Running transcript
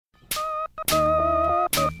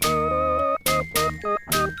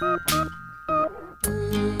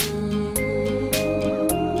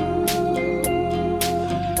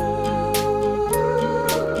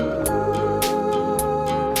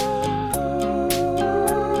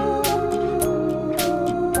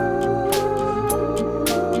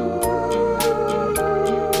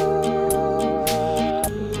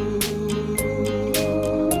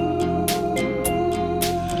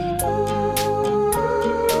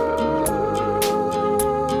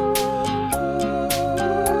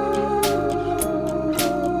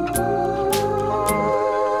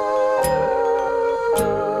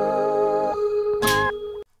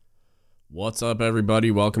What's up,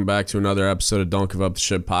 everybody? Welcome back to another episode of Don't Give Up the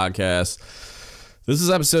Ship podcast. This is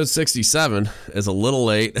episode 67. It's a little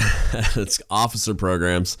late. It's officer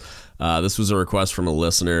programs. This was a request from a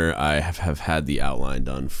listener. I have had the outline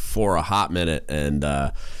done for a hot minute, and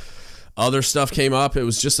other stuff came up. It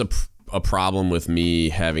was just a problem with me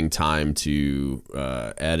having time to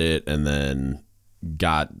edit, and then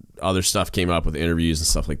got other stuff came up with interviews and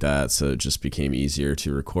stuff like that, so it just became easier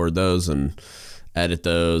to record those and edit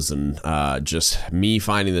those, and just me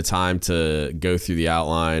finding the time to go through the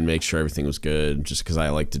outline, make sure everything was good, just because I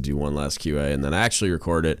like to do one last QA and then actually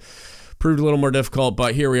record it. Proved a little more difficult,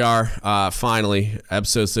 but here we are, finally,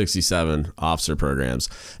 episode 67, officer programs.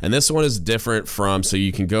 And this one is different from, so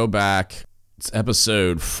you can go back, it's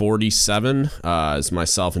episode 47, is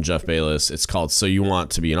myself and Jeff Bayless. It's called So You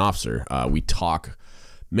Want to Be an Officer. We talk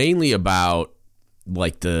mainly about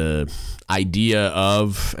like the idea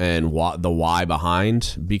of and the why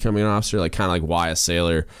behind becoming an officer, like kind of like why a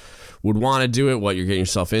sailor would want to do it, what you're getting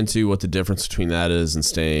yourself into, what the difference between that is and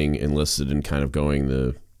staying enlisted and kind of going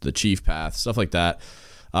the chief path, stuff like that.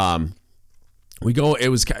 It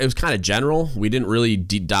was kind of general. We didn't really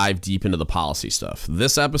dive deep into the policy stuff.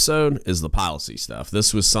 This episode is the policy stuff.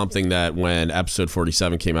 This was something that when episode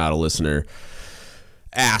 47 came out, a listener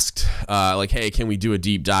asked, like, hey, can we do a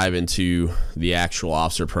deep dive into the actual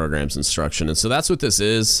officer programs instruction? And so that's what this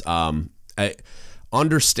is. I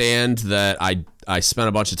understand that I spent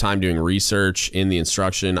a bunch of time doing research in the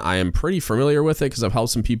instruction. I am pretty familiar with it because I've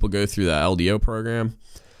helped some people go through the LDO program.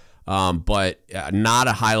 But not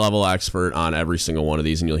a high-level expert on every single one of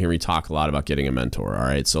these, and you'll hear me talk a lot about getting a mentor, all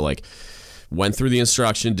right? So, like, went through the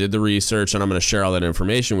instruction, did the research, and I'm going to share all that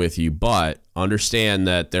information with you, but understand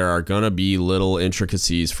that there are going to be little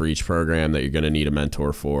intricacies for each program that you're going to need a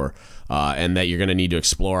mentor for, and that you're going to need to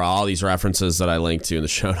explore all these references that I linked to in the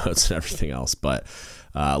show notes and everything else. But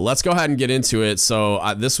let's go ahead and get into it. So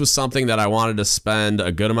this was something that I wanted to spend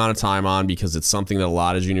a good amount of time on because it's something that a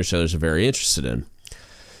lot of junior sailors are very interested in.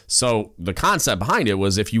 So the concept behind it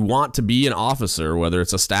was if you want to be an officer, whether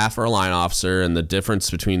it's a staff or a line officer, and the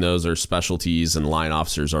difference between those are specialties, and line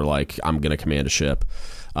officers are like, I'm going to command a ship,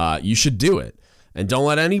 you should do it. And don't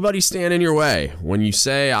let anybody stand in your way. When you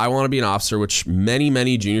say, I want to be an officer, which many,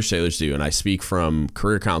 many junior sailors do, and I speak from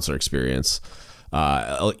career counselor experience,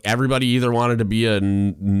 everybody either wanted to be a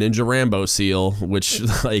Ninja Rambo SEAL, which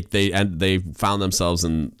like they found themselves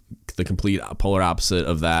in the complete polar opposite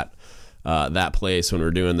of that place when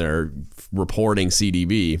we're doing their reporting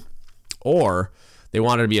CDB, or they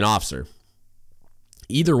wanted to be an officer.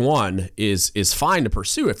 Either one is fine to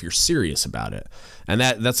pursue if you're serious about it. And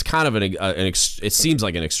that's kind of it seems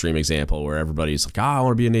like an extreme example where everybody's like, I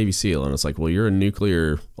want to be a Navy SEAL. And it's like, well, you're a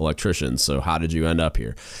nuclear electrician, so how did you end up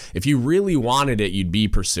here? If you really wanted it, you'd be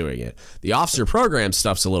pursuing it. The officer program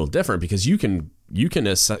stuff's a little different because you can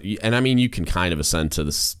and I mean you can kind of ascend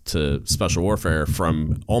to special warfare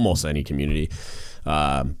from almost any community,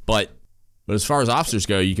 but as far as officers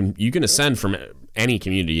go, you can ascend from any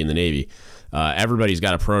community in the Navy. Everybody's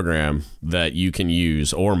got a program that you can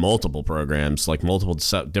use, or multiple programs, like multiple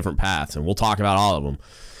different paths, and we'll talk about all of them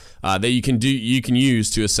that you can use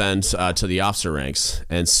to ascend to the officer ranks.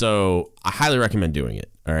 And so I highly recommend doing it.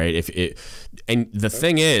 All right. And the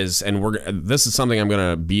thing is, and this is something I'm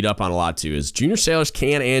going to beat up on a lot too, is junior sailors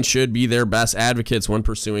can and should be their best advocates when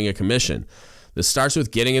pursuing a commission. This starts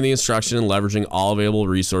with getting in the instruction and leveraging all available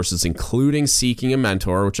resources, including seeking a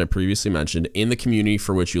mentor, which I previously mentioned, in the community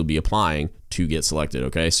for which you'll be applying to get selected.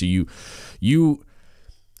 Okay. So you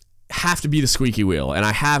have to be the squeaky wheel, and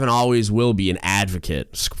I have and always will be an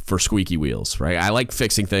advocate for squeaky wheels, right? I like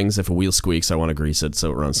fixing things. If a wheel squeaks, I want to grease it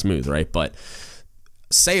so it runs smooth, right? But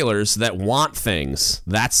sailors that want things,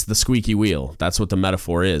 that's the squeaky wheel. That's what the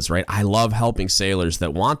metaphor is, right? I love helping sailors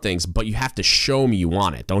that want things, but you have to show me you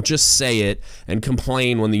want it. Don't just say it and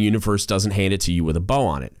complain when the universe doesn't hand it to you with a bow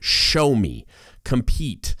on it. Show me.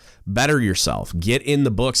 Compete. Better yourself. Get in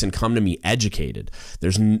the books and come to me educated.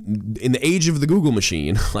 In the age of the Google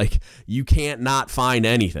machine, like, you can't not find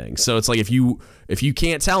anything. So it's like if you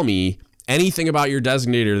can't tell me anything about your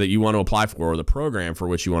designator that you want to apply for, or the program for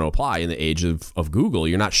which you want to apply in the age of Google,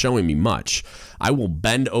 you're not showing me much. I will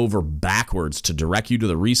bend over backwards to direct you to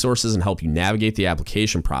the resources and help you navigate the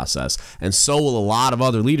application process. And so will a lot of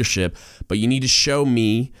other leadership, but you need to show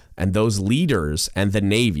me and those leaders and the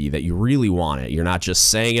Navy that you really want it. You're not just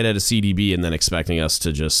saying it at a CDB and then expecting us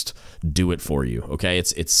to just do it for you. Okay.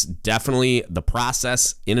 It's definitely, the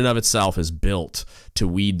process in and of itself is built to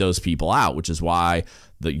weed those people out, which is why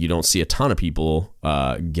you don't see a ton of people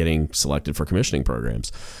getting selected for commissioning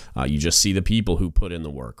programs. You just see the people who put in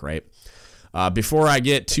the work, right? Before I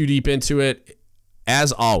get too deep into it,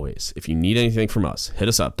 As always, if you need anything from us, hit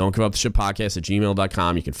us up. Don't give up the ship podcast at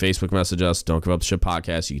gmail.com. You can Facebook message us. Don't give up the ship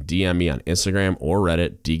podcast. You can DM me on Instagram or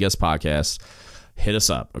Reddit, DGUTS Hit us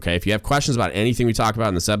up, okay? If you have questions about anything we talk about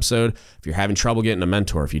in this episode, if you're having trouble getting a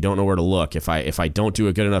mentor, if you don't know where to look, if I don't do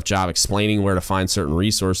a good enough job explaining where to find certain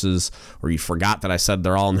resources, or you forgot that I said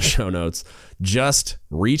they're all in the show notes, just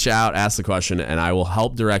reach out, ask the question, and I will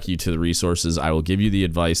help direct you to the resources. I will give you the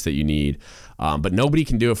advice that you need, but nobody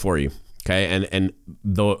can do it for you, okay? And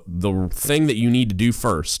the thing that you need to do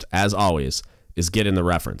first, as always, is get in the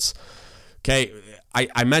reference, okay?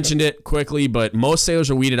 I mentioned it quickly, but most sailors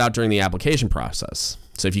are weeded out during the application process.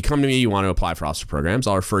 So if you come to me, you want to apply for officer programs,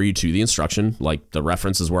 I'll refer you to the instruction. Like, the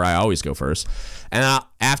reference is where I always go first. And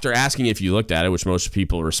after asking if you looked at it, which most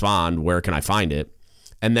people respond, where can I find it?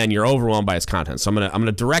 And then you're overwhelmed by its content. So I'm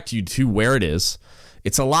gonna direct you to where it is.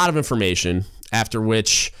 It's a lot of information, after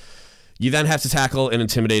which you then have to tackle an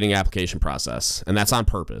intimidating application process, and that's on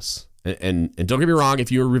purpose. And don't get me wrong,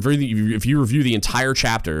 if you review the entire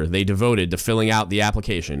chapter they devoted to filling out the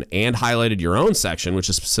application and highlighted your own section, which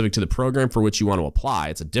is specific to the program for which you want to apply,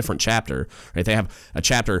 it's a different chapter, right? They have a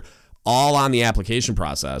chapter all on the application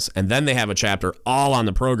process, and then they have a chapter all on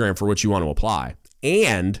the program for which you want to apply.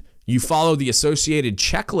 And you follow the associated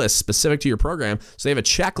checklist specific to your program. So they have a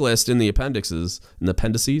checklist in the appendices,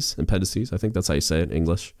 I think that's how you say it in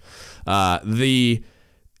English. The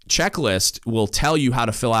checklist will tell you how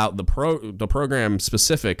to fill out the program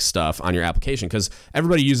specific stuff on your application, because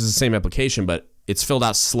everybody uses the same application, but it's filled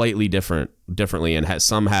out slightly differently, and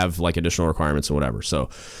some have like additional requirements and whatever. So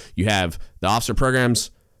you have the officer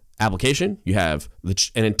programs application, you have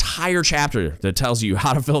an entire chapter that tells you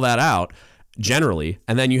how to fill that out generally,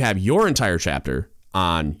 and then you have your entire chapter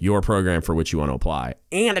on your program for which you want to apply,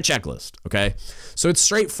 and a checklist, okay? So it's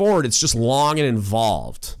straightforward, it's just long and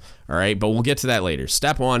involved. All right, but we'll get to that later.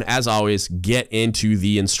 Step one, as always, get into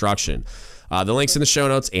the instruction. The link's in the show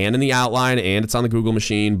notes and in the outline, and it's on the Google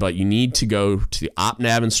machine, but you need to go to the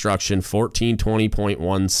OpNav instruction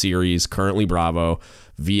 1420.1 series, currently Bravo,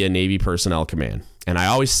 via Navy Personnel Command. And I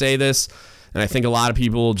always say this, and I think a lot of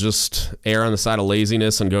people just err on the side of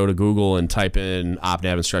laziness and go to Google and type in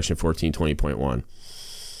OpNav instruction 1420.1.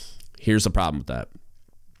 Here's the problem with that.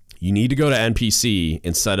 You need to go to NPC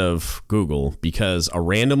instead of Google, because a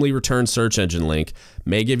randomly returned search engine link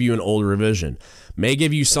may give you an old revision, may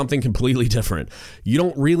give you something completely different. You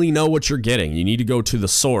don't really know what you're getting. You need to go to the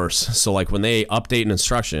source. So like when they update an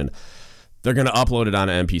instruction, they're going to upload it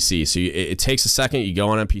onto NPC. So it takes a second. You go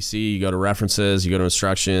on NPC, you go to references, you go to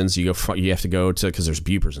instructions, you have to go to, because there's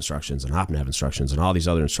Bupers instructions and OpNav instructions and all these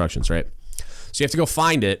other instructions, right? So you have to go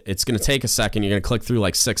find it. It's going to take a second. You're going to click through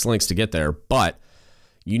like 6 links to get there, but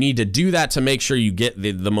you need to do that to make sure you get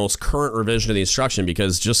the most current revision of the instruction,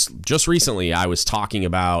 because just recently I was talking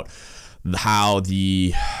about how I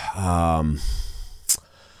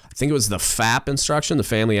think it was the FAP instruction, the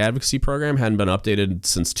Family Advocacy Program, hadn't been updated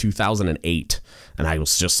since 2008. And I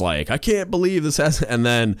was just like, I can't believe this has, and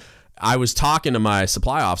then I was talking to my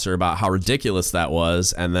supply officer about how ridiculous that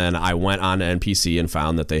was, and then I went on to NPC and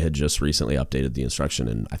found that they had just recently updated the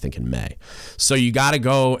instruction I think in May. So you got to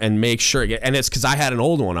go and make sure, and it's because I had an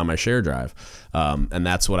old one on my share drive, and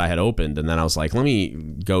that's what I had opened, and then I was like, let me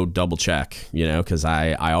go double check, because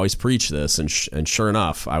I always preach this, and sure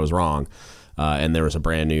enough, I was wrong. And there was a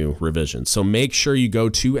brand new revision. So make sure you go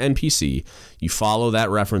to NPC, you follow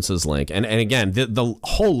that references link. And again, the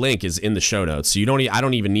whole link is in the show notes. So I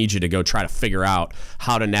don't even need you to go try to figure out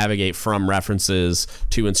how to navigate from references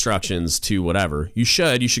to instructions to whatever. You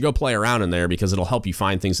should go play around in there, because it'll help you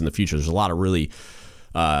find things in the future. There's a lot of really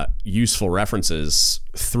useful references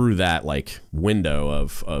through that like window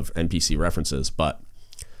of NPC references. But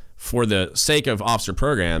for the sake of officer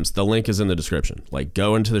programs, the link is in the description. Like,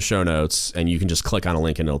 go into the show notes and you can just click on a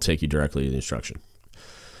link and it'll take you directly to the instruction.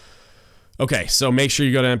 Okay, so make sure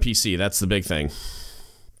you go to NPC. That's the big thing.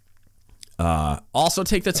 Also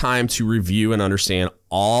take the time to review and understand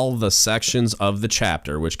all the sections of the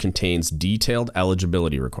chapter which contains detailed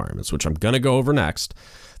eligibility requirements, which I'm going to go over next.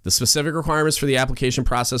 The specific requirements for the application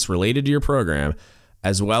process related to your program,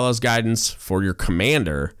 as well as guidance for your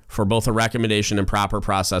commander for both a recommendation and proper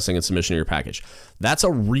processing and submission of your package. That's a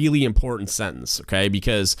really important sentence, okay?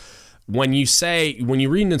 Because when you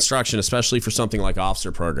read an instruction, especially for something like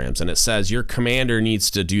officer programs, and it says your commander needs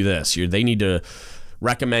to do this, they need to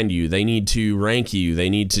recommend you, they need to rank you, they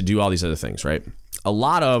need to do all these other things, right? A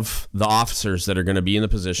lot of the officers that are going to be in the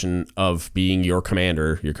position of being your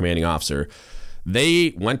commander, your commanding officer,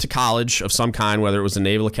 they went to college of some kind, whether it was a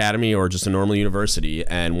Naval Academy or just a normal university,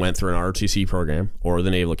 and went through an ROTC program or the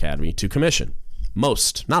Naval Academy to commission.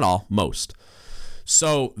 Most, not all, most.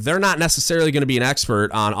 So they're not necessarily going to be an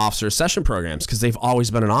expert on officer accession programs because they've always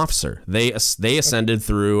been an officer. They ascended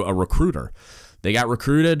through a recruiter. They got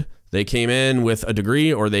recruited. They came in with a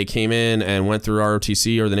degree, or they came in and went through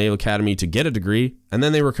ROTC or the Naval Academy to get a degree, and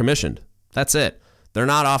then they were commissioned. That's it. They're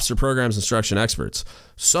not officer programs instruction experts.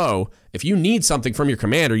 So if you need something from your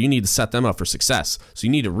commander, you need to set them up for success. So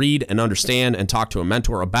you need to read and understand and talk to a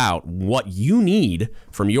mentor about what you need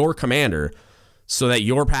from your commander so that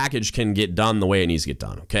your package can get done the way it needs to get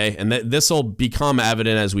done, okay? And this will become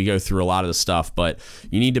evident as we go through a lot of the stuff, but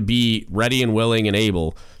you need to be ready and willing and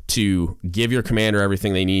able to give your commander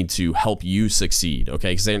everything they need to help you succeed,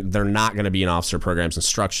 okay? Because they're not going to be an officer programs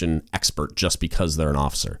instruction expert just because they're an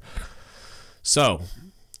officer. So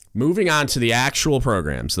moving on to the actual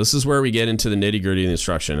programs, this is where we get into the nitty-gritty of the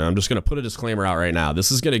instruction. And I'm just going to put a disclaimer out right now.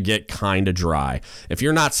 This is going to get kind of dry. If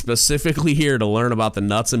you're not specifically here to learn about the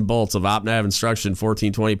nuts and bolts of OpNav instruction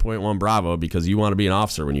 1420.1 Bravo because you want to be an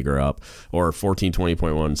officer when you grow up, or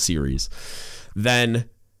 1420.1 series, then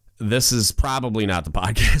this is probably not the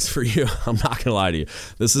podcast for you. I'm not going to lie to you.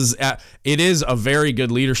 It is a very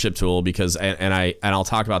good leadership tool because, and I'll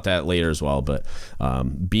talk about that later as well, but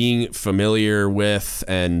being familiar with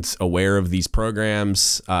and aware of these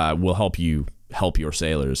programs will help your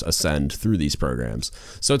sailors ascend through these programs.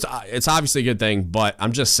 So it's obviously a good thing, but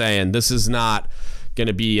I'm just saying this is not going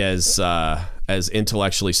to be as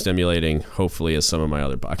intellectually stimulating, hopefully, as some of my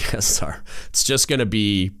other podcasts are. It's just going to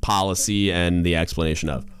be policy and the explanation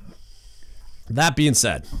of. That being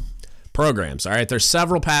said, programs, all right, there's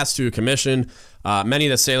several paths to a commission. Many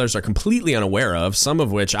of the sailors are completely unaware of, some of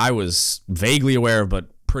which I was vaguely aware of but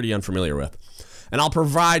pretty unfamiliar with. And I'll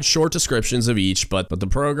provide short descriptions of each, but the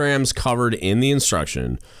programs covered in the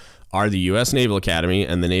instruction are the U.S. Naval Academy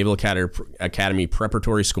and the Naval Academy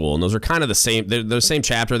Preparatory School. And those are kind of the same. They're the same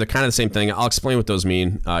chapter. They're kind of the same thing. I'll explain what those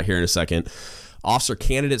mean here in a second. Officer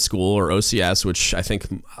Candidate School, or OCS, which I think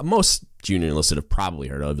most junior enlisted have probably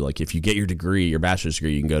heard of. Like if you get your degree, your bachelor's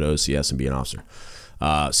degree, you can go to OCS and be an officer.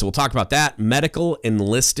 So we'll talk about that. Medical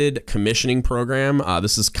Enlisted Commissioning Program.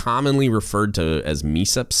 This is commonly referred to as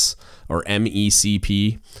MECP or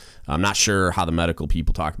MECP. I'm not sure how the medical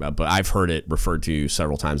people talk about it, but I've heard it referred to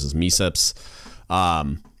several times as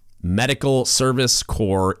MECP. Medical Service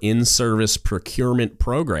Corps In-Service Procurement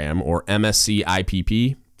Program, or MSc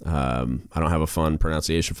IPP. I don't have a fun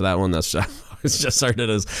pronunciation for that one. It's just started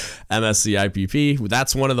as MSc IPP.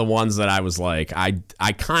 That's one of the ones that I was like,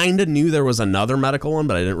 I kind of knew there was another medical one,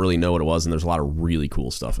 but I didn't really know what it was. And there's a lot of really cool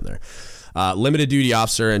stuff in there. Limited Duty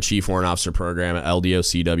Officer and Chief Warrant Officer Program at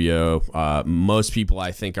LDO-CWO. Most people,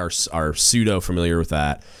 I think, are pseudo familiar with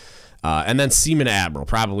that. And then Seaman Admiral,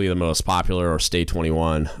 probably the most popular, or Stay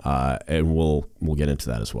 21, and we'll get into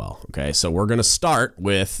that as well. Okay, so we're going to start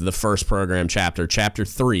with the first program chapter. Chapter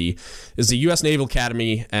 3 is the U.S. Naval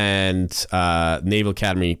Academy and Naval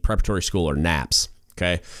Academy Preparatory School, or NAPS.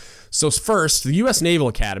 Okay, so first, the U.S. Naval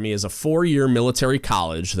Academy is a 4-year military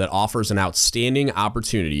college that offers an outstanding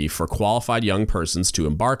opportunity for qualified young persons to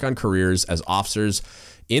embark on careers as officers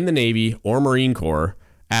in the Navy or Marine Corps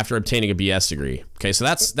after obtaining a BS degree. Okay, so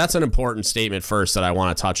that's an important statement first that I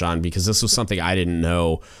want to touch on, because this was something I didn't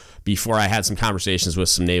know before I had some conversations with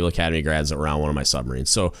some Naval Academy grads that were on one of my submarines.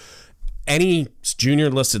 So any junior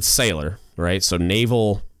enlisted sailor, right, so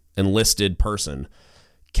naval enlisted person,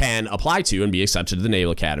 can apply to and be accepted to the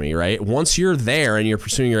Naval Academy, right? Once you're there and you're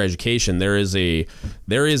pursuing your education, there is a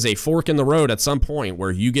fork in the road at some point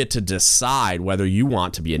where you get to decide whether you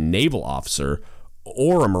want to be a naval officer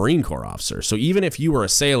or a Marine Corps officer. So even if you were a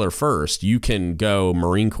sailor first, you can go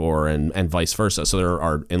Marine Corps and vice versa. So there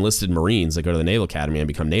are enlisted Marines that go to the Naval Academy and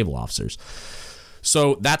become naval officers.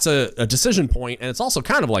 So that's a decision point, and it's also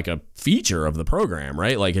kind of like a feature of the program,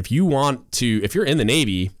 right? Like if you're in the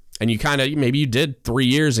Navy and you maybe you did 3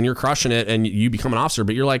 years and you're crushing it and you become an officer,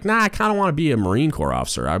 but you're like, nah, I kind of want to be a Marine Corps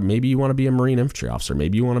officer. Maybe you want to be a Marine infantry officer.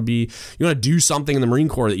 Maybe you want to do something in the Marine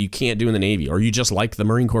Corps that you can't do in the Navy, or you just like the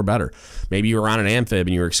Marine Corps better. Maybe you were on an amphib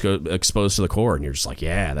and you were exposed to the Corps and you're just like,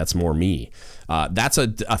 yeah, that's more me. That's a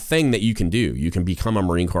thing that you can do. You can become a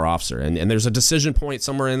Marine Corps officer. And there's a decision point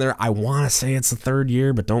somewhere in there. I want to say it's the 3rd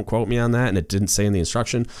year, but don't quote me on that. And it didn't say in the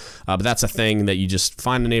instruction. But that's a thing that you just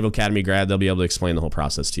find a Naval Academy grad. They'll be able to explain the whole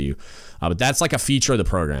process to you. But that's like a feature of the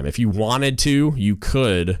program. If you wanted to, you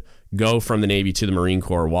could go from the Navy to the Marine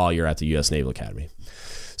Corps while you're at the U.S. Naval Academy.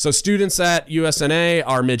 So students at USNA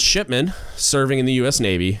are midshipmen serving in the U.S.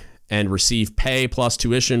 Navy and receive pay plus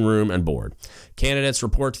tuition, room, and board. Candidates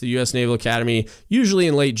report to the U.S. Naval Academy usually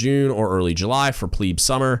in late June or early July for plebe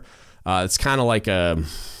summer. It's kind of like an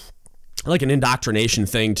indoctrination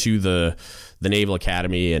thing to the Naval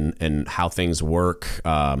Academy and how things work.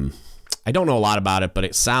 I don't know a lot about it, but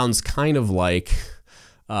it sounds kind of like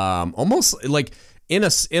almost like in a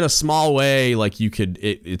small way, like you could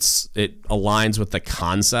it aligns with the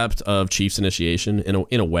concept of Chiefs initiation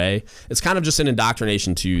in a way. It's kind of just an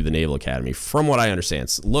indoctrination to the Naval Academy, from what I understand.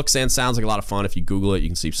 It looks and sounds like a lot of fun. If you Google it, you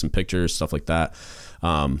can see some pictures, stuff like that.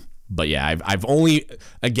 But yeah, I've only,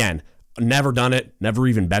 again, never done it, never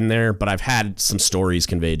even been there, but I've had some stories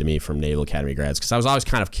conveyed to me from Naval Academy grads, because I was always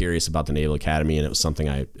kind of curious about the Naval Academy, and it was something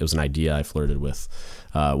it was an idea I flirted with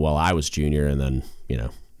while I was junior, and then, you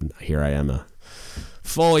know, here I am, a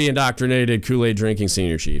fully indoctrinated Kool-Aid drinking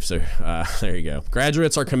senior chief. So there you go.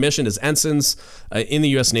 Graduates are commissioned as ensigns in the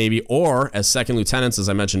U.S. Navy, or as second lieutenants, as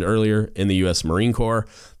I mentioned earlier, in the U.S. Marine Corps.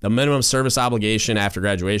 The minimum service obligation after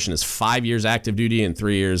graduation is 5 years active duty and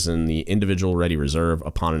 3 years in the individual ready reserve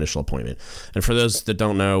upon initial appointment. And for those that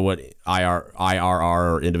don't know what IRR,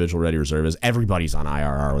 or individual ready reserve, is, everybody's on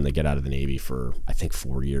IRR when they get out of the Navy for, I think,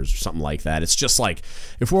 4 years or something like that. It's just like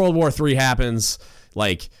if World War III happens,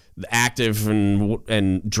 like the active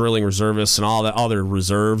and drilling reservists and all the other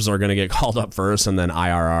reserves are going to get called up first, and then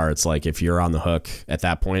IRR, it's like if you're on the hook at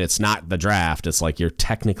that point, it's not the draft. It's like you're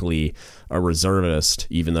technically a reservist,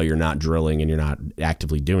 even though you're not drilling and you're not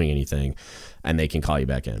actively doing anything, and they can call you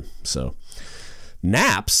back in. So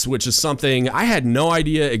NAPS, which is something I had no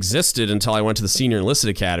idea existed until I went to the Senior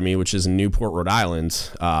Enlisted Academy, which is in Newport, Rhode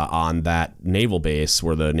Island, on that naval base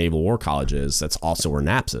where the Naval War College is. That's also where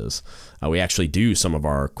NAPS is. We actually do some of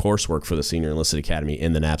our coursework for the Senior Enlisted Academy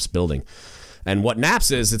in the NAPS building. And what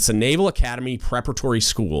NAPS is, it's a Naval Academy preparatory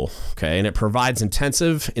school, okay? And it provides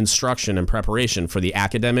intensive instruction and preparation for the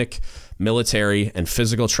academic, military, and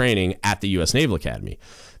physical training at the U.S. Naval Academy.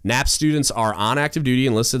 NAPS students are on active duty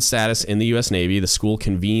enlisted status in the U.S. Navy. The school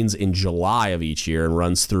convenes in July of each year and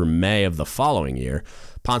runs through May of the following year.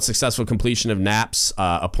 Upon successful completion of NAPS,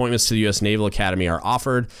 appointments to the U.S. Naval Academy are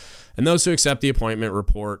offered, and those who accept the appointment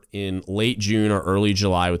report in late June or early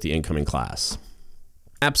July with the incoming class.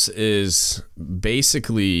 NAPS is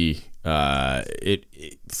basically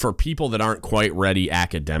for people that aren't quite ready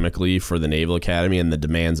academically for the Naval Academy and the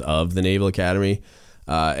demands of the Naval Academy.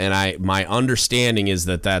 And my understanding is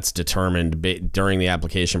that that's determined during the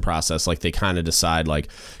application process. Like, they kind of decide, like,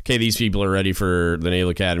 okay, these people are ready for the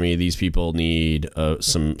Naval Academy. These people need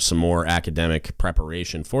some more academic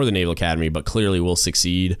preparation for the Naval Academy, but clearly will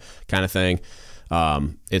succeed, kind of thing.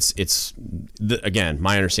 Again,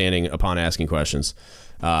 my understanding upon asking questions.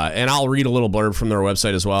 And I'll read a little blurb from their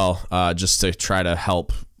website as well, just to try to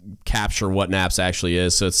help capture what NAPS actually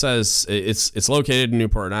is. So it says it's located in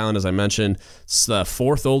Newport, Rhode Island, as I mentioned. It's the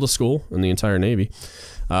fourth oldest school in the entire Navy.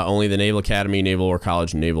 Only the Naval Academy, Naval War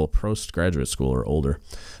College, and Naval Postgraduate School are older.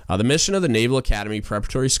 The mission of the Naval Academy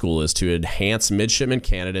Preparatory School is to enhance midshipman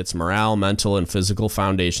candidates' morale, mental, and physical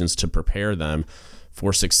foundations to prepare them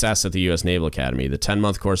for success at the U.S. Naval Academy. The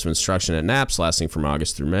 10-month course of instruction at NAPS, lasting from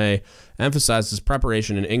August through May, emphasizes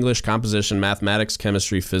preparation in English, composition, mathematics,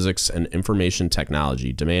 chemistry, physics, and information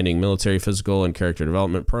technology. Demanding military, physical, and character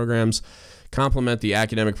development programs complement the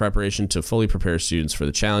academic preparation to fully prepare students for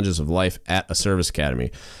the challenges of life at a service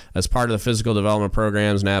academy. As part of the physical development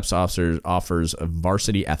programs, NAPS offers a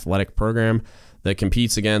varsity athletic program that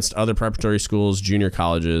competes against other preparatory schools, junior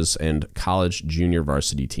colleges, and college junior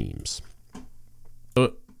varsity teams.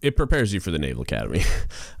 It prepares you for the Naval Academy.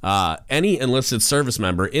 Any enlisted service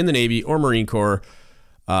member in the Navy or Marine Corps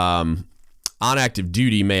on active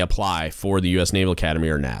duty may apply for the U.S. Naval Academy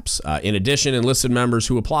or NAPS. In addition, enlisted members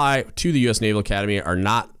who apply to the U.S. Naval Academy are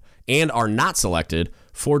not selected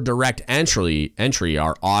for direct entry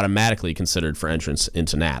are automatically considered for entrance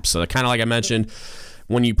into NAPS. So kind of like I mentioned,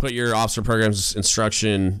 when you put your officer programs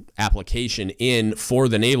instruction application in for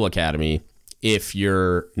the Naval Academy, if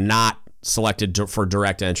you're not selected for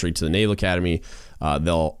direct entry to the Naval Academy,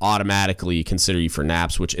 they'll automatically consider you for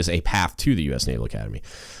NAPS, which is a path to the U.S. Naval Academy.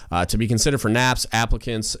 To be considered for NAPS,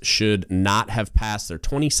 applicants should not have passed their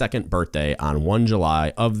 22nd birthday on 1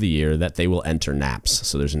 July of the year that they will enter NAPS.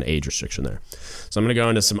 So there's an age restriction there. So I'm going to go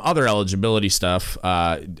into some other eligibility stuff.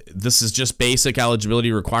 This is just basic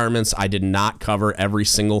eligibility requirements. I did not cover every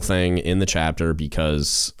single thing in the chapter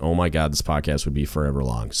because, oh my God, this podcast would be forever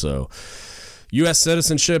long. So U.S.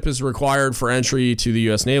 citizenship is required for entry to the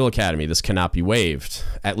U.S. Naval Academy. This cannot be waived.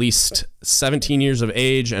 At least 17 years of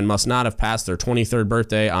age and must not have passed their 23rd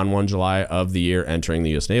birthday on 1 July of the year entering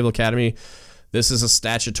the U.S. Naval Academy. This is a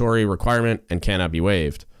statutory requirement and cannot be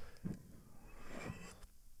waived.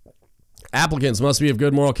 Applicants must be of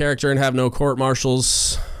good moral character and have no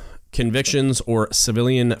court-martials, convictions, or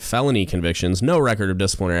civilian felony convictions, no record of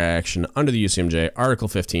disciplinary action under the UCMJ, Article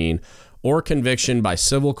 15, or conviction by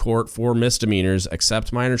civil court for misdemeanors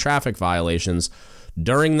except minor traffic violations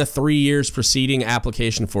During the 3 years preceding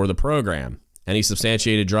application for the program, any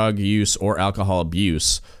substantiated drug use or alcohol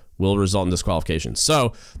abuse will result in disqualification.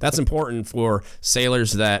 So that's important for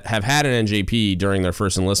sailors that have had an NJP during their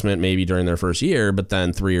first enlistment, maybe during their first year, but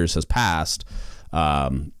then 3 years has passed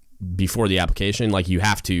before the application. Like, you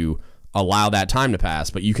have to allow that time to pass,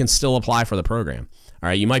 but you can still apply for the program. All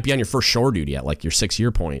right, you might be on your first shore duty at like your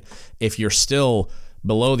 6-year point. If you're still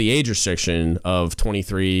below the age restriction of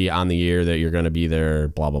 23 on the year that you're going to be there,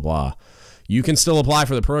 blah, blah, blah, you can still apply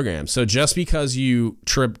for the program. So just because you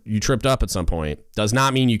tripped up at some point does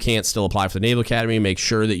not mean you can't still apply for the Naval Academy. Make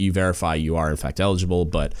sure that you verify you are in fact eligible.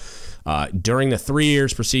 But during the 3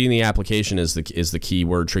 years preceding the application is the key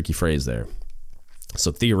word, tricky phrase there.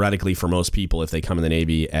 So theoretically, for most people, if they come in the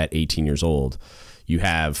Navy at 18 years old, you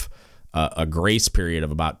have a grace period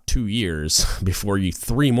of about 2 years before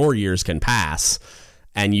 3 more years can pass,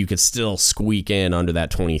 and you could still squeak in under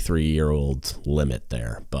that 23-year-old limit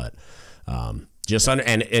there. But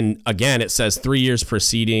and again, it says 3 years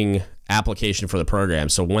preceding application for the program.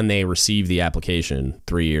 So when they receive the application,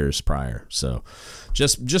 3 years prior. So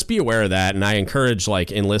just be aware of that. And I encourage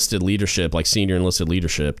like enlisted leadership, like senior enlisted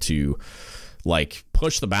leadership, to like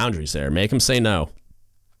push the boundaries there. Make them say no.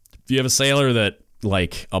 If you have a sailor that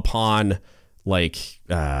like upon like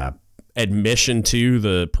admission to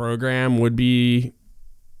the program would be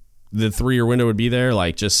the 3-year window would be there,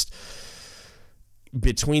 like just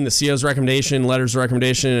between the CO's recommendation, letters of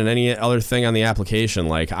recommendation, and any other thing on the application,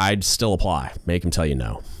 like I'd still apply. Make them tell you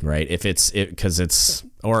no, right? If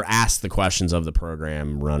or ask the questions of the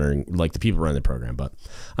program runner, like the people running the program. But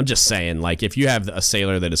I'm just saying, like, if you have a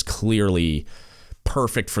sailor that is clearly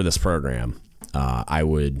perfect for this program, I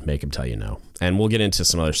would make them tell you no. And we'll get into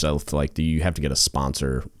some other stuff, like you have to get a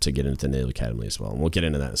sponsor to get into the Naval Academy as well. And we'll get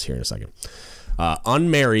into that here in a second.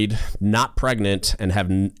 Unmarried, not pregnant, and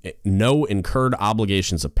have no incurred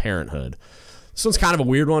obligations of parenthood. This one's kind of a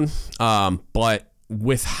weird one, but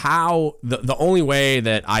with how the only way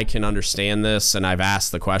that I can understand this, and I've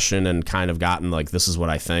asked the question and kind of gotten like, this is what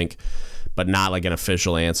I think, but not like an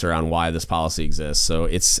official answer on why this policy exists. So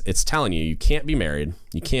it's telling you can't be married,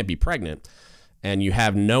 you can't be pregnant, and you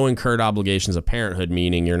have no incurred obligations of parenthood,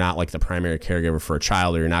 meaning you're not like the primary caregiver for a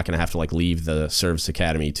child, or you're not going to have to like leave the service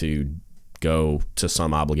academy to go to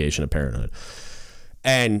some obligation of parenthood.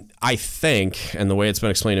 And I think, and the way it's been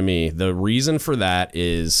explained to me, the reason for that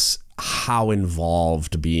is how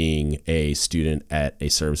involved being a student at a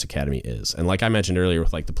service academy is. And like I mentioned earlier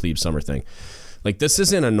with like the plebe summer thing, like this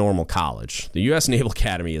isn't a normal college. The U.S. Naval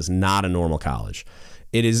Academy is not a normal college.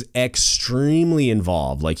 It is extremely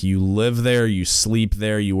involved. Like you live there, you sleep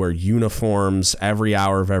there, you wear uniforms every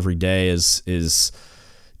hour of every day is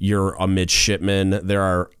you're a midshipman.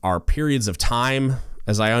 There are periods of time,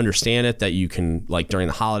 as I understand it, that you can, like during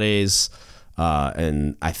the holidays,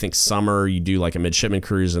 and I think summer, you do like a midshipman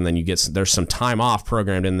cruise, and then there's some time off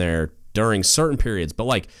programmed in there during certain periods. But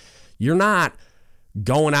like, you're not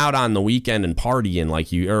going out on the weekend and partying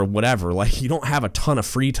like or whatever. Like you don't have a ton of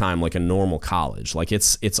free time like a normal college. Like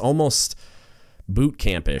it's almost boot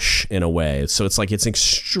campish in a way. So it's like it's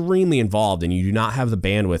extremely involved, and you do not have the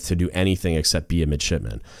bandwidth to do anything except be a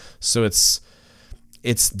midshipman. So it's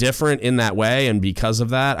different in that way, and because of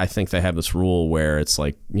that, I think they have this rule where it's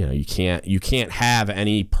like, you know, you can't have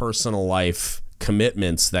any personal life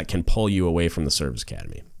commitments that can pull you away from the service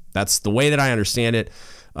academy. That's the way that I understand it.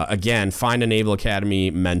 Again, find a Naval Academy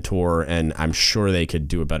mentor, and I'm sure they could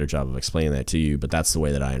do a better job of explaining that to you, but that's the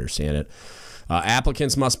way that I understand it.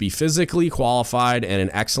 Applicants must be physically qualified and in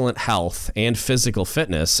excellent health and physical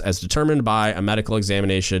fitness as determined by a medical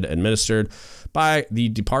examination administered by the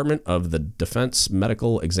Department of the Defense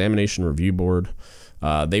Medical Examination Review Board.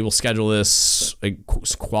 They will schedule this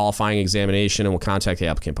qualifying examination and will contact the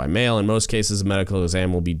applicant by mail. In most cases, a medical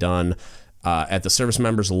exam will be done at the service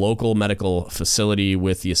member's local medical facility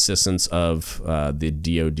with the assistance of the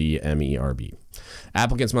DOD MERB.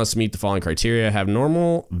 Applicants must meet the following criteria: have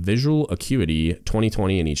normal visual acuity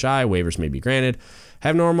 20/20 in each eye. Waivers may be granted.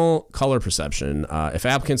 Have normal color perception. If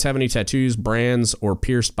applicants have any tattoos, brands, or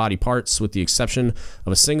pierced body parts, with the exception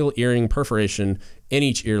of a single earring perforation in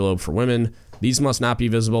each earlobe for women, these must not be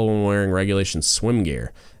visible when wearing regulation swim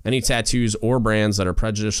gear. Any tattoos or brands that are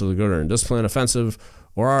prejudicial to the good or indiscipline, offensive,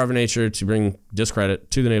 or are of a nature to bring discredit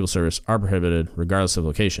to the naval service are prohibited regardless of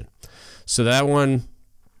location. So that one,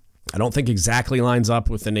 I don't think exactly lines up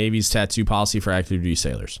with the Navy's tattoo policy for active duty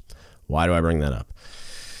sailors. Why do I bring that up?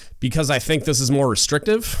 Because I think this is more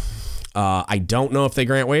restrictive. I don't know if they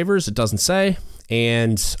grant waivers. It doesn't say.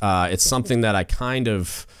 And it's something that I kind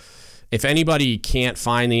of if anybody can't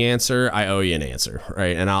find the answer, I owe you an answer,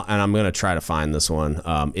 right? And I'm going to try to find this one.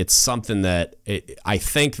 It's something that I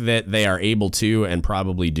think that they are able to and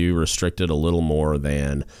probably do restrict it a little more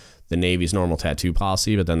than the Navy's normal tattoo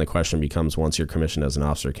policy. But then the question becomes, once you're commissioned as an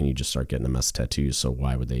officer, can you just start getting a mess of tattoos? So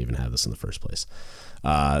why would they even have this in the first place?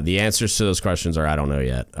 The answers to those questions are, I don't know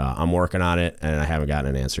yet. I'm working on it, and I haven't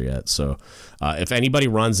gotten an answer yet. So if anybody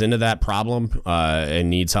runs into that problem and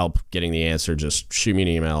needs help getting the answer, just shoot me an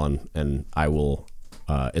email, and I will,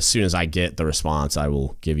 as soon as I get the response, I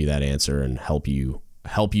will give you that answer and help you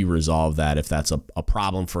resolve that if that's a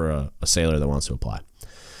problem for a sailor that wants to apply.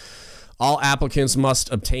 All applicants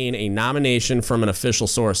must obtain a nomination from an official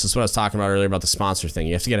source. This is what I was talking about earlier about the sponsor thing.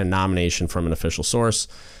 You have to get a nomination from an official source.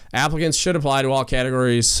 Applicants should apply to all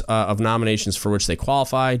categories of nominations for which they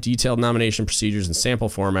qualify. Detailed nomination procedures and sample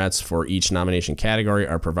formats for each nomination category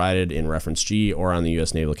are provided in Reference G or on the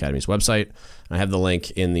U.S. Naval Academy's website. I have the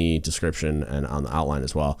link in the description and on the outline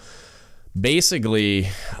as well. Basically,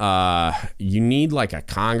 you need like a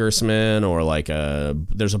congressman or like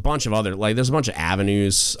there's a bunch of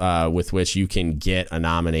avenues with which you can get a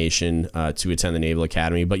nomination to attend the Naval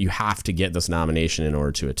Academy, but you have to get this nomination in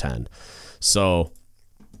order to attend. So,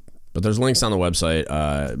 but there's links on the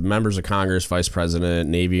website. Members of Congress, Vice President,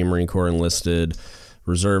 Navy and Marine Corps enlisted,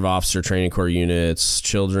 Reserve Officer Training Corps units,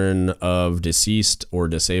 children of deceased or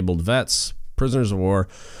disabled vets, prisoners of war,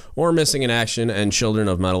 or missing in action, and children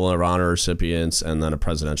of Medal of Honor recipients, and then a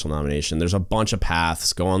presidential nomination. There's a bunch of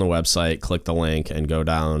paths. Go on the website, click the link, and go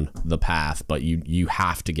down the path, but you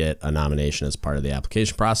have to get a nomination as part of the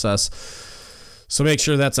application process. So make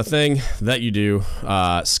sure that's a thing that you do.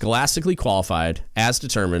 Scholastically qualified as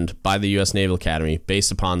determined by the U.S. Naval Academy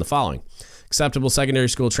based upon the following: acceptable secondary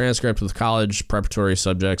school transcript with college preparatory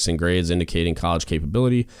subjects and grades indicating college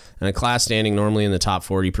capability, and a class standing normally in the top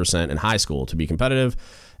 40% in high school. To be competitive,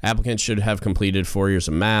 applicants should have completed 4 years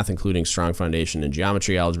of math, including strong foundation in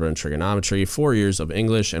geometry, algebra, and trigonometry, 4 years of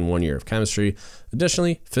English, and 1 year of chemistry.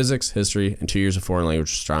 Additionally, physics, history, and 2 years of foreign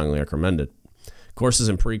language are strongly recommended. Courses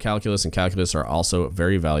in pre-calculus and calculus are also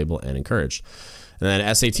very valuable and encouraged. And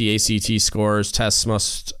then SAT, ACT scores. Tests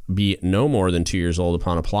must be no more than 2 years old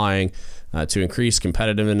upon applying. To increase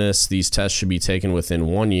competitiveness, these tests should be taken within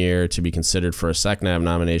 1 year. To be considered for a SECNAV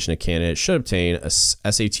nomination, a candidate should obtain a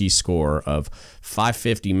SAT score of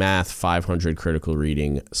 550 math, 500 critical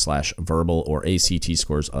reading / verbal, or ACT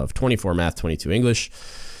scores of 24 math, 22 English.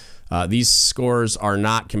 These scores are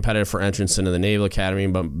not competitive for entrance into the Naval Academy,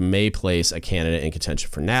 but may place a candidate in contention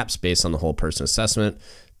for NAPS based on the whole person assessment.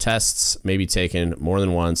 Tests may be taken more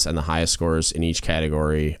than once, and the highest scores in each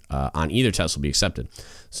category on either test will be accepted.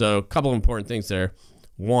 So a couple of important things there.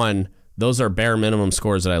 One, those are bare minimum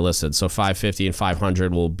scores that I listed. So 550 and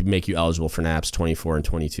 500 will make you eligible for NAPS. 24 and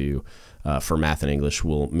 22 for math and English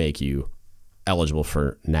will make you eligible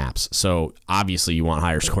for NAPS. So obviously you want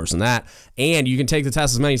higher scores than that, and you can take the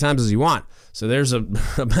test as many times as you want. So there's a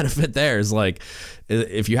benefit there. Is like,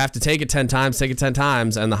 if you have to take it 10 times, take it 10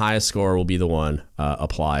 times, and the highest score will be the one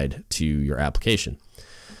applied to your application.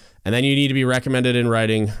 And then you need to be recommended in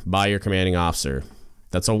writing by your commanding officer.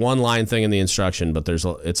 That's a one-line thing in the instruction, but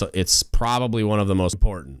it's probably one of the most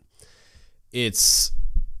important. It's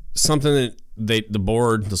something that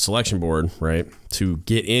the selection board, right, to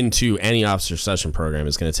get into any officer session program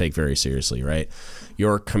is going to take very seriously, right?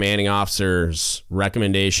 Your commanding officer's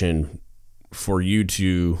recommendation for you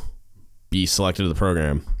to be selected to the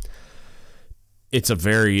program, it's a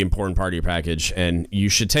very important part of your package, and you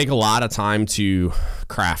should take a lot of time to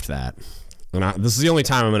craft that. And this is the only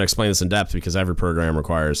time I'm going to explain this in depth, because every program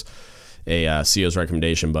requires a CO's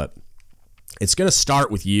recommendation, but it's going to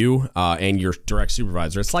start with you and your direct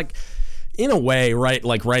supervisor. It's like, in a way, right,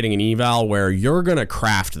 like writing an eval, where you're going to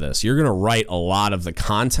craft this. You're going to write a lot of the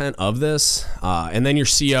content of this, and then your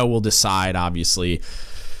CO will decide, obviously,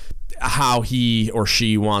 how he or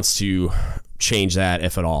she wants to change that,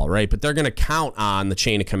 if at all, right? But they're going to count on the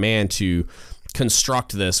chain of command to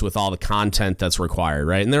construct this with all the content that's required,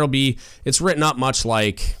 right? And it's written up much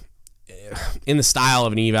like in the style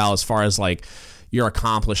of an eval, as far as like your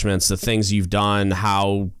accomplishments, the things you've done,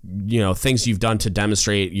 things you've done to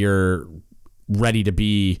demonstrate you're ready to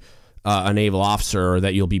be a naval officer, or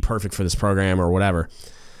that you'll be perfect for this program, or whatever.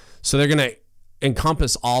 So they're going to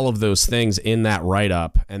encompass all of those things in that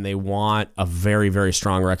write-up, and they want a very, very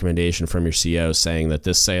strong recommendation from your CO saying that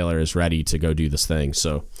this sailor is ready to go do this thing.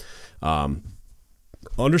 So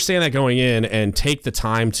understand that going in, and take the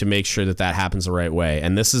time to make sure that that happens the right way.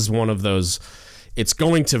 And this is one of those, it's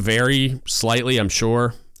going to vary slightly, I'm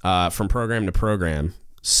sure, from program to program.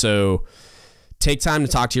 So take time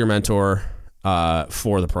to talk to your mentor.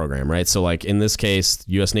 for the program, right? So like in this case,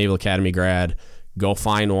 U.S. Naval Academy grad, go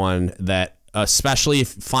find one that, especially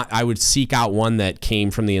if I would seek out one that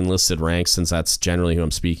came from the enlisted ranks, since that's generally who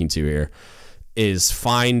I'm speaking to here, is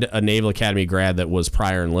find a Naval Academy grad that was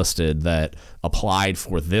prior enlisted that applied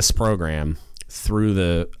for this program through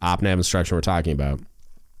the OpNav instruction we're talking about,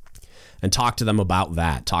 and talk to them about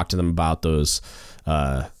that. Talk to them about those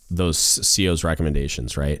CO's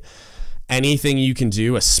recommendations, right? Anything you can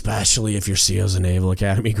do, especially if your CO's a Naval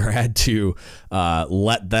Academy grad, to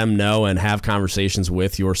let them know and have conversations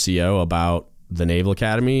with your CO about the Naval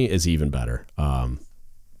Academy is even better.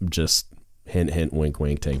 Just hint, hint, wink,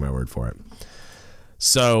 wink, take my word for it.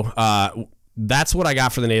 So that's what I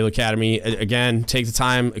got for the Naval Academy. Again, take the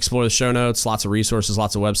time, explore the show notes, lots of resources,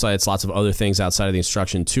 lots of websites, lots of other things outside of the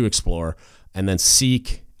instruction to explore, and then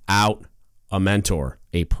seek out a mentor,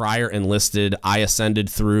 a prior enlisted. I ascended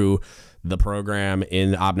through the program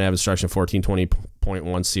in OpNav Instruction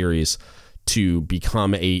 1420.1 series to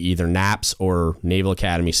become a either NAPS or Naval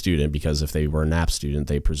Academy student, because if they were a NAPS student,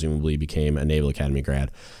 they presumably became a Naval Academy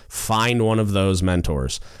grad. Find one of those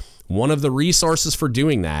mentors. One of the resources for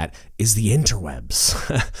doing that is the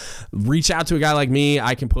interwebs. Reach out to a guy like me.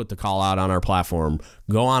 I can put the call out on our platform.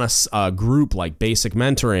 Go on a group like Basic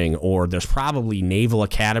Mentoring, or there's probably Naval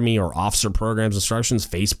Academy or Officer Programs Instructions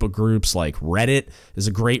Facebook groups. Like Reddit is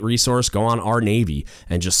a great resource. Go on Our Navy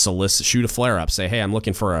and just shoot a flare up. Say, hey, I'm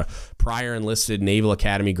looking for a prior enlisted Naval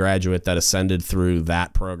Academy graduate that ascended through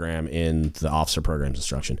that program in the Officer Programs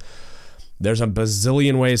Instruction. There's a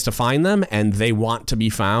bazillion ways to find them, and they want to be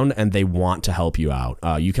found, and they want to help you out.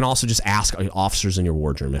 You can also just ask officers in your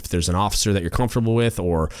wardroom if there's an officer that you're comfortable with,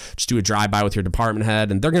 or just do a drive-by with your department head,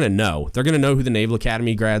 and they're going to know. They're going to know who the Naval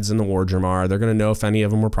Academy grads in the wardroom are. They're going to know if any of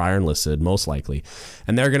them were prior enlisted, most likely.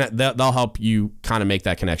 And they'll help you kind of make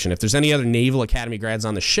that connection. If there's any other Naval Academy grads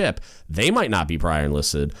on the ship, they might not be prior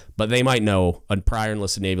enlisted, but they might know a prior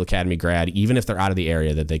enlisted Naval Academy grad, even if they're out of the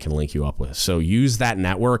area, that they can link you up with. So use that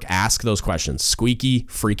network, ask those questions. Squeaky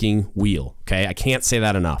freaking wheel. Okay. I can't say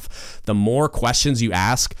that enough. The more questions you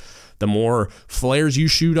ask, the more flares you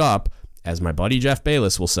shoot up, as my buddy Jeff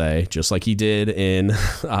Bayless will say, just like he did in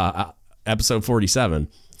episode 47,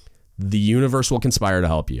 the universe will conspire to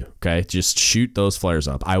help you. Okay. Just shoot those flares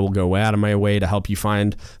up. I will go out of my way to help you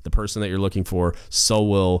find the person that you're looking for. So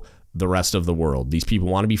will the rest of the world. These people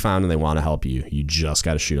want to be found and they want to help you. You just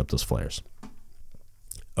got to shoot up those flares.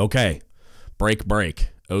 Okay. Break.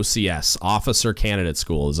 OCS, Officer Candidate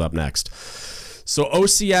School, is up next. So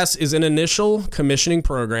OCS is an initial commissioning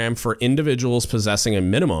program for individuals possessing a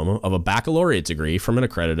minimum of a baccalaureate degree from an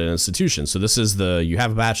accredited institution. So this is you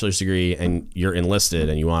have a bachelor's degree and you're enlisted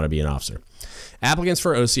and you want to be an officer. Applicants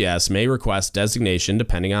for OCS may request designation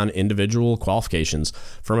depending on individual qualifications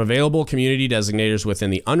from available community designators within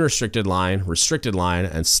the unrestricted line, restricted line,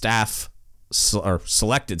 and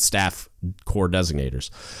selected staff corps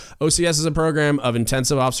designators. OCS is a program of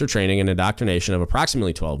intensive officer training and indoctrination of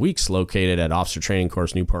approximately 12 weeks located at Officer Training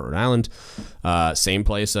Course, Newport, Rhode Island. Same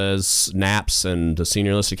place as NAPS and the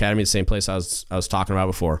Senior Enlisted Academy, the same place I was talking about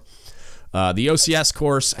before. The OCS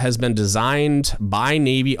course has been designed by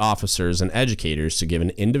Navy officers and educators to give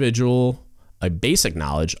an individual a basic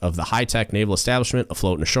knowledge of the high-tech naval establishment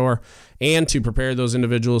afloat and ashore, and to prepare those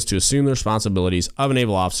individuals to assume the responsibilities of a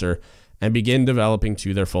naval officer and begin developing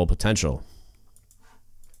to their full potential.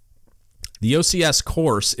 The OCS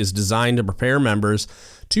course is designed to prepare members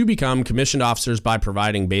to become commissioned officers by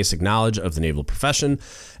providing basic knowledge of the naval profession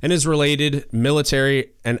and its related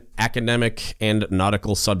military and academic and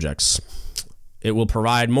nautical subjects. It will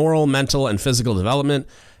provide moral, mental, and physical development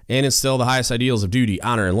and instill the highest ideals of duty,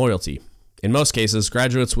 honor, and loyalty. In most cases,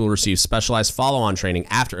 graduates will receive specialized follow-on training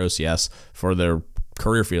after OCS for their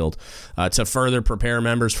career field to further prepare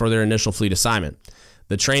members for their initial fleet assignment.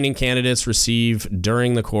 The training candidates receive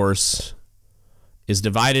during the course is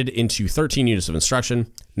divided into 13 units of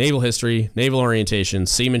instruction: naval history, naval orientation,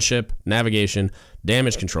 seamanship, navigation,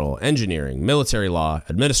 damage control, engineering, military law,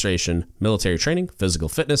 administration, military training, physical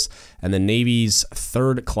fitness, and the Navy's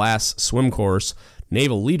third-class swim course,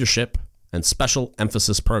 naval leadership, and special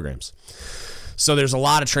emphasis programs. So there's a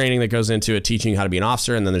lot of training that goes into it, teaching you how to be an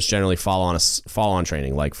officer, and then there's generally follow-on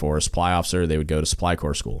training. Like for a supply officer, they would go to Supply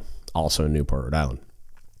Corps School, also in Newport, Rhode Island.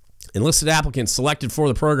 Enlisted applicants selected for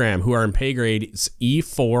the program who are in pay grades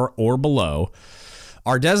E4 or below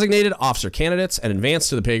are designated officer candidates and advance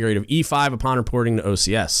to the pay grade of E5 upon reporting to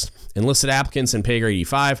OCS. Enlisted applicants in pay grade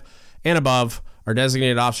E5 and above are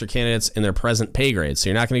designated officer candidates in their present pay grade. So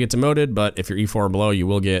you're not going to get demoted, but if you're E4 or below, you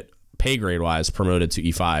will get pay grade-wise promoted to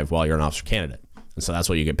E5 while you're an officer candidate. And so that's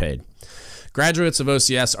what you get paid. Graduates of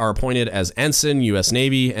OCS are appointed as ensign, U.S.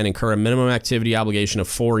 Navy, and incur a minimum activity obligation of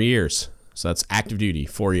 4 years. So that's active duty,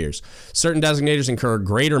 4 years. Certain designators incur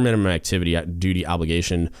greater minimum activity duty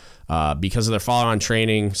obligation because of their follow-on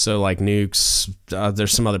training. So like nukes,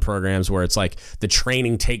 there's some other programs where it's like the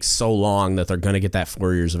training takes so long that they're going to get that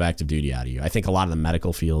 4 years of active duty out of you. I think a lot of the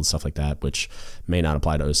medical field, stuff like that, which may not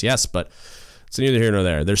apply to OCS, but it's neither here nor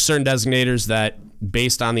there. There's certain designators that,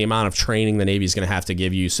 based on the amount of training the Navy is going to have to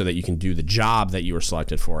give you so that you can do the job that you were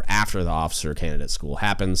selected for after the officer candidate school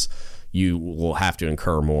happens, you will have to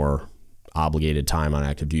incur more obligated time on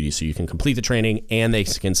active duty so you can complete the training and they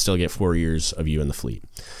can still get 4 years of you in the fleet.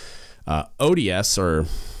 ODS, or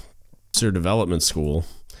Officer Development School,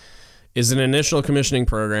 is an initial commissioning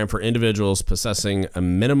program for individuals possessing a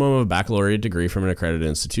minimum of a baccalaureate degree from an accredited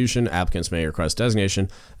institution. Applicants may request designation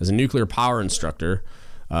as a nuclear power instructor.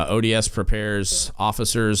 ODS prepares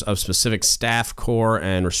officers of specific staff, corps,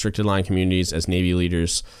 and restricted line communities as Navy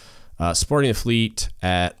leaders supporting the fleet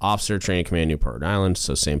at Officer Training Command, Newport, Rhode Island.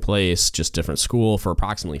 So same place, just different school, for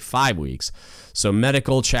approximately 5 weeks. So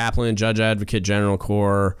medical, chaplain, judge, advocate, general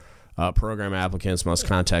corps program applicants must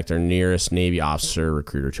contact their nearest Navy officer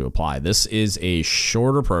recruiter to apply. This is a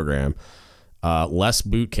shorter program, less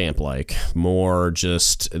boot camp like, more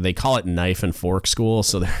just, they call it knife and fork school.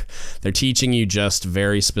 So they're teaching you just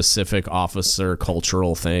very specific officer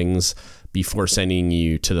cultural things before sending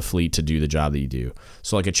you to the fleet to do the job that you do.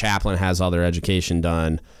 So like a chaplain has all their education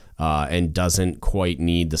done and doesn't quite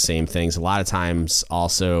need the same things. A lot of times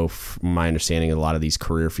also, from my understanding, a lot of these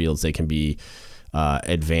career fields, they can be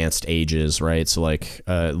advanced ages, right? So like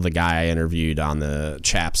the guy I interviewed on the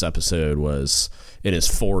Chaps episode was in his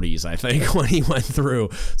 40s, I think, when he went through.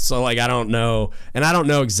 So like I don't know, and I don't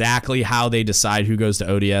know exactly how they decide who goes to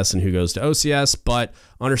ODS and who goes to OCS, but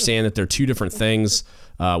understand that they're two different things.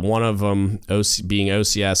 One of them being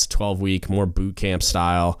OCS, 12-week, more boot camp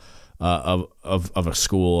style of a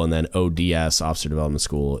school, and then ODS, Officer Development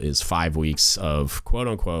School, is 5 weeks of quote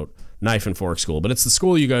unquote knife and fork school. But it's the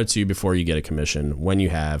school you go to before you get a commission when you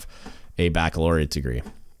have a baccalaureate degree.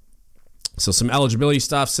 So some eligibility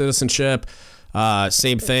stuff, citizenship,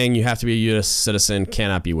 same thing. You have to be a U.S. citizen,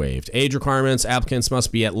 cannot be waived. Age requirements, applicants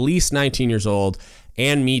must be at least 19 years old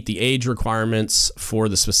and meet the age requirements for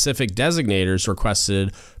the specific designators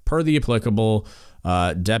requested per the applicable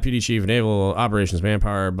Deputy Chief of Naval Operations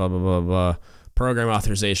Manpower, blah, blah, blah, blah, program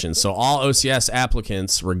authorization. So all OCS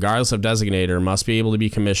applicants, regardless of designator, must be able to be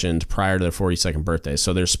commissioned prior to their 42nd birthday.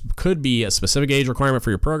 So there's could be a specific age requirement for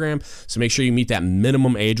your program, so make sure you meet that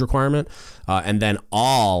minimum age requirement. And then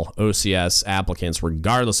all OCS applicants,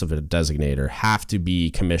 regardless of a designator, have to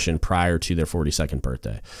be commissioned prior to their 42nd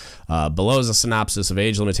birthday. Below is a synopsis of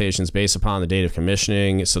age limitations based upon the date of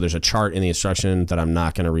commissioning. So there's a chart in the instruction that I'm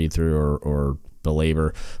not going to read through or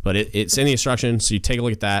belabor, but it's in the instruction, so you take a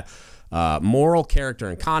look at that. Moral character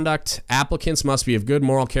and conduct. Applicants must be of good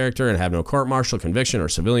moral character and have no court-martial conviction or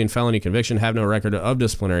civilian felony conviction, have no record of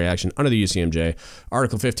disciplinary action under the UCMJ,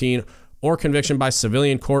 Article 15, or conviction by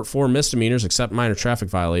civilian court for misdemeanors except minor traffic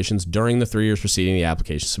violations during the 3 years preceding the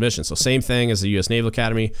application submission. So same thing as the U.S. Naval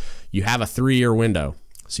Academy. You have a 3-year window.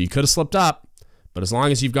 So you could have slipped up, but as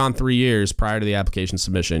long as you've gone 3 years prior to the application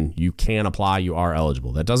submission, you can apply. You are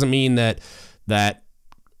eligible. That doesn't mean that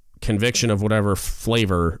conviction of whatever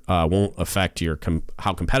flavor won't affect your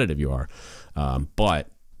how competitive you are.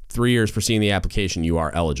 But 3 years preceding the application, you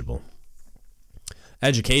are eligible.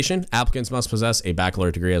 Education. Applicants must possess a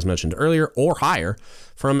baccalaureate degree, as mentioned earlier, or higher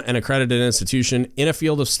from an accredited institution in a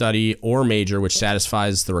field of study or major which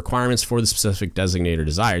satisfies the requirements for the specific designator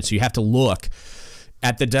desired. So you have to look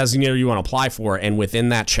at the designator you want to apply for, and within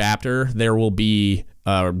that chapter, there will be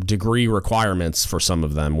degree requirements for some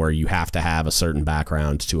of them where you have to have a certain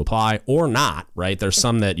background to apply or not, right? There's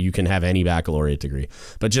some that you can have any baccalaureate degree,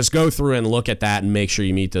 but just go through and look at that and make sure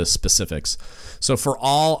you meet the specifics. So for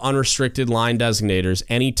all unrestricted line designators,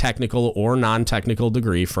 any technical or non-technical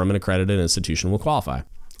degree from an accredited institution will qualify.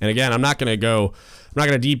 And again, I'm not going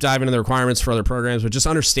to deep dive into the requirements for other programs, but just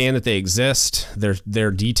understand that they exist. They're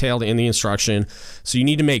detailed in the instruction. So you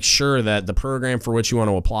need to make sure that the program for which you want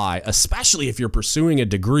to apply, especially if you're pursuing a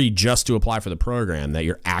degree just to apply for the program, that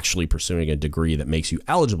you're actually pursuing a degree that makes you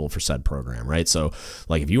eligible for said program, right? So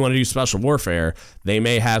like if you want to do special warfare, they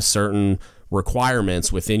may have certain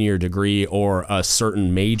requirements within your degree or a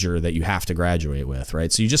certain major that you have to graduate with,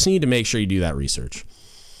 right? So you just need to make sure you do that research.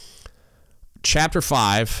 Chapter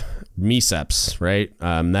 5, MECEPS, right?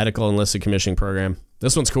 Medical Enlisted Commissioning Program.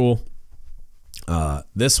 This one's cool.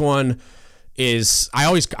 This one is,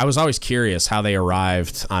 I was always curious how they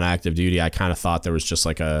arrived on active duty. I kind of thought there was just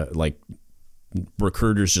like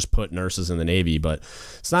recruiters just put nurses in the Navy, but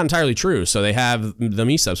it's not entirely true. So they have the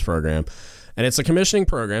MECEPS program, and it's a commissioning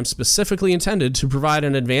program specifically intended to provide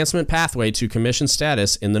an advancement pathway to commission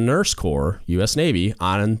status in the Nurse Corps, U.S. Navy,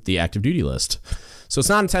 on the active duty list. So it's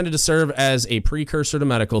not intended to serve as a precursor to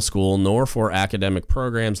medical school, nor for academic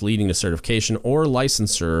programs leading to certification or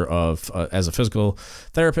licensure of as a physical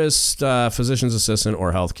therapist, physician's assistant,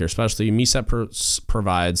 or healthcare specialty. MECEP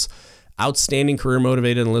provides outstanding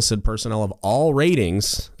career-motivated enlisted personnel of all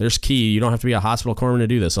ratings. There's key. You don't have to be a hospital corpsman to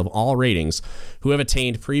do this. Of all ratings, who have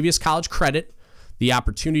attained previous college credit, the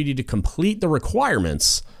opportunity to complete the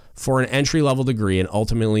requirements for an entry-level degree, and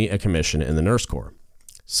ultimately a commission in the Nurse Corps.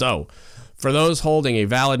 So, for those holding a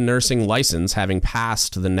valid nursing license, having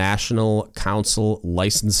passed the National Council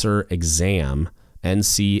Licensure Exam,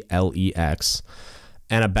 NCLEX,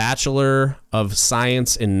 and a Bachelor of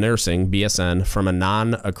Science in Nursing, BSN, from a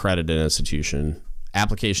non-accredited institution,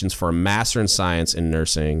 applications for a Master in Science in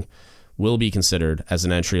Nursing will be considered as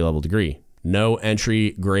an entry-level degree. No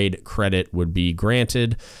entry grade credit would be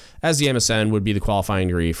granted, as the MSN would be the qualifying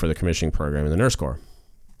degree for the commissioning program in the Nurse Corps.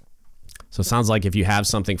 So it sounds like if you have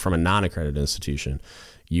something from a non-accredited institution,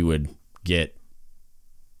 you would get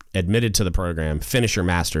admitted to the program, finish your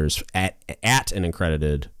master's at an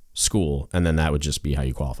accredited school, and then that would just be how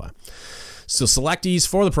you qualify. So selectees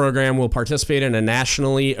for the program will participate in a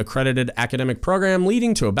nationally accredited academic program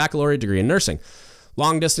leading to a baccalaureate degree in nursing.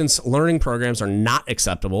 Long-distance learning programs are not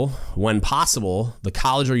acceptable. When possible, the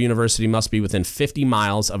college or university must be within 50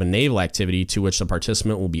 miles of a naval activity to which the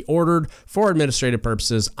participant will be ordered for administrative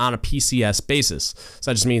purposes on a PCS basis. So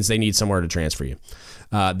that just means they need somewhere to transfer you.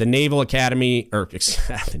 The Naval Academy,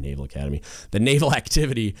 the Naval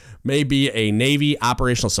Activity may be a Navy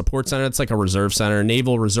Operational Support Center. It's like a reserve center,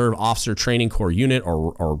 Naval Reserve Officer Training Corps Unit,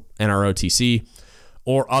 or NROTC,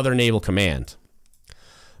 or other naval command.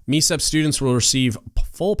 MECEP students will receive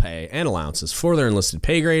full pay and allowances for their enlisted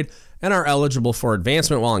pay grade and are eligible for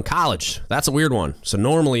advancement while in college. That's a weird one. So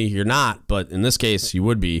normally you're not, but in this case you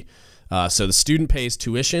would be. So the student pays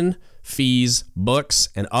tuition, fees, books,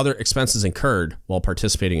 and other expenses incurred while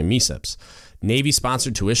participating in MECEPs.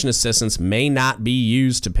 Navy-sponsored tuition assistance may not be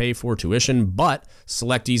used to pay for tuition, but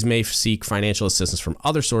selectees may seek financial assistance from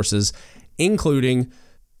other sources, including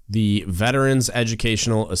the Veterans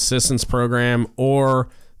Educational Assistance Program or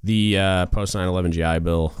the post 9/11 GI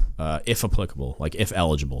Bill, if applicable, like if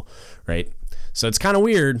eligible, right? So it's kind of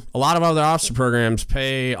weird. A lot of other officer programs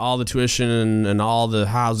pay all the tuition and all the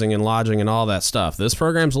housing and lodging and all that stuff. This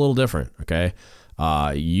program's a little different, okay?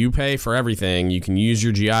 You pay for everything. You can use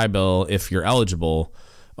your GI Bill if you're eligible,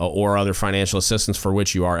 or other financial assistance for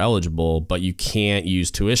which you are eligible, but you can't use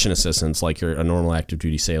tuition assistance like you're a normal active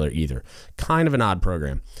duty sailor either. Kind of an odd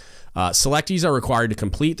program. Selectees are required to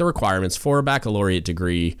complete the requirements for a baccalaureate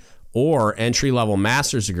degree or entry-level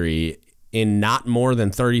master's degree in not more than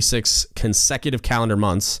 36 consecutive calendar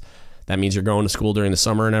months. That means you're going to school during the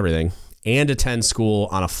summer and everything, and attend school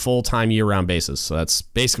on a full-time year-round basis. So that's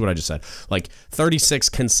basically what I just said. Like 36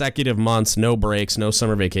 consecutive months, no breaks, no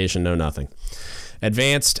summer vacation, no nothing.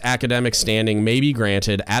 Advanced academic standing may be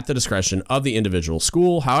granted at the discretion of the individual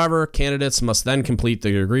school. However, candidates must then complete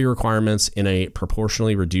the degree requirements in a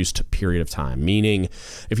proportionally reduced period of time. Meaning,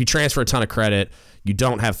 if you transfer a ton of credit, you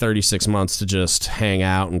don't have 36 months to just hang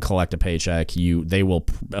out and collect a paycheck. They will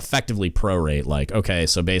effectively prorate, like, okay,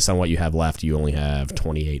 so based on what you have left, you only have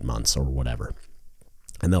 28 months or whatever.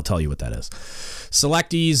 And they'll tell you what that is.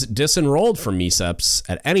 Selectees disenrolled from MECEPs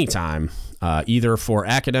at any time, either for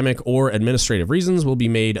academic or administrative reasons, will be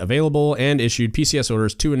made available and issued PCS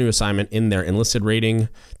orders to a new assignment in their enlisted rating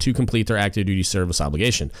to complete their active duty service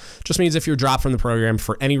obligation. Just means if you're dropped from the program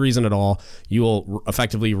for any reason at all, you will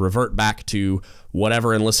effectively revert back to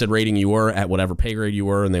whatever enlisted rating you were at whatever pay grade you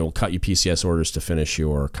were, and they will cut you PCS orders to finish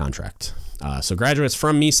your contract. So graduates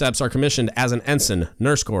from MECEPs are commissioned as an ensign,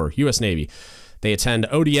 Nurse Corps, U.S. Navy. They attend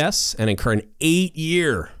ODS and incur an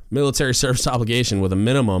 8-year military service obligation with a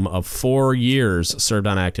minimum of 4 years served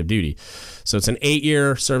on active duty. So it's an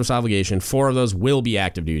 8-year service obligation. 4 of those will be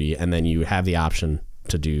active duty, and then you have the option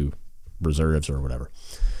to do reserves or whatever.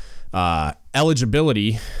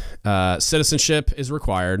 Eligibility, citizenship is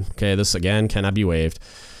required. Okay, this again cannot be waived.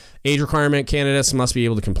 Age requirement, candidates must be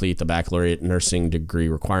able to complete the baccalaureate nursing degree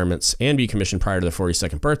requirements and be commissioned prior to their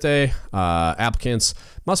 42nd birthday. Applicants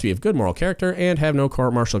must be of good moral character and have no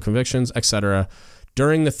court-martial convictions, etc.,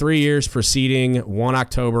 during the 3 years preceding 1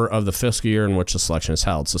 October of the fiscal year in which the selection is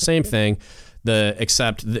held. So same thing,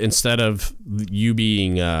 except instead of you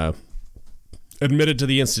being admitted to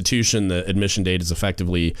the institution, the admission date is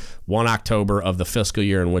effectively 1 October of the fiscal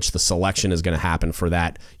year in which the selection is going to happen for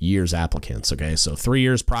that year's applicants. Okay, so 3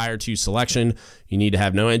 years prior to selection, you need to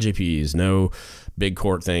have no NJPs, no big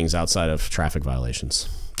court things outside of traffic violations,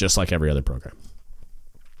 just like every other program.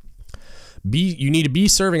 You need to be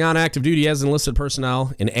serving on active duty as enlisted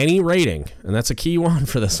personnel in any rating, and that's a key one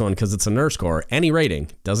for this one because it's a nurse corps. Any rating,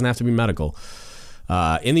 doesn't have to be medical.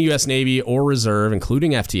 In the U.S. Navy or Reserve,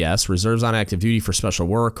 including FTS, reserves on active duty for special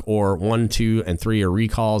work, or 1, 2, and 3 year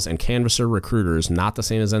recalls, and canvasser recruiters, not the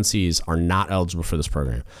same as NCs, are not eligible for this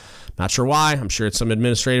program. Not sure why. I'm sure it's some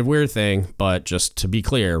administrative weird thing, but just to be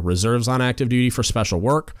clear, reserves on active duty for special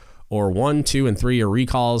work, or 1, 2, and 3 year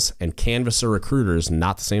recalls, and canvasser recruiters,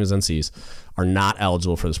 not the same as NCs, are not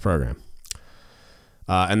eligible for this program.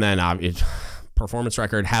 And then performance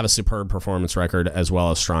record, have a superb performance record, as well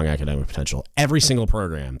as strong academic potential. Every single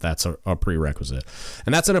program, that's a prerequisite.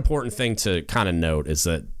 And that's an important thing to kind of note, is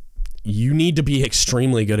that you need to be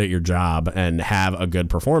extremely good at your job and have a good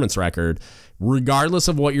performance record, regardless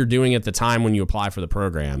of what you're doing at the time when you apply for the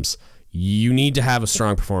programs. You need to have a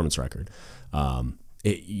strong performance record.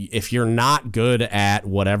 If you're not good at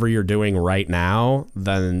whatever you're doing right now,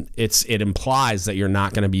 then it implies that you're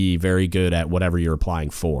not going to be very good at whatever you're applying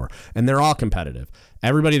for. And they're all competitive.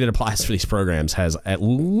 Everybody that applies for these programs has at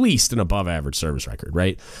least an above average service record,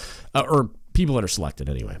 right? Or people that are selected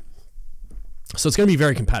anyway. So it's going to be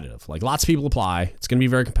very competitive. Like, lots of people apply. It's going to be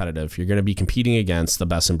very competitive. You're going to be competing against the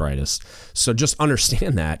best and brightest. So just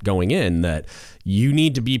understand that going in, that you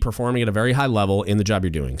need to be performing at a very high level in the job you're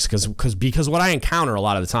doing. Because what I encounter a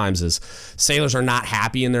lot of the times is sailors are not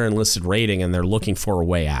happy in their enlisted rating and they're looking for a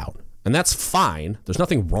way out. And that's fine. There's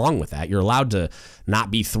nothing wrong with that. You're allowed to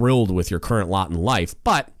not be thrilled with your current lot in life,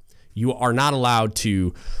 but you are not allowed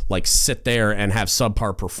to sit there and have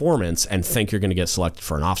subpar performance and think you're going to get selected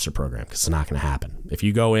for an officer program, because it's not going to happen. If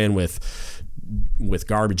you go in with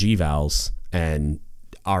garbage evals and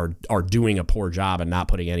are doing a poor job and not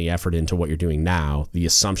putting any effort into what you're doing now, the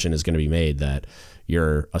assumption is going to be made that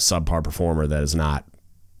you're a subpar performer that is not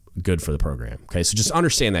good for the program. Okay, so just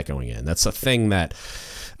understand that going in. That's a thing that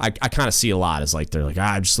I kind of see a lot, is they're like,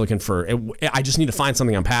 I'm just looking for it. I just need to find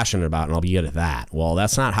something I'm passionate about and I'll be good at that. Well,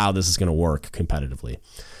 that's not how this is going to work competitively.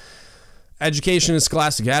 Education is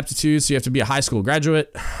scholastic aptitude, so you have to be a high school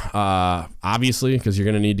graduate, obviously, because you're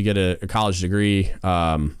going to need to get a college degree.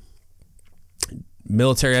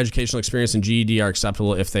 Military educational experience and GED are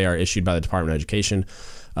acceptable if they are issued by the Department of Education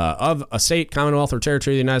of a state, Commonwealth, or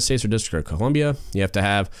territory of the United States or District of Columbia. You have to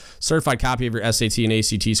have certified copy of your SAT and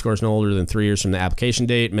ACT scores no older than 3 years from the application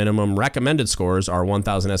date. Minimum recommended scores are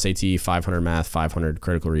 1,000 SAT, 500 math, 500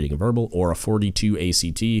 critical reading and verbal, or a 42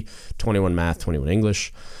 ACT, 21 math, 21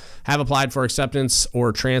 English. Have applied for acceptance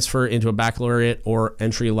or transfer into a baccalaureate or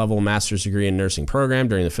entry-level master's degree in nursing program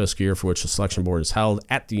during the fiscal year for which the selection board is held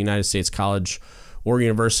at the United States College or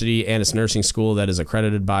university and its nursing school that is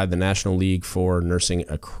accredited by the National League for Nursing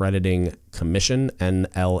Accrediting Commission,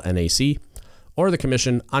 NLNAC, or the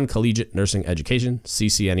Commission on Collegiate Nursing Education,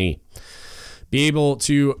 CCNE. Be able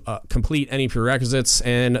to complete any prerequisites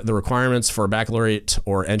and the requirements for a baccalaureate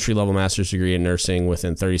or entry-level master's degree in nursing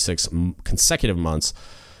within 36 consecutive months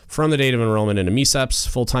from the date of enrollment into MECEPS.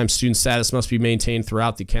 Full-time student status must be maintained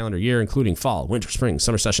throughout the calendar year, including fall, winter, spring,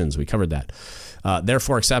 summer sessions. We covered that.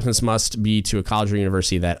 Therefore, acceptance must be to a college or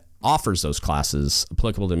university that offers those classes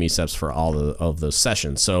applicable to MECEPS for all of those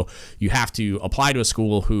sessions. So you have to apply to a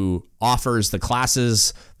school who offers the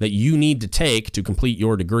classes that you need to take to complete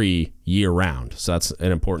your degree year-round. So that's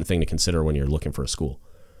an important thing to consider when you're looking for a school.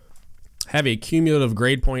 Have a cumulative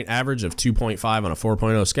grade point average of 2.5 on a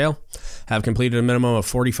 4.0 scale. Have completed a minimum of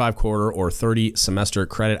 45 quarter or 30 semester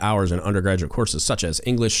credit hours in undergraduate courses such as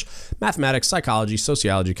English, mathematics, psychology,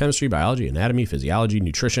 sociology, chemistry, biology, anatomy, physiology,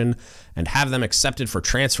 nutrition, and have them accepted for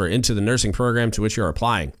transfer into the nursing program to which you are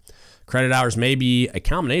applying. Credit hours may be a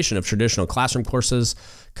combination of traditional classroom courses,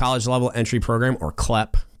 college level entry program or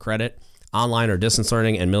CLEP credit, online or distance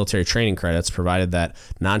learning, and military training credits, provided that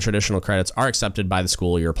non-traditional credits are accepted by the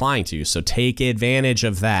school you're applying to. So take advantage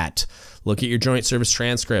of that. Look at your joint service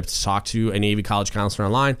transcript, talk to a Navy college counselor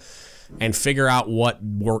online, and figure out what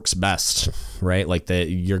works best, right?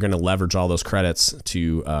 You're going to leverage all those credits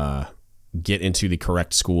to get into the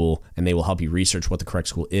correct school, and they will help you research what the correct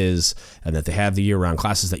school is, and that they have the year-round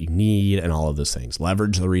classes that you need, and all of those things.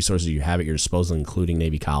 Leverage the resources you have at your disposal, including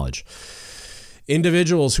Navy College.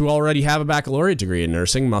 Individuals who already have a baccalaureate degree in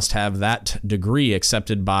nursing must have that degree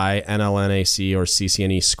accepted by NLNAC or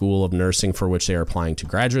CCNE School of Nursing for which they are applying to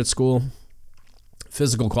graduate school.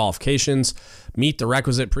 Physical qualifications: meet the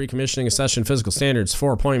requisite pre-commissioning accession physical standards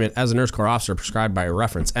for appointment as a Nurse Corps officer prescribed by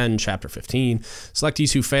reference N, Chapter 15.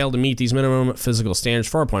 Selectees who fail to meet these minimum physical standards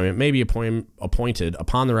for appointment may be appointed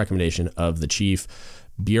upon the recommendation of the Chief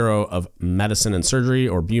Bureau of Medicine and Surgery,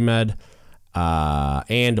 or BUMED,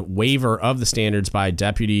 and waiver of the standards by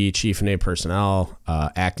Deputy Chief of Naval Personnel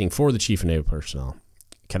acting for the Chief of Naval Personnel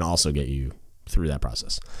can also get you through that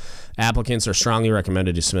process. Applicants are strongly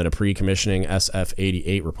recommended to submit a pre-commissioning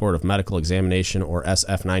SF-88 report of medical examination or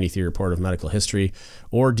SF-93 report of medical history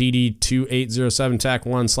or DD-2807 TAC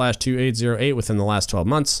 1/2808 within the last 12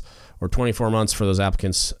 months or 24 months for those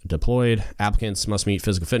applicants deployed. Applicants must meet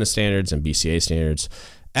physical fitness standards and BCA standards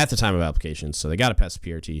at the time of application, so they got to pass the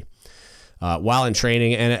PRT. While in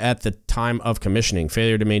training and at the time of commissioning,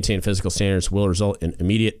 failure to maintain physical standards will result in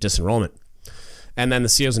immediate disenrollment. And then the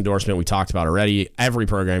CO's endorsement we talked about already. Every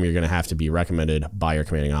program you're going to have to be recommended by your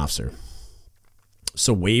commanding officer.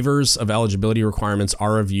 So waivers of eligibility requirements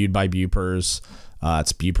are reviewed by BUPERS.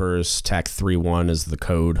 It's BUPERS TAC 31 is the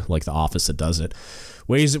code, like the office that does it.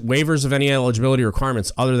 Waivers of any eligibility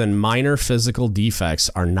requirements other than minor physical defects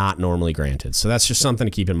are not normally granted. So that's just something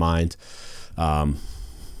to keep in mind.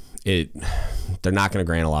 They're not going to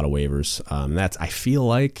grant a lot of waivers. That's, I feel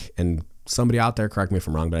like, and somebody out there, correct me if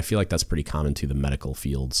I'm wrong, but I feel like that's pretty common to the medical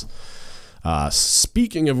fields.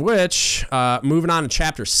 Speaking of which, moving on to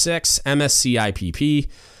Chapter 6, MSc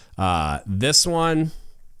IPP. This one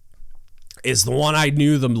is the one I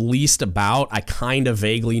knew the least about. I kind of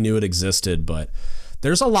vaguely knew it existed, but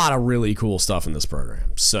there's a lot of really cool stuff in this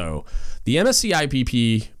program. So the MSc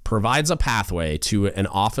IPP provides a pathway to an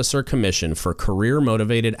officer commission for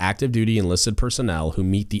career-motivated active duty enlisted personnel who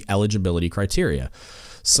meet the eligibility criteria.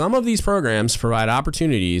 Some of these programs provide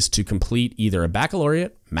opportunities to complete either a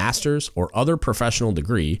baccalaureate, master's, or other professional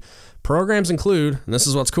degree. Programs include, and this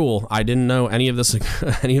is what's cool, I didn't know any of this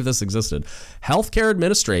existed, healthcare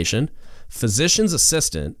administration, physician's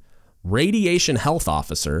assistant, radiation health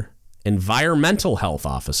officer, environmental health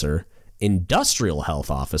officer, industrial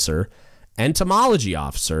health officer, entomology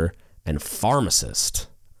officer, and pharmacist.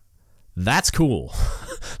 That's cool.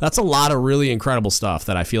 That's a lot of really incredible stuff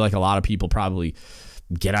that I feel like a lot of people probably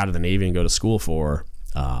get out of the Navy and go to school for,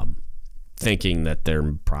 thinking that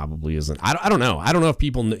there probably isn't. I don't know. I don't know if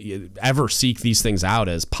people ever seek these things out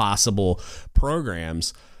as possible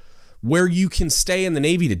programs where you can stay in the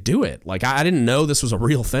Navy to do it. Like, I didn't know this was a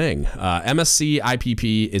real thing. MSc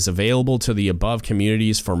IPP is available to the above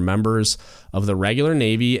communities for members of the regular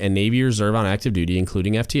Navy and Navy Reserve on active duty,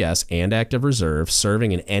 including FTS and active reserve,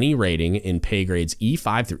 serving in any rating in pay grades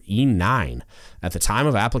E5 through E9 at the time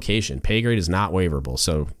of application. Pay grade is not waiverable.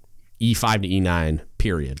 So E5 to E9,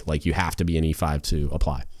 period. Like, you have to be an E5 to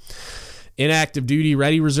apply. Inactive duty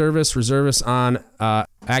ready reservists, reservists on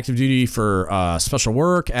active duty for special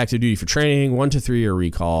work, active duty for training, 1 to 3 year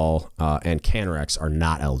recall, and CANREX are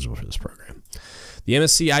not eligible for this program. The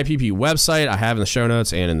MSc IPP website, I have in the show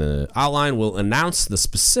notes and in the outline, will announce the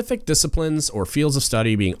specific disciplines or fields of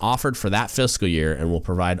study being offered for that fiscal year and will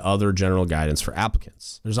provide other general guidance for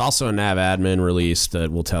applicants. There's also a NAV admin release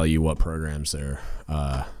that will tell you what programs they're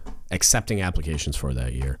accepting applications for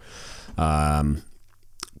that year.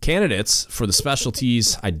 Candidates for the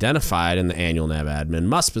specialties identified in the annual NAV admin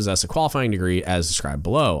must possess a qualifying degree as described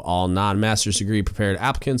below. All non-master's degree prepared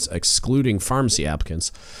applicants, excluding pharmacy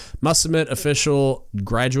applicants, must submit official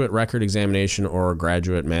graduate record examination or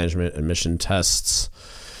graduate management admission tests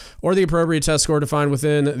or the appropriate test score defined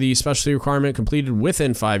within the specialty requirement completed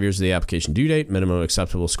within 5 years of the application due date. Minimum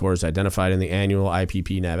acceptable scores identified in the annual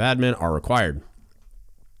IPP NAV admin are required.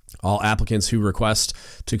 All applicants who request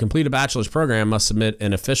to complete a bachelor's program must submit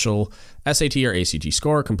an official SAT or ACT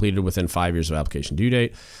score completed within 5 years of application due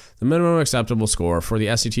date. The minimum acceptable score for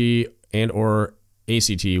the SAT and or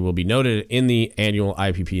ACT will be noted in the annual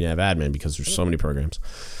IPP NAV admin because there's so many programs.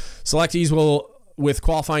 Selectees with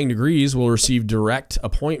qualifying degrees will receive direct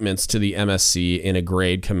appointments to the MSc in a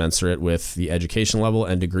grade commensurate with the education level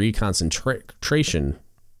and degree concentration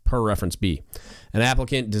per reference B. An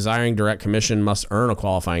applicant desiring direct commission must earn a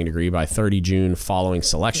qualifying degree by 30 June following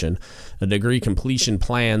selection. A degree completion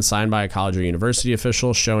plan signed by a college or university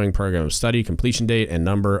official showing program of study, completion date, and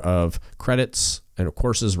number of credits and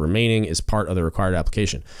courses remaining is part of the required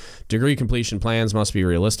application. Degree completion plans must be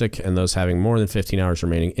realistic, and those having more than 15 hours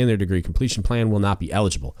remaining in their degree completion plan will not be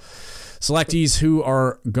eligible. Selectees who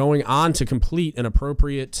are going on to complete an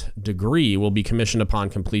appropriate degree will be commissioned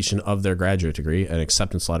upon completion of their graduate degree. An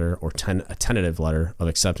acceptance letter or a tentative letter of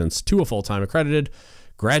acceptance to a full-time accredited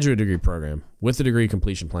graduate degree program with the degree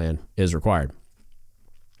completion plan is required.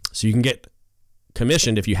 So you can get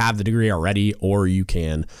commissioned if you have the degree already, or you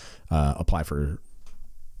can apply for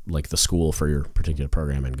like the school for your particular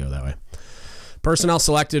program and go that way. Personnel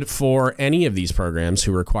selected for any of these programs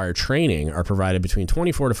who require training are provided between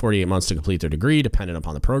 24 to 48 months to complete their degree, dependent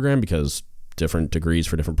upon the program, because different degrees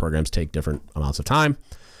for different programs take different amounts of time,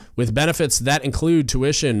 with benefits that include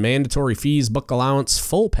tuition, mandatory fees, book allowance,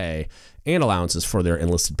 full pay, and allowances for their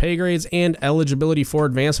enlisted pay grades, and eligibility for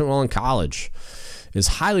advancement while in college. It is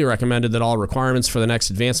highly recommended that all requirements for the next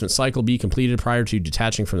advancement cycle be completed prior to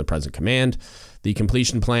detaching from the present command. The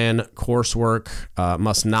completion plan coursework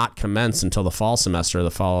must not commence until the fall semester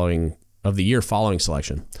of the year following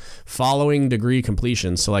selection. Following degree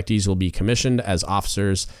completion, selectees will be commissioned as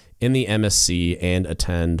officers in the MSc and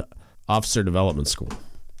attend Officer Development School.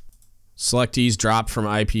 Selectees dropped from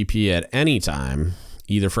IPP at any time,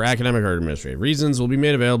 either for academic or administrative reasons, will be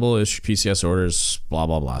made available, issue PCS orders, blah,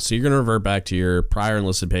 blah, blah. So you're going to revert back to your prior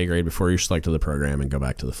enlisted pay grade before you're selected to the program and go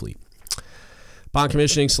back to the fleet. Upon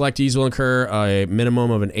commissioning, selectees will incur a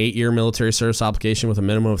minimum of an 8-year military service obligation with a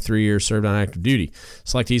minimum of 3 years served on active duty.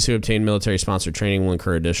 Selectees who obtain military-sponsored training will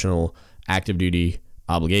incur additional active duty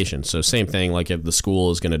obligations. So same thing, like if the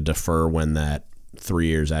school is going to defer when that 3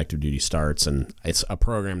 years active duty starts, and it's a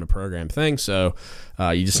program-to-program thing, so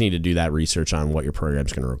you just need to do that research on what your program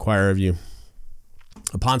is going to require of you.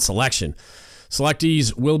 Upon selection,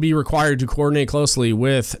 selectees will be required to coordinate closely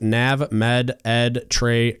with Nav, Med, Ed,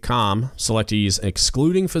 Tre, Com. Selectees,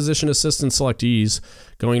 excluding physician assistant selectees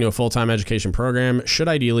going to a full-time education program, should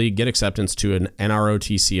ideally get acceptance to an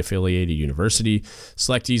NROTC-affiliated university.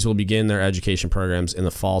 Selectees will begin their education programs in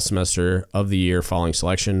the fall semester of the year following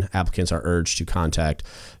selection. Applicants are urged to contact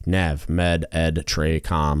Nav, Med, Ed, Tre,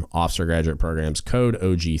 Com, Officer Graduate Programs, code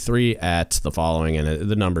OG3 at the following, and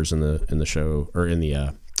the numbers in the show, or in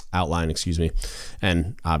the outline,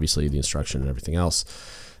 and obviously the instruction and everything else.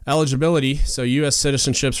 Eligibility, so U.S.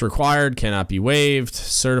 citizenship's required, cannot be waived.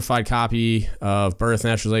 Certified copy of birth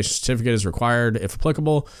naturalization certificate is required if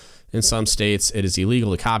applicable. In some states, it is illegal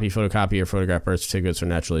to copy, photocopy, or photograph birth certificates or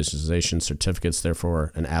naturalization certificates.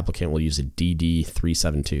 Therefore, an applicant will use a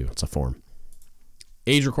DD-372. It's a form.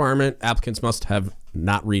 Age requirement, applicants must have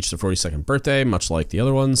not reached their 42nd birthday, much like the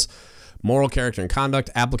other ones. Moral character and conduct,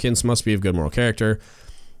 applicants must be of good moral character.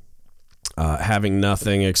 Having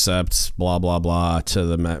nothing except blah, blah, blah to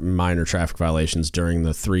the minor traffic violations during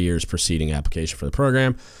the 3 years preceding application for the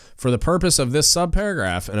program. For the purpose of this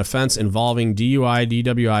subparagraph, an offense involving DUI,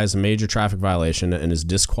 DWI is a major traffic violation and is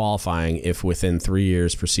disqualifying if within 3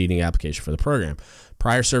 years preceding application for the program.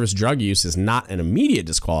 Prior service drug use is not an immediate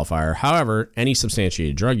disqualifier. However, any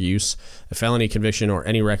substantiated drug use, a felony conviction, or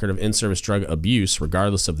any record of in-service drug abuse,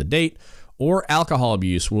 regardless of the date, or alcohol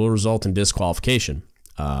abuse will result in disqualification.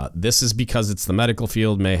 This is because it's the medical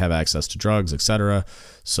field, may have access to drugs, etc.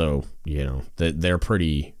 So, you know, they're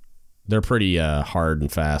pretty hard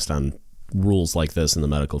and fast on rules like this in the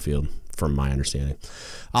medical field, from my understanding.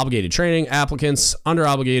 Obligated training. Applicants under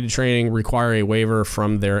obligated training require a waiver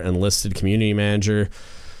from their enlisted community manager.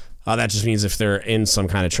 That just means if they're in some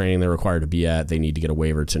kind of training they're required to be at, they need to get a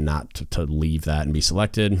waiver to leave that and be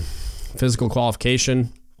selected. Physical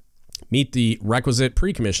qualification. Meet the requisite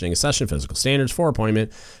pre-commissioning accession physical standards for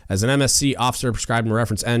appointment as an MSc officer prescribed in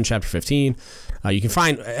reference N, chapter 15. You can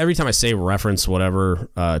find, every time I say reference whatever,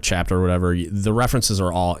 chapter or whatever, the references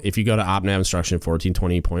are all, if you go to OpNav instruction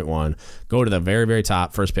 1420.1, go to the very, very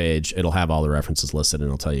top, first page, it'll have all the references listed and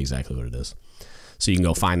it'll tell you exactly what it is. So you can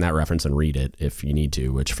go find that reference and read it if you need to,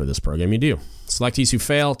 which for this program you do. Selectees who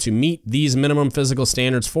fail to meet these minimum physical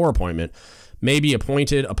standards for appointment may be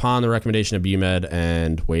appointed upon the recommendation of BUMED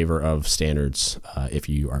and waiver of standards if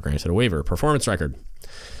you are granted a waiver. Performance record.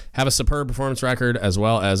 Have a superb performance record as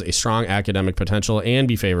well as a strong academic potential and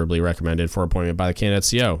be favorably recommended for appointment by the candidate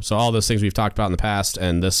CO. So all those things we've talked about in the past,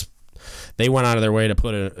 and this, they went out of their way to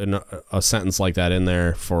put a sentence like that in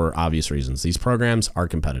there for obvious reasons. These programs are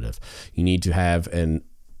competitive. You need to have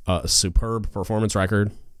a superb performance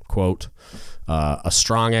record, quote, a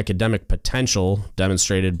strong academic potential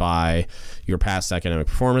demonstrated by your past academic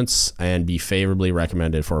performance, and be favorably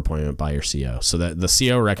recommended for appointment by your CO. So that the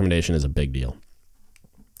CO recommendation is a big deal.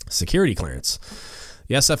 Security clearance.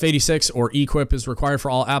 The SF-86 or EQIP is required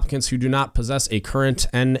for all applicants who do not possess a current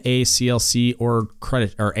NACLC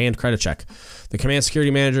and credit check. The command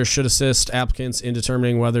security manager should assist applicants in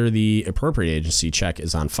determining whether the appropriate agency check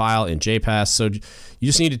is on file in JPass. So you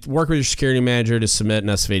just need to work with your security manager to submit an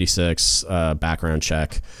SF-86 background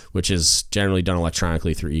check, which is generally done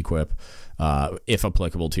electronically through EQIP. If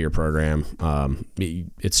applicable to your program.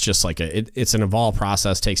 It's just like it's an involved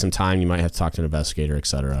process, takes some time. You might have to talk to an investigator,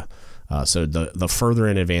 etc. So the further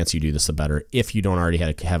in advance you do this, the better. If you don't already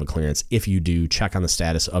have a clearance, if you do, check on the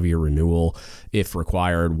status of your renewal. If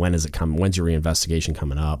required, when's your reinvestigation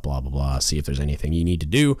coming up, blah, blah, blah. See if there's anything you need to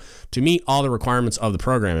do to meet all the requirements of the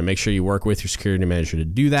program, and make sure you work with your security manager to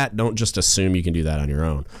do that. Don't just assume you can do that on your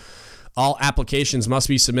own. All applications must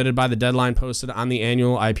be submitted by the deadline posted on the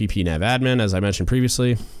annual IPP Nav Admin. As I mentioned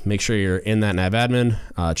previously, make sure you're in that Nav Admin,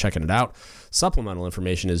 checking it out. Supplemental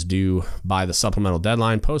information is due by the supplemental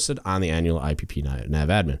deadline posted on the annual IPP Nav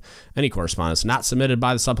Admin. Any correspondence not submitted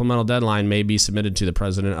by the supplemental deadline may be submitted to the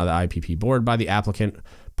president of the IPP board by the applicant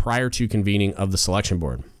prior to convening of the selection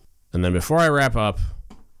board. And then before I wrap up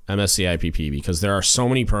MSc IPP, because there are so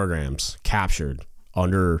many programs captured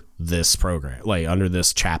under this program, like under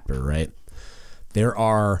this chapter, right? There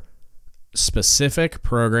are specific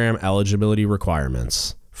program eligibility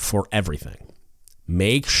requirements for everything.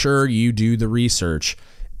 Make sure you do the research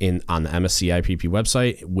on the MSc IPP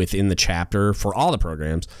website within the chapter for all the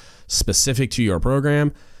programs specific to your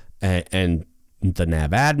program, and the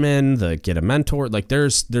Nav Admin, the Get a Mentor. Like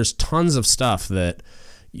there's tons of stuff that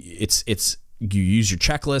you use your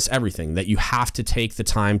checklist, everything that you have to take the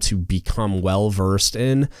time to become well versed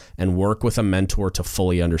in and work with a mentor to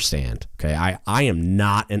fully understand. Okay, I am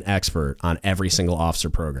not an expert on every single officer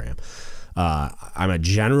program. I'm a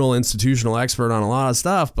general institutional expert on a lot of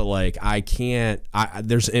stuff, but like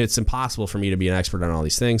it's impossible for me to be an expert on all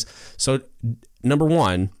these things. So number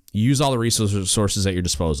one, use all the resources at your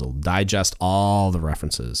disposal. Digest all the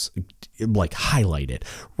references, like highlight it,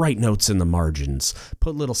 write notes in the margins,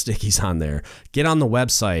 put little stickies on there, get on the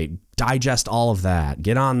website, digest all of that,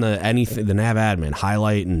 get on the Nav Admin,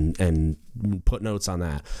 highlight and put notes on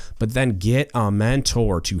that. But then get a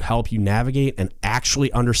mentor to help you navigate and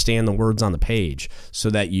actually understand the words on the page so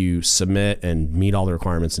that you submit and meet all the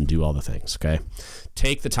requirements and do all the things. Okay.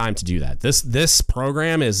 Take the time to do that. This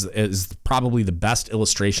program is probably the best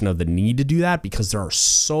illustration of the need to do that, because there are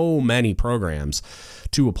so many programs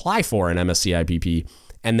to apply for in MSc IPP,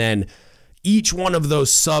 and then each one of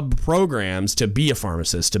those sub programs to be a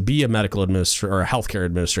pharmacist, to be a medical administrator or a healthcare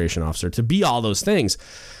administration officer, to be all those things.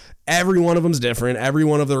 Every one of them is different. Every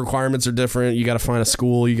one of the requirements are different. You got to find a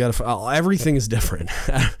school. Everything is different.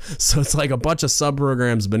 So it's like a bunch of sub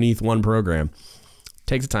programs beneath one program.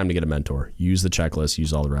 Take the time to get a mentor. Use the checklist,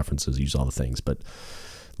 use all the references, use all the things. But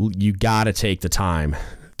you got to take the time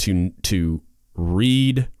to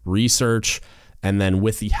read, research, and then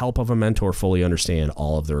with the help of a mentor, fully understand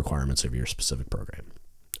all of the requirements of your specific program.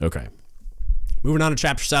 Okay. Moving on to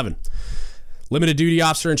Chapter 7. Limited Duty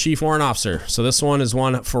Officer and Chief Warrant Officer. So this one is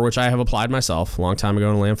one for which I have applied myself a long time ago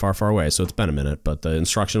in a land far, far away. So it's been a minute, but the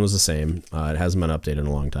instruction was the same. It hasn't been updated in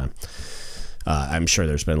a long time. I'm sure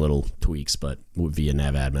there's been little tweaks, but via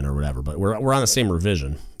Nav Admin or whatever. But we're on the same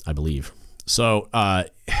revision, I believe. So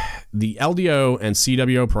the LDO and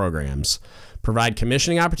CWO programs provide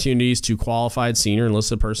commissioning opportunities to qualified senior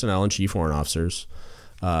enlisted personnel and chief warrant officers.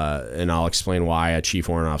 And I'll explain why a chief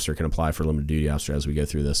warrant officer can apply for limited duty officer as we go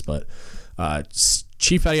through this. But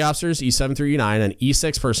chief petty officers, E7 through E9, and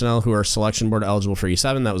E6 personnel who are selection board eligible for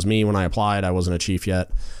E7. That was me when I applied. I wasn't a chief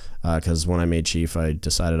yet. Because when I made chief, I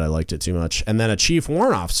decided I liked it too much. And then a chief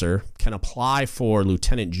warrant officer can apply for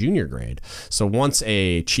lieutenant junior grade. So once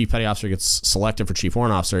a chief petty officer gets selected for chief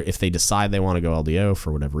warrant officer, if they decide they want to go LDO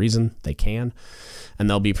for whatever reason, they can. And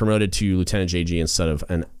they'll be promoted to lieutenant JG instead of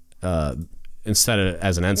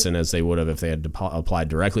as an ensign, as they would have if they had applied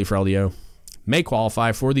directly for LDO. May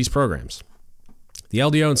qualify for these programs. The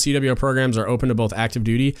LDO and CWO programs are open to both active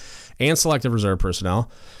duty and selective reserve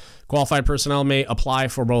personnel. Qualified personnel may apply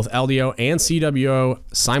for both LDO and CWO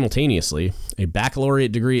simultaneously. A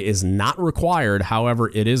baccalaureate degree is not required, however,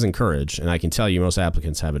 it is encouraged, and I can tell you most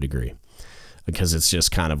applicants have a degree because it's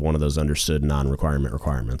just kind of one of those understood non-requirement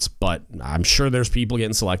requirements. But I'm sure there's people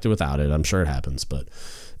getting selected without it. I'm sure it happens, but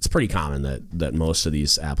it's pretty common that most of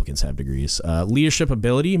these applicants have degrees. Leadership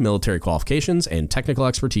ability, military qualifications, and technical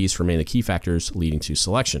expertise remain the key factors leading to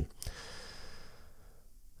selection.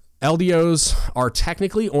 LDOs are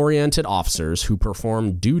technically oriented officers who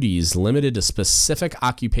perform duties limited to specific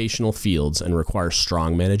occupational fields and require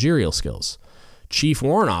strong managerial skills. Chief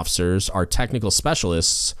warrant officers are technical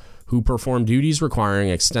specialists who perform duties requiring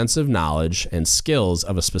extensive knowledge and skills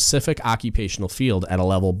of a specific occupational field at a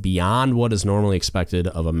level beyond what is normally expected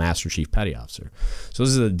of a Master Chief Petty Officer. So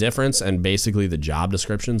this is the difference and basically the job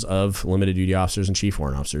descriptions of limited duty officers and chief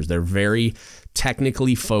warrant officers. They're very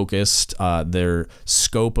technically focused. Their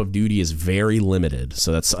scope of duty is very limited.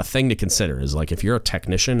 So that's a thing to consider, is like if you're a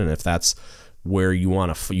technician and if that's where you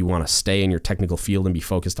want to stay in your technical field and be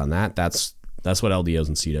focused on that, that's what LDOs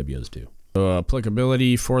and CWOs do. So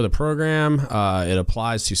applicability for the program, it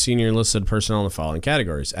applies to senior enlisted personnel in the following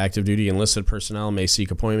categories. Active duty enlisted personnel may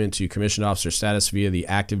seek appointment to commissioned officer status via the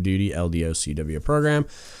active duty LDO CW program.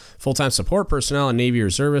 Full-time support personnel and Navy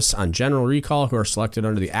reservists on general recall who are selected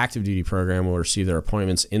under the active duty program will receive their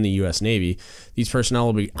appointments in the U.S. Navy. These personnel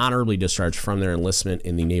will be honorably discharged from their enlistment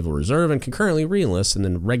in the Naval Reserve and concurrently re-enlist in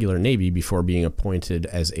the regular Navy before being appointed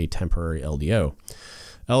as a temporary LDO.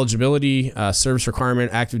 Eligibility, service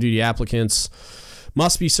requirement, active duty applicants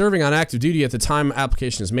must be serving on active duty at the time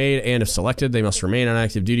application is made, and if selected, they must remain on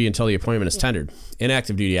active duty until the appointment is tendered.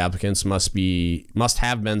 Inactive duty applicants must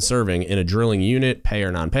have been serving in a drilling unit, pay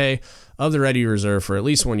or non-pay, of the Ready Reserve for at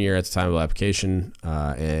least 1 year at the time of application,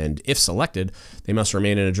 and if selected, they must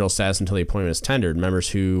remain in a drill status until the appointment is tendered. Members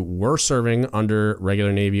who were serving under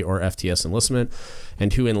regular Navy or FTS enlistment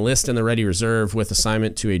and who enlist in the Ready Reserve with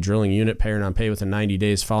assignment to a drilling unit, pay or non-pay, within 90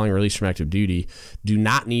 days following release from active duty do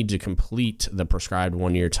not need to complete the prescribed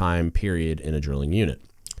 1 year time period in a drilling unit.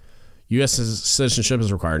 U.S. citizenship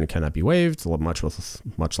is required and cannot be waived,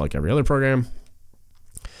 much like every other program.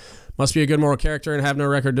 Must be a good moral character and have no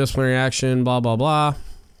record of disciplinary action, blah, blah, blah.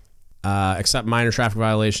 Except minor traffic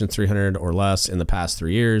violations, 300 or less in the past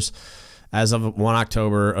 3 years. As of 1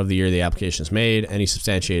 October of the year the application is made, any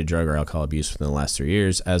substantiated drug or alcohol abuse within the last 3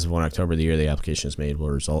 years, as of 1 October of the year the application is made, will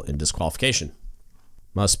result in disqualification.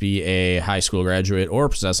 Must be a high school graduate or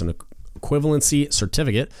possess an equivalency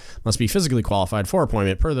certificate. Must be physically qualified for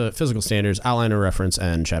appointment per the physical standards outlined in reference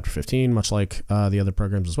and Chapter 15, much like the other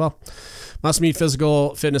programs as well. Must meet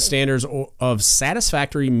physical fitness standards of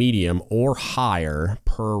satisfactory medium or higher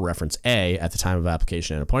per reference A at the time of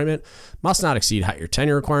application and appointment. Must not exceed height or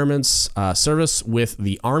tenure requirements. Service with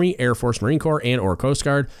the Army, Air Force, Marine Corps, and or Coast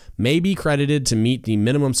Guard may be credited to meet the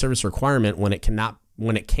minimum service requirement when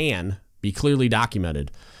it can be clearly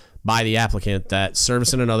documented by the applicant that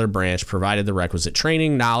service in another branch provided the requisite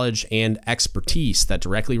training, knowledge, and expertise that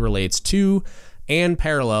directly relates to and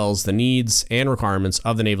parallels the needs and requirements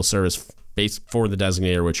of the naval service based for the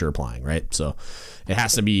designator which you're applying, right? So it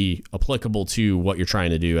has to be applicable to what you're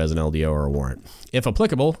trying to do as an LDO or a warrant. If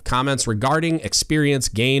applicable, comments regarding experience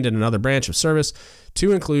gained in another branch of service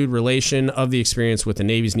to include relation of the experience with the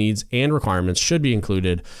Navy's needs and requirements should be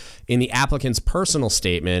included in the applicant's personal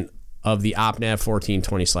statement of the OPNAV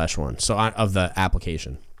 1420/1, so of the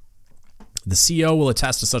application. The CO will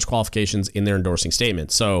attest to such qualifications in their endorsing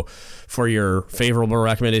statement. So for your favorable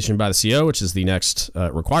recommendation by the CO, which is the next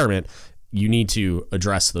requirement, you need to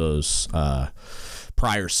address those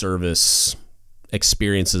prior service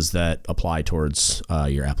experiences that apply towards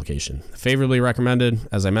your application. Favorably recommended,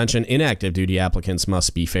 as I mentioned, inactive duty applicants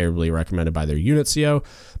must be favorably recommended by their unit CO,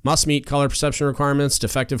 must meet color perception requirements.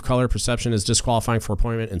 Defective color perception is disqualifying for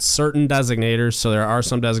appointment in certain designators. So there are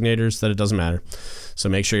some designators that it doesn't matter. So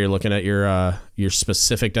make sure you're looking at your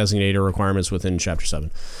specific designator requirements within Chapter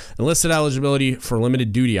 7. Enlisted eligibility for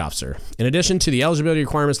limited duty officer. In addition to the eligibility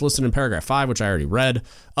requirements listed in paragraph 5, which I already read,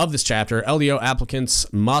 of this chapter, LDO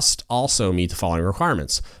applicants must also meet the following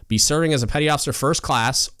requirements. Be serving as a petty officer first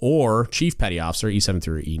class or chief petty officer, E7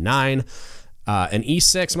 through E9. An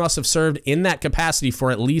E6 must have served in that capacity for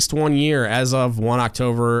at least 1 year as of 1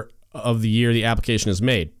 October of the year the application is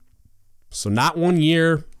made. So not 1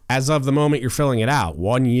 year as of the moment you're filling it out,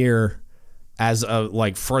 1 year as of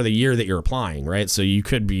like for the year that you're applying, right? So you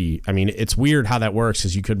could be, I mean, it's weird how that works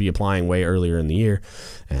because you could be applying way earlier in the year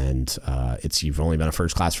and you've only been a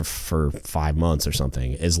first class for 5 months or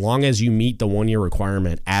something. As long as you meet the 1 year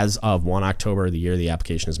requirement as of 1 October of the year the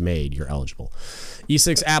application is made, you're eligible.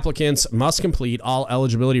 E6 applicants must complete all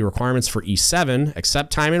eligibility requirements for E7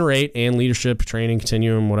 except time and rate and leadership training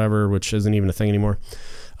continuum, whatever, which isn't even a thing anymore.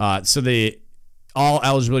 All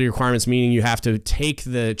eligibility requirements, meaning you have to take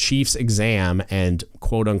the chief's exam and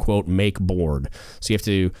quote unquote make board. So you have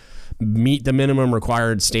to meet the minimum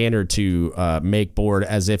required standard to make board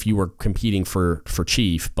as if you were competing for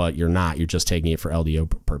chief, but you're not. You're just taking it for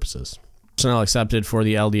LDO purposes. Personnel accepted for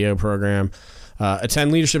the LDO program.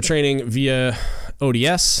 Attend leadership training via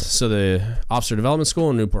ODS, so the Officer Development School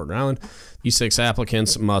in Newport, Rhode Island. E6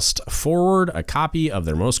 applicants must forward a copy of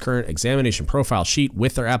their most current examination profile sheet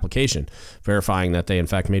with their application, verifying that they in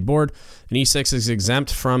fact made board. An E6 is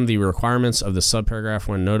exempt from the requirements of the subparagraph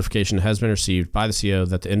when notification has been received by the CO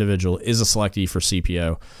that the individual is a selectee for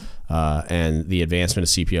CPO and the advancement of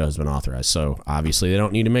CPO has been authorized. So obviously they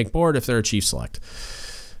don't need to make board if they're a chief select.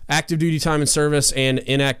 Active duty time in service and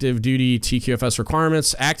inactive duty TQFS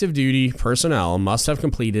requirements. Active duty personnel must have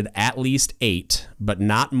completed at least 8, but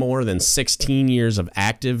not more than 16 years of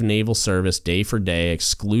active naval service day for day,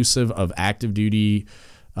 exclusive of active duty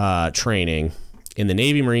training in the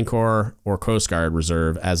Navy, Marine Corps, or Coast Guard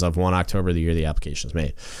Reserve as of 1 October, the year the application is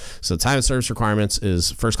made. So the time of service requirements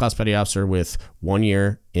is first class petty officer with 1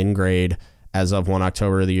 year in grade as of 1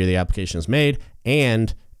 October, the year the application is made,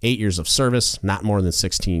 and 8 years of service, not more than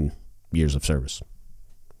 16 years of service.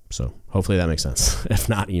 So hopefully that makes sense. If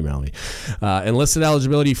not, email me. Enlisted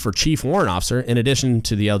eligibility for Chief Warrant Officer, in addition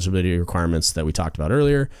to the eligibility requirements that we talked about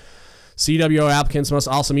earlier. CWO applicants must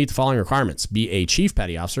also meet the following requirements: be a Chief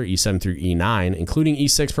Petty Officer, E7 through E9, including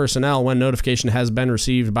E6 personnel when notification has been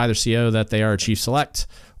received by their CO that they are a Chief Select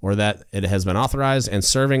or that it has been authorized, and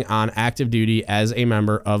serving on active duty as a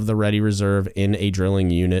member of the Ready Reserve in a drilling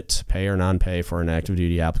unit, pay or non-pay for inactive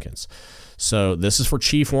duty applicants. So this is for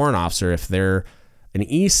Chief Warrant Officer. If they're an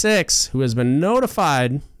E6 who has been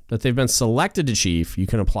notified that they've been selected to Chief, you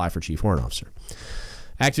can apply for Chief Warrant Officer.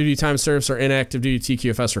 Active duty time of service or inactive duty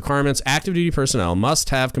TQFS requirements. Active duty personnel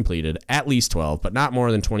must have completed at least 12, but not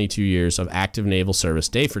more than 22 years of active naval service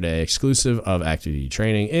day for day, exclusive of active duty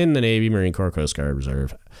training in the Navy, Marine Corps, Coast Guard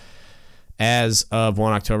Reserve, as of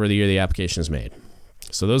 1 October, the year the application is made.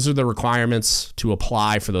 So those are the requirements to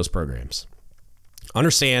apply for those programs.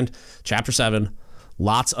 Understand, Chapter 7,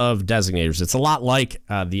 lots of designators. It's a lot like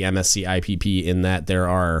the MSc IPP in that there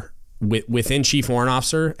are within Chief Warrant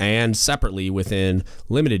Officer and separately within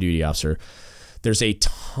Limited Duty Officer, there's a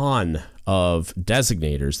ton of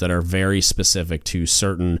designators that are very specific to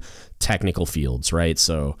certain technical fields, right?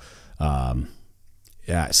 So,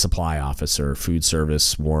 supply officer, food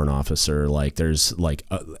service warrant officer, like there's like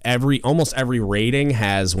almost every rating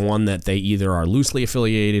has one that they either are loosely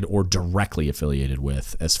affiliated or directly affiliated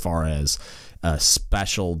with as far as a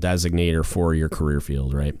special designator for your career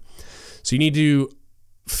field, right? So you need to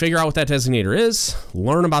figure out what that designator is,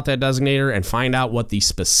 learn about that designator, and find out what the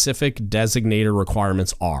specific designator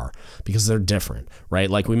requirements are, because they're different, right?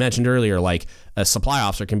 Like we mentioned earlier, like a supply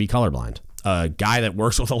officer can be colorblind. A guy that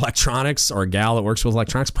works with electronics or a gal that works with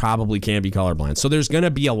electronics probably can't be colorblind. So there's going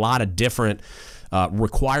to be a lot of different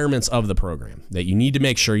requirements of the program that you need to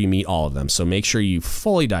make sure you meet all of them. So make sure you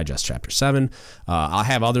fully digest Chapter 7. I'll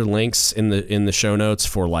have other links in the show notes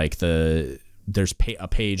for like there's a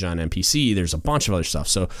page on NPC. There's a bunch of other stuff.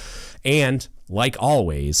 So, and like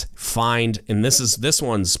always, find, and this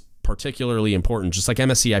one's particularly important, just like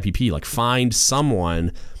MSc IPP, like find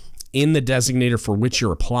someone in the designator for which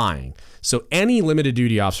you're applying. So any limited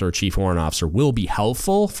duty officer or chief warrant officer will be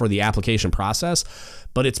helpful for the application process,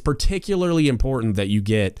 but it's particularly important that you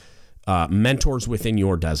get mentors within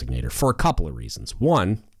your designator for a couple of reasons.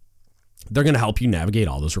 One, they're going to help you navigate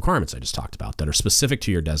all those requirements I just talked about that are specific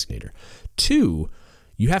to your designator. Two,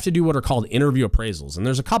 you have to do what are called interview appraisals. And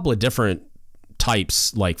there's a couple of different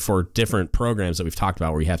types, like for different programs that we've talked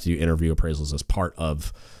about where you have to do interview appraisals as part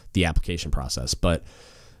of the application process. But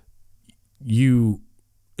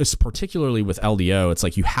it's particularly with LDO, it's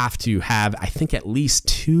like you have to have, I think, at least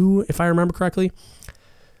 2, if I remember correctly,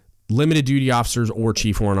 limited duty officers or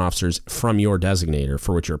chief warrant officers from your designator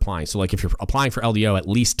for which you're applying. So like if you're applying for LDO, at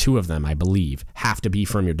least 2 of them, I believe, have to be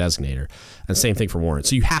from your designator. And same thing for warrant.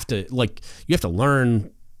 So you have to learn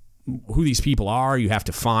who these people are. You have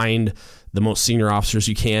to find the most senior officers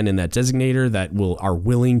you can in that designator that are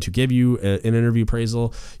willing to give you an interview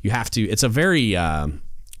appraisal. You have to, it's a very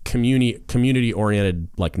community oriented,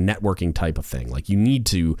 like networking type of thing. Like you need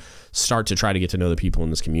to start to try to get to know the people in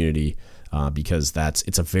this community, because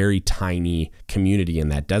it's a very tiny community in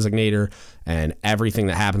that designator, and everything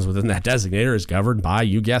that happens within that designator is governed by,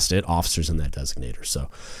 you guessed it, officers in that designator. So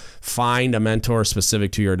find a mentor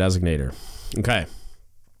specific to your designator. Okay.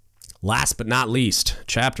 Last but not least,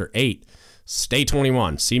 Chapter 8, Stay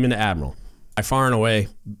 21, Seaman to Admiral. By far and away,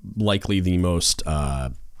 likely the most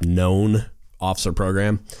known officer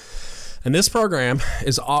program. And this program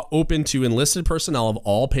is open to enlisted personnel of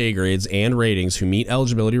all pay grades and ratings who meet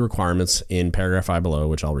eligibility requirements in paragraph 5 below,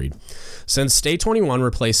 which I'll read. Since Stay 21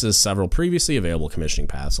 replaces several previously available commissioning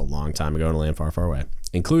paths a long time ago in a land far, far away,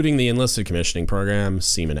 including the enlisted commissioning program,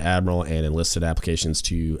 Seaman to Admiral, and enlisted applications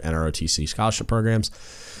to NROTC scholarship programs,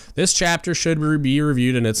 this chapter should be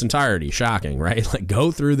reviewed in its entirety. Shocking, right? Like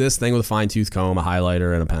go through this thing with a fine-tooth comb, a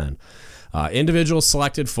highlighter, and a pen. Individuals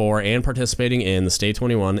selected for and participating in the Stay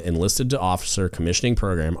 21 enlisted to officer commissioning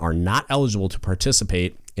program are not eligible to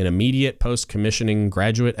participate in immediate post-commissioning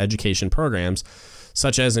graduate education programs,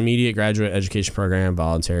 such as immediate graduate education program,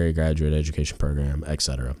 voluntary graduate education program,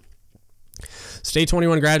 etc. Stay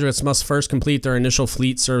 21 graduates must first complete their initial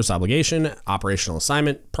fleet service obligation, operational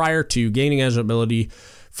assignment, prior to gaining eligibility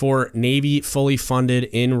for Navy fully funded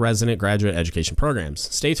in-resident graduate education programs.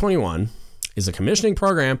 Stay 21 is a commissioning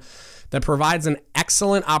program that provides an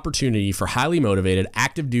excellent opportunity for highly motivated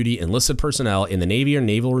active duty enlisted personnel in the Navy or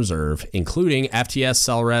Naval Reserve, including FTS,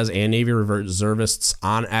 CELRES, and Navy reservists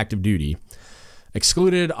on active duty.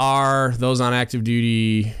 Excluded are those on active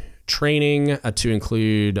duty training to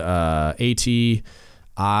include AT,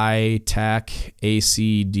 ITAC,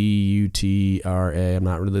 ACDUTRA. I'm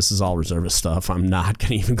not really, this is all reservist stuff. I'm not going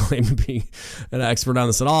to even claim to be an expert on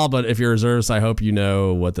this at all, but if you're a reservist, I hope you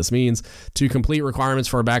know what this means. To complete requirements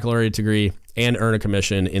for a baccalaureate degree and earn a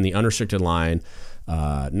commission in the unrestricted line,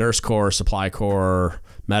 nurse corps, supply corps,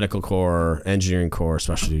 medical corps, engineering corps,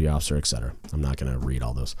 special duty officer, etc. I'm not going to read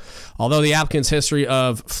all those. Although the applicant's history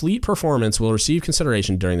of fleet performance will receive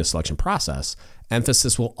consideration during the selection process,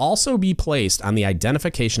 emphasis will also be placed on the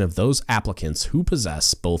identification of those applicants who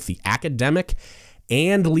possess both the academic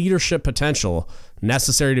and leadership potential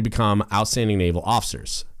necessary to become outstanding naval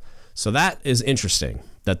officers. So that is interesting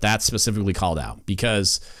that that's specifically called out,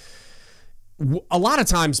 because a lot of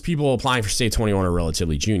times people applying for State 21 are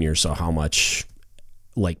relatively junior, so how much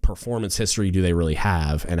like performance history do they really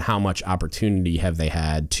have, and how much opportunity have they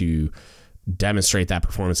had to demonstrate that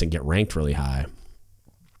performance and get ranked really high?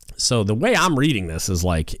 So the way I'm reading this is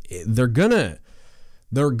like they're going,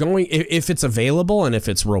 if it's available and if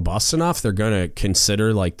it's robust enough, they're going to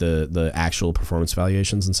consider like the actual performance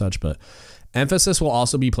evaluations and such. But emphasis will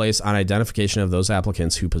also be placed on identification of those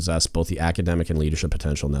applicants who possess both the academic and leadership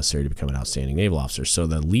potential necessary to become an outstanding naval officer. So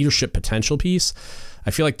the leadership potential piece,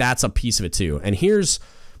 I feel like that's a piece of it too. And here's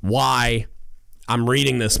why I'm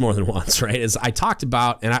reading this more than once, right? Is I talked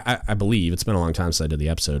about, and I believe it's been a long time since I did the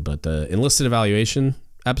episode, but the enlisted evaluation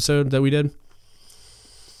episode that we did,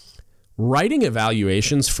 writing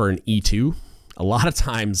evaluations for an E2 a lot of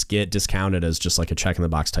times get discounted as just like a check in the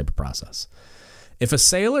box type of process. If a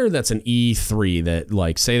sailor that's an E3 that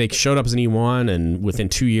like say they showed up as an E1 and within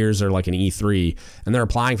 2 years they're like an E3 and they're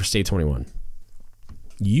applying for State 21,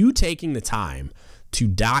 you taking the time to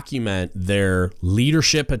document their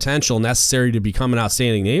leadership potential necessary to become an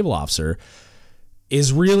outstanding naval officer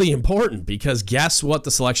is really important, because guess what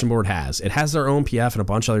the selection board has? It has their own PF and a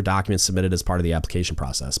bunch of other documents submitted as part of the application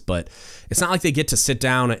process. But it's not like they get to sit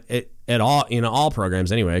down at all in all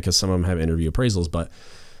programs anyway, because some of them have interview appraisals, but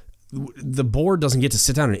the board doesn't get to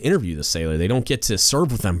sit down and interview the sailor. They don't get to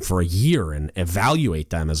serve with them for a year and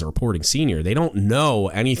evaluate them as a reporting senior. They don't know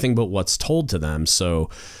anything but what's told to them. So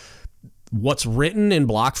what's written in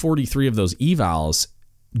block 43 of those evals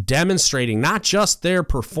demonstrating not just their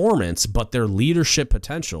performance, but their leadership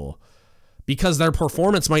potential, because their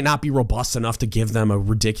performance might not be robust enough to give them a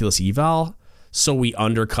ridiculous eval. So we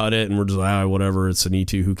undercut it and we're just whatever, it's an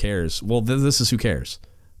E2, who cares? Well, this is who cares.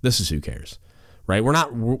 This is who cares, right?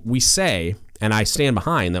 We say, and I stand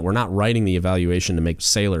behind that, we're not writing the evaluation to make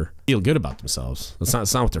sailor feel good about themselves.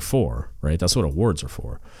 That's not what they're for, right? That's what awards are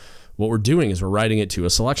for. What we're doing is we're writing it to a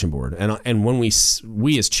selection board. And when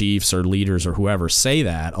we as chiefs or leaders or whoever say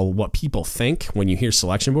that, what people think when you hear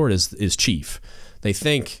selection board is chief. They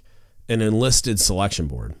think an enlisted selection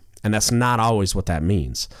board. And that's not always what that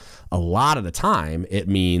means. A lot of the time it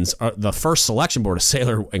means the first selection board a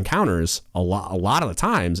sailor encounters a lot of the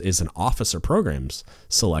times is an officer programs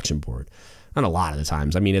selection board. Not a lot of the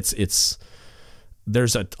times. I mean,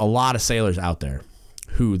 there's a lot of sailors out there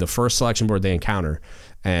who the first selection board they encounter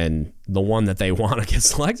and the one that they want to get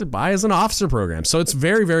selected by is an officer program. So it's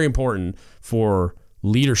very, very important for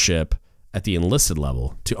leadership at the enlisted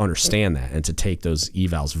level to understand that and to take those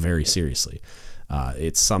evals very seriously.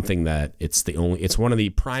 It's something that it's one of the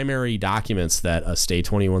primary documents that a State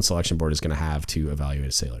 21 selection board is going to have to evaluate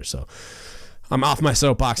a sailor. So I'm off my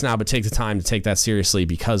soapbox now, but take the time to take that seriously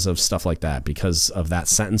because of stuff like that, because of that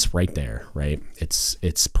sentence right there, right?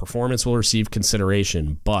 It's performance will receive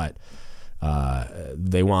consideration, but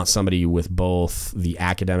they want somebody with both the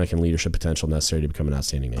academic and leadership potential necessary to become an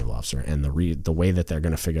outstanding naval officer. And the way that they're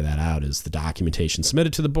going to figure that out is the documentation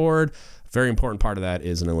submitted to the board. Very important part of that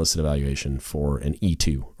is an enlisted evaluation for an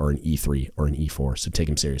E2 or an E3 or an E4. So take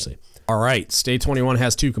them seriously. All right. State 21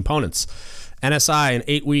 has two components. NSI, an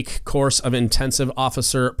 8-week course of intensive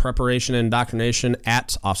officer preparation and indoctrination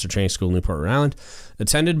at Officer Training School, Newport, Rhode Island,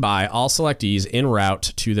 attended by all selectees en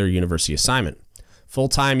route to their university assignment.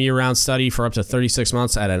 Full-time year-round study for up to 36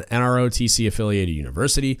 months at an NROTC-affiliated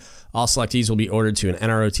university. All selectees will be ordered to an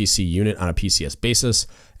NROTC unit on a PCS basis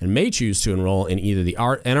and may choose to enroll in either the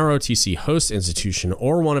NROTC host institution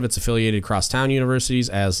or one of its affiliated crosstown universities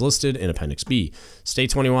as listed in Appendix B. State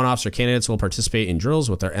 21 officer candidates will participate in drills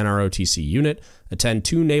with their NROTC unit, attend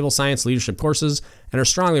 2 naval science leadership courses, and are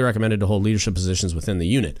strongly recommended to hold leadership positions within the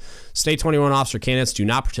unit. State 21 officer candidates do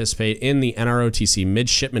not participate in the NROTC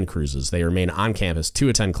midshipman cruises. They remain on campus to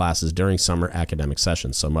attend classes during summer academic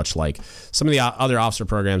sessions. So much like some of the other officer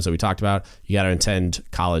programs that we talked about, you got to attend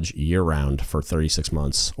college year-round for 36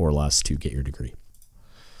 months or less to get your degree.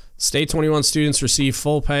 State 21 students receive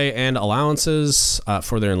full pay and allowances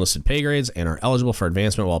for their enlisted pay grades and are eligible for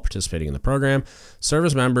advancement while participating in the program.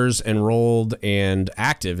 Service members enrolled and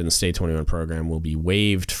active in the State 21 program will be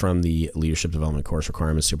waived from the leadership development course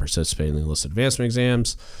requirements to participate in the enlisted advancement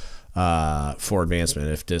exams for advancement.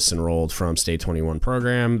 If disenrolled from State 21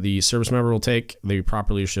 program, the service member will take the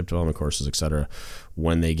proper leadership development courses, etc.,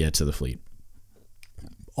 when they get to the fleet.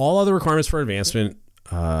 All other requirements for advancement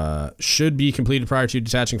should be completed prior to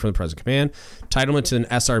detaching from the present command. Entitlement to an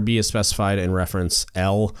SRB is specified in reference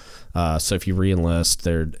L. So if you re-enlist,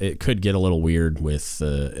 it could get a little weird with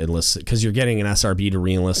enlisted, because you're getting an SRB to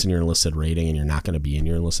re-enlist in your enlisted rating, and you're not going to be in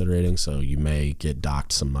your enlisted rating, so you may get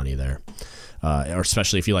docked some money there. Or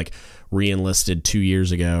especially if you re-enlisted 2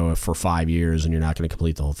 years ago for 5 years and you're not going to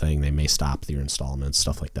complete the whole thing, they may stop your installments,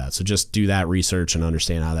 stuff like that. So just do that research and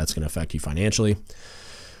understand how that's going to affect you financially.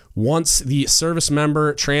 Once the service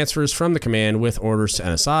member transfers from the command with orders to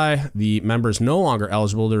NSI, the member is no longer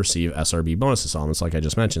eligible to receive SRB bonus installments, like I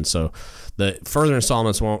just mentioned. So the further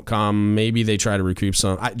installments won't come. Maybe they try to recoup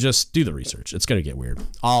some. Just do the research. It's going to get weird.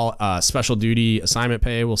 All special duty assignment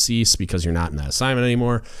pay will cease because you're not in that assignment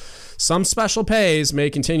anymore. Some special pays may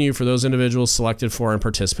continue for those individuals selected for and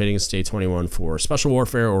participating in State 21 for special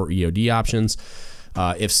warfare or EOD options.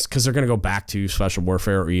 Because they're going to go back to special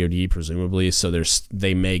warfare or EOD presumably, so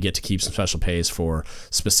they may get to keep some special pays for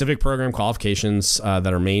specific program qualifications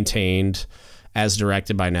that are maintained as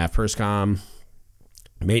directed by NAVPERSCOM.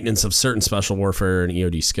 Maintenance of certain special warfare and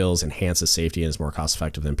EOD skills enhances safety and is more cost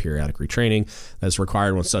effective than periodic retraining that's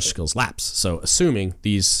required when such skills lapse. So assuming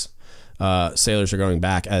these sailors are going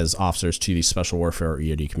back as officers to the special warfare or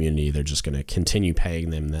EOD community, they're just going to continue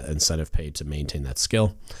paying them the incentive pay to maintain that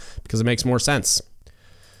skill because it makes more sense.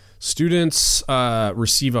 Students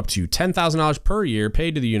receive up to $10,000 per year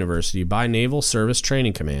paid to the university by Naval Service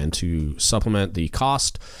Training Command to supplement the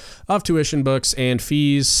cost of tuition, books, and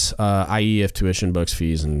fees, i.e. if tuition, books,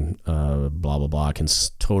 fees, and blah, blah, blah can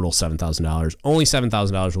total $7,000. Only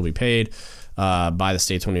 $7,000 will be paid by the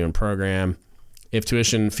State 21 program. If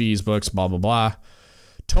tuition, fees, books, blah, blah, blah,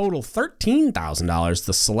 total $13,000,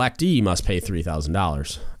 the selectee must pay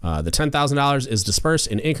 $3,000. The $10,000 is dispersed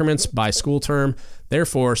in increments by school term.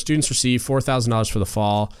 Therefore, students receive $4,000 for the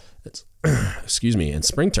fall, and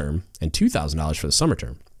spring term, and $2,000 for the summer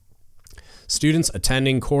term. Students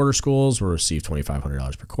attending quarter schools will receive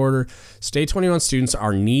 $2,500 per quarter. State 21 students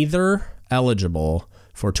are neither eligible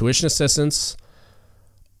for tuition assistance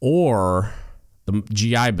or the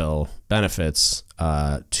GI Bill benefits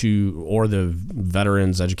or the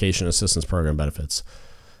Veterans Education Assistance Program benefits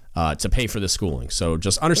to pay for the schooling. So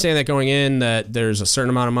just understand that going in, that there's a certain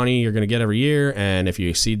amount of money you're going to get every year, and if you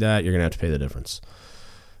exceed that, you're going to have to pay the difference.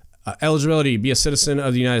 Eligibility: be a citizen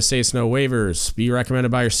of the United States, no waivers, be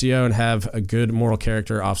recommended by your CO, and have a good moral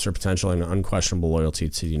character, officer potential, and unquestionable loyalty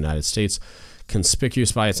to the United States.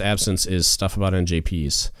 Conspicuous by its absence is stuff about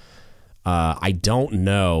NJPs. I don't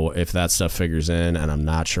know if that stuff figures in, and I'm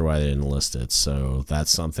not sure why they didn't list it. So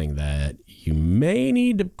that's something that you may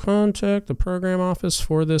need to contact the program office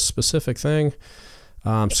for this specific thing.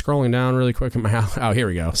 I'm scrolling down really quick in my oh, here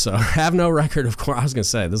we go. So have no record of I was going to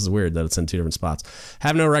say, this is weird that it's in 2 different spots.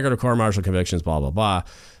 Have no record of court-martial convictions, blah, blah, blah,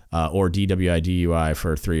 or DWI, DUI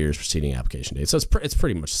for 3 years preceding application date. So it's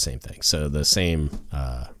pretty much the same thing. So the same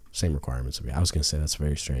requirements. I was going to say that's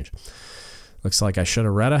very strange. Looks like I should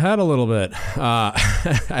have read ahead a little bit.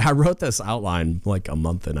 I wrote this outline like a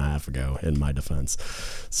month and a half ago in my defense.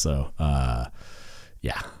 So,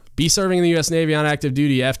 yeah. Be serving in the U.S. Navy on active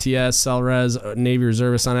duty, FTS, CELRES, Navy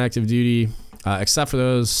Reservists on active duty, except for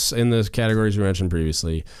those in the categories we mentioned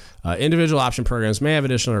previously. Individual option programs may have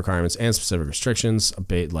additional requirements and specific restrictions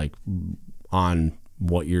like on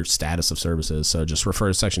what your status of service is. So just refer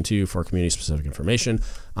to Section 2 for community-specific information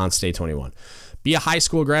on State 21. Be a high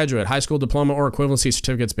school graduate. High school diploma or equivalency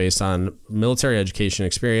certificates based on military education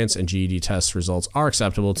experience and GED test results are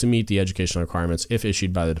acceptable to meet the educational requirements if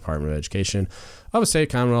issued by the Department of Education of a state,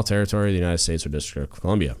 Commonwealth, Territory, the United States, or District of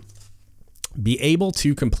Columbia. Be able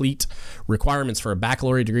to complete requirements for a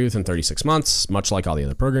baccalaureate degree within 36 months, much like all the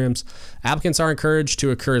other programs. Applicants are encouraged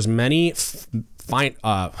to accrue as many fully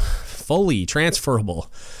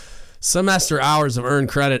transferable semester hours of earned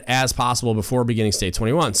credit as possible before beginning State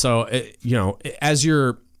 21. So, as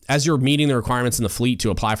you're meeting the requirements in the fleet to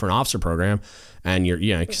apply for an officer program, and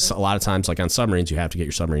a lot of times, like on submarines, you have to get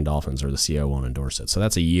your submarine dolphins or the CO won't endorse it. So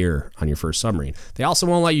that's a year on your first submarine. They also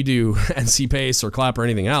won't let you do NC PACE or CLEP or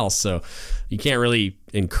anything else. So you can't really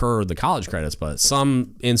incur the college credits, but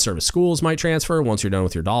some in-service schools might transfer once you're done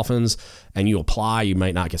with your dolphins and you apply. You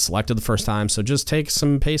might not get selected the first time. So just take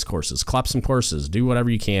some PACE courses, CLEP some courses, do whatever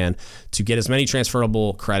you can to get as many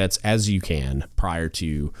transferable credits as you can prior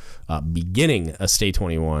to beginning a State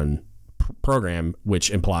 21 program, which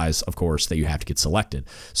implies, of course, that you have to get selected.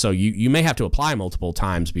 So you may have to apply multiple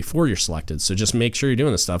times before you're selected. So just make sure you're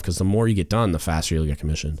doing this stuff, because the more you get done, the faster you'll get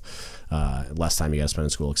commissioned, less time you got to spend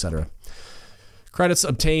in school, etc. Credits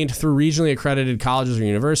obtained through regionally accredited colleges or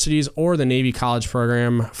universities or the Navy College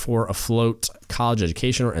Program for Afloat College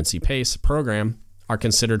Education or NC PACE program are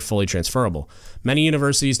considered fully transferable. Many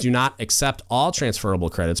universities do not accept all transferable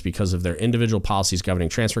credits because of their individual policies governing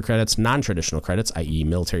transfer credits. Non-traditional credits, i.e.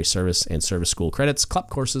 military service and service school credits, CLEP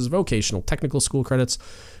courses, vocational technical school credits,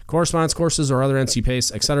 correspondence courses, or other NC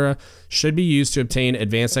PACE, etc., should be used to obtain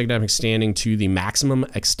advanced academic standing to the maximum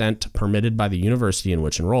extent permitted by the university in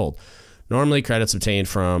which enrolled. Normally, credits obtained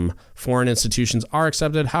from foreign institutions are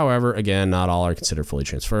accepted. However, again, not all are considered fully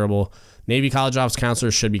transferable. Navy College Office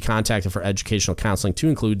counselors should be contacted for educational counseling to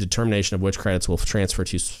include determination of which credits will transfer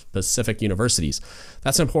to specific universities.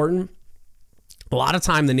 That's important. A lot of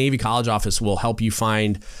time, the Navy College Office will help you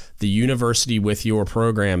find the university with your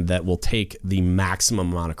program that will take the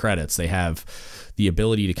maximum amount of credits. They have the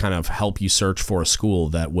ability to kind of help you search for a school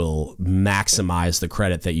that will maximize the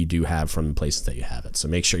credit that you do have from the places that you have it. So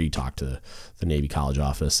make sure you talk to the Navy College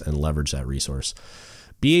Office and leverage that resource.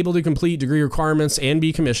 Be able to complete degree requirements and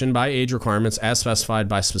be commissioned by age requirements as specified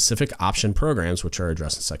by specific option programs, which are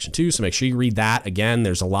addressed in Section 2. So make sure you read that. Again,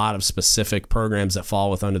 there's a lot of specific programs that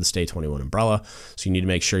fall under the State 21 umbrella. So you need to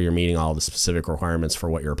make sure you're meeting all the specific requirements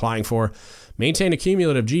for what you're applying for. Maintain a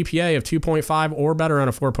cumulative GPA of 2.5 or better on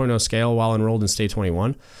a 4.0 scale while enrolled in State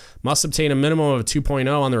 21. Must obtain a minimum of a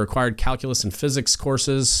 2.0 on the required calculus and physics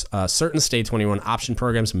courses. Certain State 21 option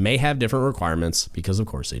programs may have different requirements, because of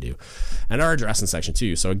course they do, and are addressed in Section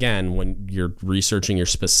 2. So again, when you're researching your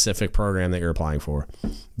specific program that you're applying for,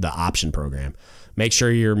 the option program, make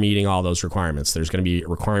sure you're meeting all those requirements. There's going to be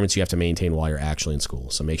requirements you have to maintain while you're actually in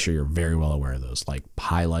school. So make sure you're very well aware of those, like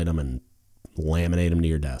highlight them and laminate them to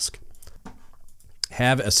your desk.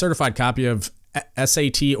 Have a certified copy of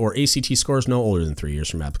SAT or ACT scores no older than 3 years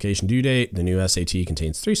from application due date. The new SAT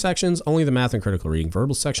contains 3 sections. Only the math and critical reading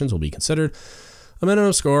verbal sections will be considered. A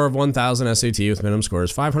minimum score of 1,000 SAT with minimum scores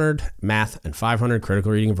 500 math and 500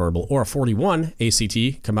 critical reading and verbal, or a 41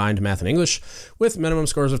 ACT combined math and English with minimum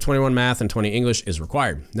scores of 21 math and 20 English is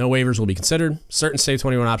required. No waivers will be considered. Certain State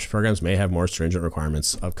 21 option programs may have more stringent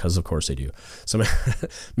requirements, because of course they do. So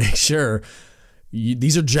make sure.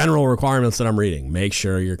 These are general requirements that I'm reading. Make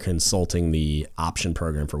sure you're consulting the option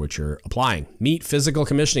program for which you're applying. Meet physical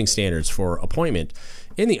commissioning standards for appointment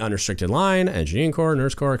in the unrestricted line, engineering corps,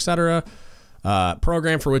 nurse corps, etc.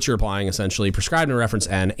 Program for which you're applying, essentially prescribed in reference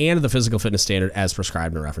N, and the physical fitness standard as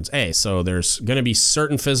prescribed in reference A. So there's going to be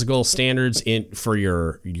certain physical standards for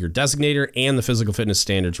your designator and the physical fitness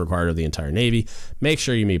standards required of the entire Navy. Make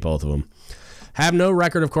sure you meet both of them. Have no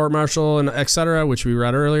record of court-martial and etc., which we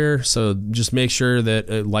read earlier. So just make sure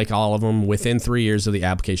that, like all of them, within 3 years of the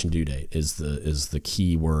application due date is the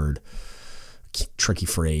key word, tricky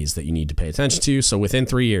phrase that you need to pay attention to. So within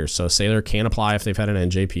 3 years. So a sailor can apply if they've had an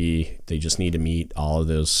NJP. They just need to meet all of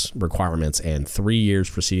those requirements, and 3 years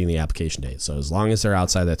preceding the application date. So as long as they're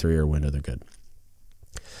outside that 3-year window, they're good.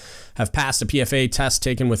 Have passed a PFA test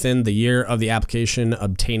taken within the year of the application,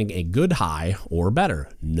 obtaining a good high or better.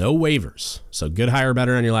 No waivers. So good high or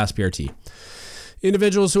better on your last PRT.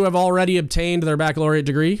 Individuals who have already obtained their baccalaureate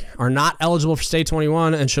degree are not eligible for State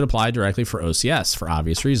 21 and should apply directly for OCS for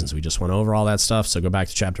obvious reasons. We just went over all that stuff, so go back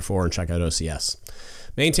to Chapter 4 and check out OCS.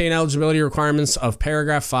 Maintain eligibility requirements of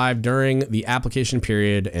Paragraph 5 during the application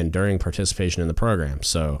period and during participation in the program.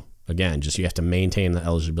 So again, just you have to maintain the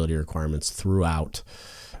eligibility requirements throughout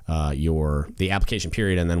the application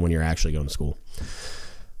period, and then when you're actually going to school.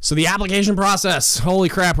 So the application process, holy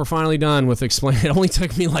crap, we're finally done with explaining. It only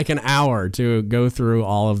took me like an hour to go through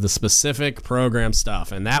all of the specific program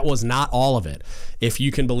stuff, and that was not all of it. If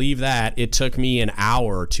you can believe that, it took me an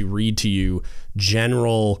hour to read to you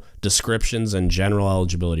general descriptions and general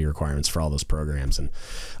eligibility requirements for all those programs. And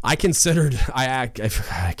I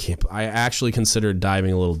actually considered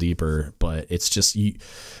diving a little deeper, but it's just,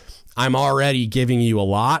 I'm already giving you a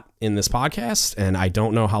lot in this podcast, and I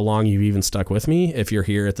don't know how long you've even stuck with me if you're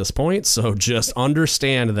here at this point. So just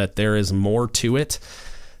understand that there is more to it.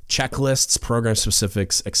 Checklists, program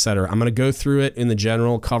specifics, etc. I'm going to go through it in the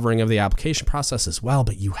general covering of the application process as well,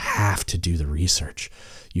 but you have to do the research.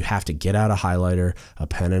 You have to get out a highlighter, a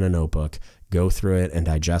pen, and a notebook, go through it and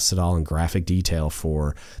digest it all in graphic detail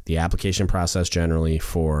for the application process generally,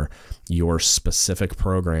 for your specific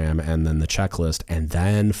program, and then the checklist, and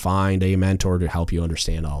then find a mentor to help you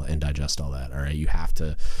understand all and digest all that. All right. You have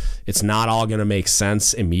to, it's not all going to make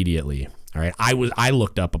sense immediately. All right. I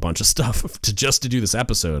looked up a bunch of stuff to do this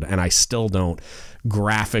episode, and I still don't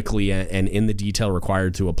graphically and in the detail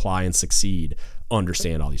required to apply and succeed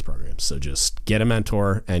understand all these programs. So just get a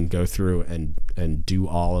mentor and go through and do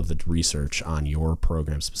all of the research on your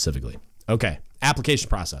program specifically. Okay. Application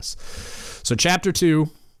process. So chapter 2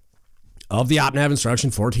 of the OpNav instruction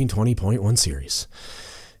 1420.1 series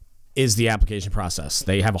is the application process.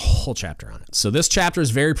 They have a whole chapter on it. So this chapter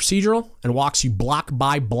is very procedural and walks you block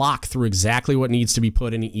by block through exactly what needs to be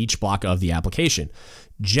put in each block of the application.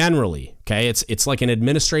 Generally, okay, it's like an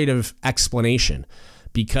administrative explanation,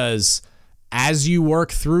 because as you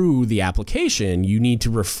work through the application, you need to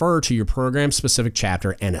refer to your program specific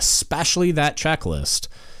chapter, and especially that checklist,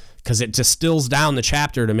 because it distills down the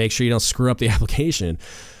chapter to make sure you don't screw up the application.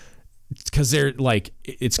 Because they're like,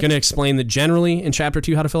 it's going to explain that generally in chapter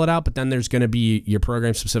 2 how to fill it out, but then there's going to be your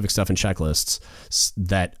program specific stuff and checklists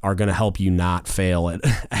that are going to help you not fail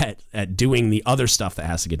at doing the other stuff that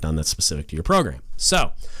has to get done that's specific to your program.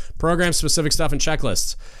 So program specific stuff and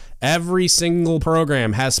checklists. Every single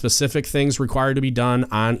program has specific things required to be done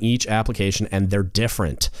on each application, and they're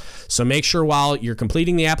different. So make sure while you're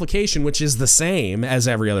completing the application, which is the same as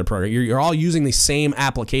every other program, you're all using the same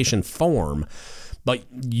application form, but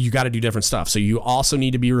you got to do different stuff. So you also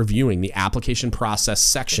need to be reviewing the application process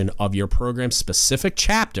section of your program specific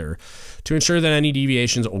chapter to ensure that any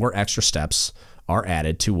deviations or extra steps are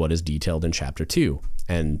added to what is detailed in chapter 2,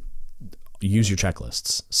 and use your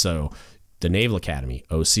checklists. So the Naval Academy,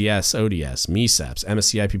 OCS, ODS, MECEPS,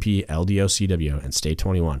 MSCIPP, LDOCW, and State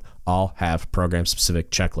 21 all have program-specific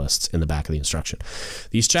checklists in the back of the instruction.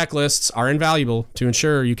 These checklists are invaluable to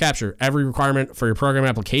ensure you capture every requirement for your program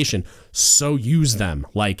application, so use them.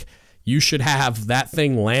 Like, you should have that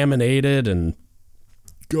thing laminated and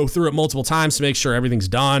go through it multiple times to make sure everything's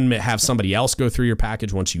done. Have somebody else go through your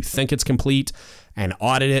package once you think it's complete and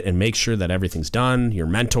audit it and make sure that everything's done. Your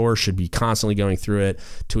mentor should be constantly going through it,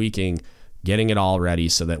 tweaking, getting it all ready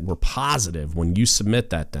so that we're positive when you submit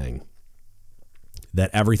that thing that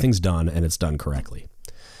everything's done and it's done correctly.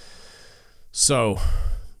 So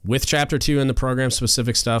with chapter 2 and the program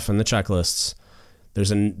specific stuff and the checklists,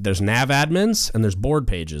 there's nav admins and there's board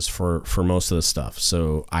pages for most of the stuff.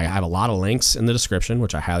 So I have a lot of links in the description,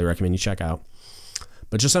 which I highly recommend you check out.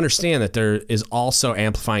 But just understand that there is also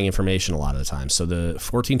amplifying information a lot of the time. So the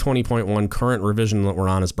 1420.1 current revision that we're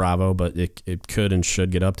on is Bravo, but it could and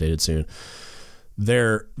should get updated soon.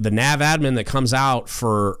 The nav admin that comes out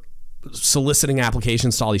for soliciting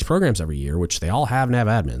applications to all these programs every year, which they all have nav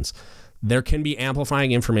admins, there can be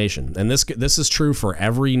amplifying information. And this is true for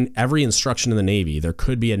every instruction in the Navy. There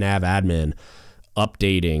could be a nav admin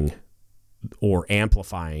updating or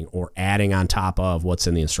amplifying or adding on top of what's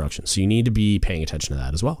in the instruction. So you need to be paying attention to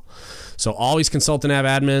that as well. So always consult the nav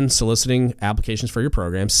admin soliciting applications for your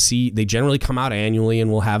program. They generally come out annually and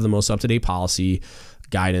will have the most up-to-date policy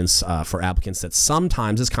guidance for applicants that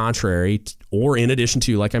sometimes is contrary or in addition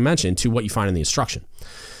to, like I mentioned, to what you find in the instruction.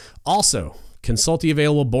 Also, consult the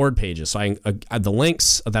available board pages. So the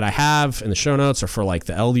links that I have in the show notes are for like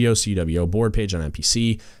the LDOCWO board page on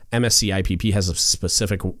MPC. MSCIPP has a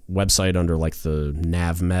specific website under like the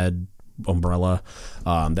NavMed umbrella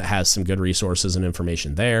that has some good resources and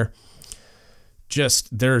information there. Just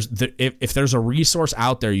if there's a resource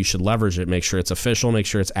out there, you should leverage it. Make sure it's official, make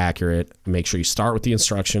sure it's accurate, make sure you start with the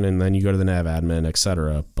instruction and then you go to the nav admin,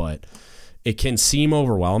 etc. But it can seem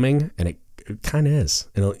overwhelming, and it kind of is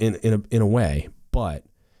in a way, but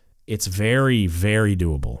it's very, very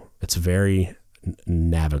doable. It's very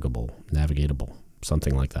navigatable,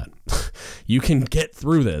 something like that. You can get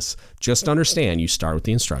through this. Just understand, you start with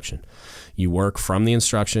the instruction. You work from the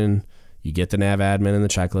instruction. You get the nav admin and the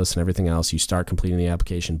checklist and everything else. You start completing the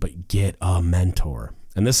application, but get a mentor.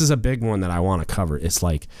 And this is a big one that I want to cover. It's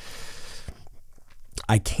like,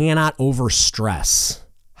 I cannot overstress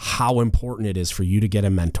how important it is for you to get a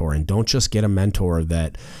mentor. And don't just get a mentor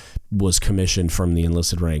that was commissioned from the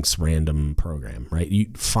enlisted ranks random program, right? You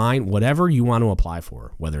find whatever you want to apply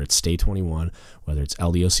for, whether it's State 21, whether it's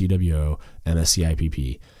LDOCWO,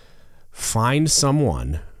 MSCIPP. Find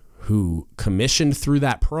someone who commissioned through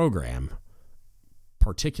that program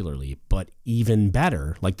particularly, but even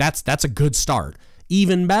better, like that's a good start.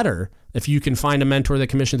 Even better if you can find a mentor that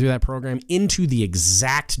commissioned through that program into the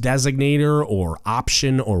exact designator or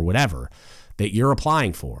option or whatever that you're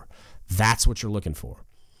applying for. That's what you're looking for.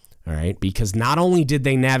 All right. Because not only did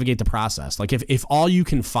they navigate the process, like if all you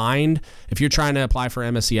can find, if you're trying to apply for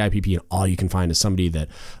MSCIPP and all you can find is somebody that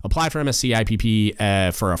applied for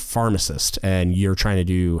MSCIPP for a pharmacist and you're trying to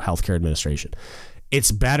do healthcare administration,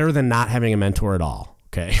 it's better than not having a mentor at all.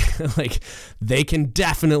 Okay. Like they can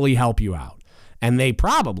definitely help you out, and they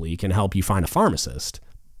probably can help you find a pharmacist.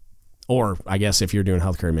 Or I guess if you're doing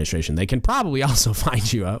healthcare administration, they can probably also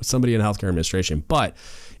find you somebody in healthcare administration. But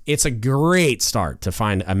it's a great start to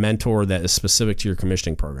find a mentor that is specific to your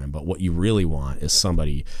commissioning program. But what you really want is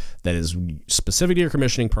somebody that is specific to your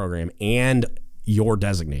commissioning program and your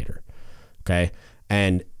designator. Okay.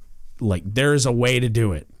 And like, there's a way to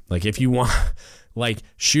do it. Like if you want, like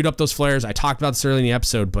shoot up those flares. I talked about this earlier in the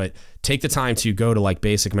episode, but take the time to go to like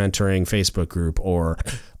Basic Mentoring Facebook group or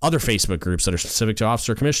other Facebook groups that are specific to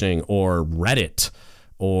officer commissioning, or Reddit,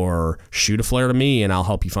 or shoot a flare to me and I'll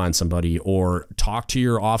help you find somebody, or talk to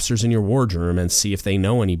your officers in your wardroom and see if they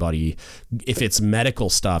know anybody. If it's medical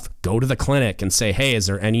stuff, go to the clinic and say, hey, is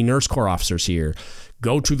there any nurse corps officers here?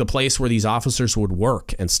 Go to the place where these officers would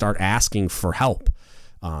work and start asking for help.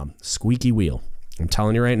 Squeaky wheel. I'm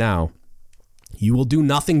telling you right now, you will do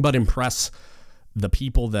nothing but impress the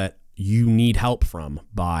people that you need help from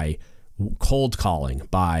by cold calling,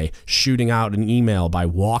 by shooting out an email, by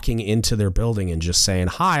walking into their building and just saying,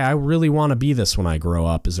 hi, I really want to be this when I grow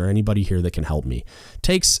up. Is there anybody here that can help me?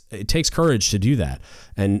 It takes courage to do that.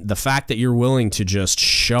 And the fact that you're willing to just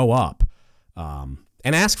show up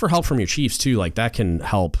and ask for help from your chiefs too, like that can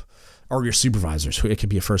help, or your supervisors. It could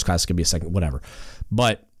be a first class, it could be a second, whatever.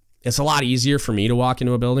 But it's a lot easier for me to walk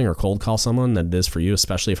into a building or cold call someone than it is for you,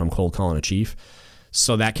 especially if I'm cold calling a chief.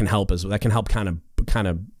 So that can help kind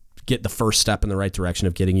of get the first step in the right direction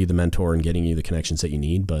of getting you the mentor and getting you the connections that you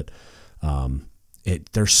need. But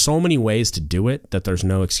there's so many ways to do it that there's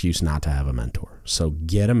no excuse not to have a mentor. So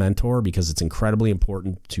get a mentor, because it's incredibly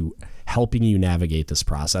important to helping you navigate this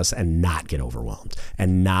process and not get overwhelmed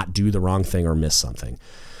and not do the wrong thing or miss something.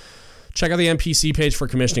 Check out the NPC page for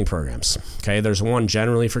commissioning programs. Okay, there's one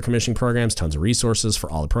generally for commissioning programs, tons of resources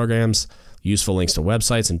for all the programs, useful links to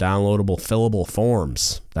websites and downloadable fillable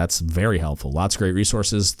forms. That's very helpful. Lots of great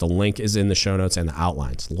resources. The link is in the show notes and the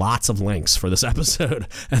outlines. Lots of links for this episode,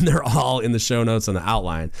 and they're all in the show notes and the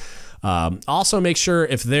outline. Also, make sure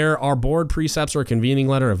if there are board precepts or a convening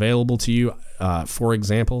letter available to you, for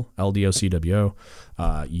example, LDOCWO,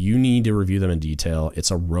 you need to review them in detail.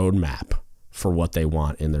 It's a roadmap for what they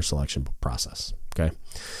want in their selection process. Okay.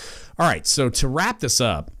 All right. So to wrap this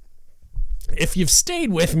up, if you've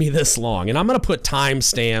stayed with me this long, and I'm going to put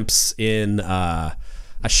timestamps in, I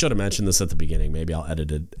should have mentioned this at the beginning. Maybe I'll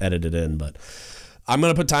edit it in, but I'm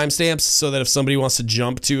going to put timestamps so that if somebody wants to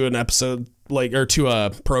jump to an episode or to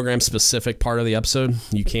a program specific part of the episode,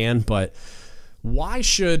 you can. But why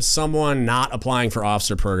should someone not applying for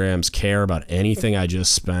officer programs care about anything I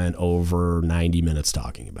just spent over 90 minutes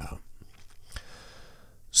talking about?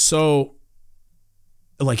 So,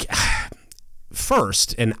 like,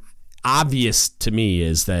 first, and obvious to me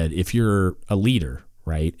is that if you're a leader,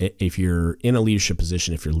 right, if you're in a leadership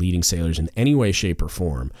position, if you're leading sailors in any way, shape, or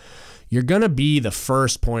form, you're going to be the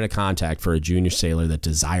first point of contact for a junior sailor that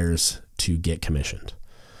desires to get commissioned.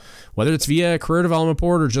 Whether it's via a career development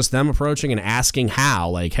board or just them approaching and asking how,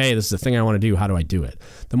 like, hey, this is the thing I want to do. How do I do it?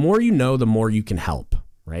 The more you know, the more you can help,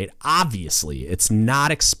 right? Obviously, it's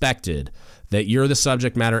not expected that you're the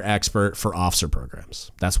subject matter expert for officer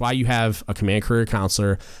programs. That's why you have a command career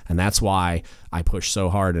counselor, and that's why I push so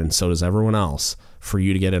hard, and so does everyone else, for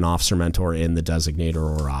you to get an officer mentor in the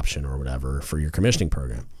designator or option or whatever for your commissioning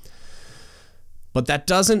program. But that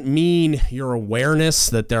doesn't mean your awareness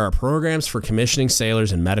that there are programs for commissioning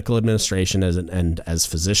sailors in medical administration and as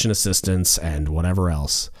physician assistants and whatever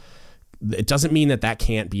else. It doesn't mean that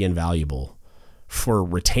can't be invaluable for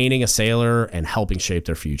retaining a sailor and helping shape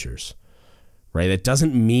their futures. Right? It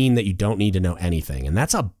doesn't mean that you don't need to know anything. And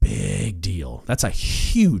that's a big deal. That's a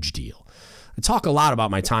huge deal. I talk a lot about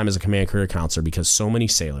my time as a command career counselor because so many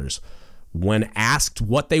sailors, when asked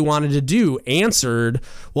what they wanted to do, answered,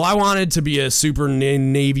 well, I wanted to be a super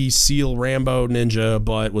Navy SEAL Rambo ninja,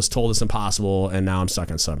 but was told it's impossible, and now I'm stuck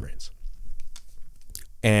on submarines.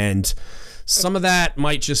 And Some of that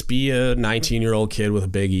might just be a 19-year-old kid with a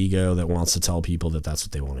big ego that wants to tell people that that's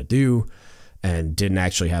what they want to do and didn't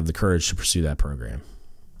actually have the courage to pursue that program.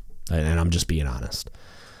 And I'm just being honest.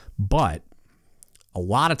 But a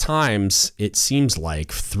lot of times it seems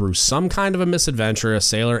like through some kind of a misadventure, a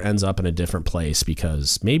sailor ends up in a different place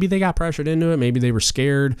because maybe they got pressured into it. Maybe they were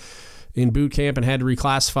scared in boot camp and had to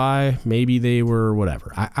reclassify. Maybe they were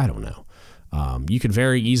whatever. I don't know. You could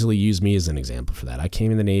very easily use me as an example for that. I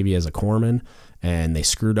came in the Navy as a corpsman and they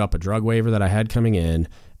screwed up a drug waiver that I had coming in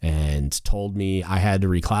and told me I had to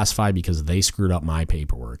reclassify because they screwed up my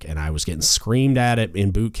paperwork. And I was getting screamed at it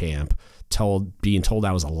in boot camp, being told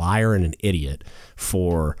I was a liar and an idiot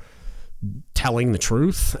for telling the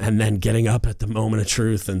truth and then getting up at the moment of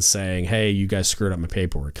truth and saying, hey, you guys screwed up my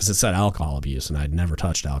paperwork, because it said alcohol abuse and I'd never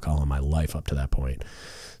touched alcohol in my life up to that point.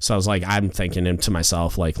 So I was like, I'm thinking to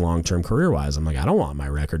myself, like long-term career-wise, I'm like, I don't want my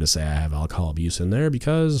record to say I have alcohol abuse in there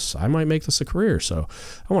because I might make this a career. So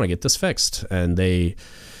I want to get this fixed. And it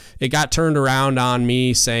got turned around on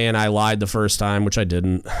me saying I lied the first time, which I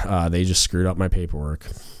didn't. They just screwed up my paperwork.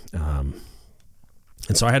 And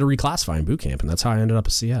so I had to reclassify in boot camp, and that's how I ended up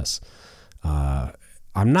a CS.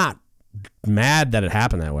 I'm not mad that it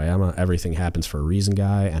happened that way. I'm a everything happens for a reason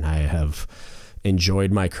guy, and I have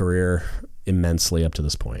enjoyed my career immensely up to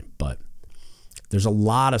this point. But there's a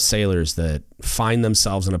lot of sailors that find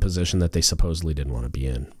themselves in a position that they supposedly didn't want to be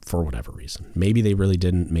in for whatever reason. Maybe they really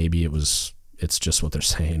didn't. Maybe it's just what they're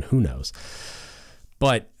saying. Who knows?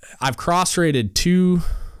 But I've cross-rated 2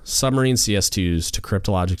 submarine CS2s to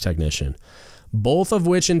cryptologic technician, both of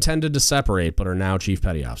which intended to separate but are now chief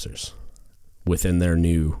petty officers within their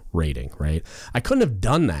new rating, right? I couldn't have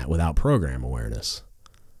done that without program awareness.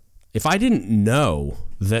 If I didn't know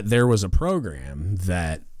that there was a program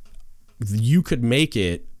that you could make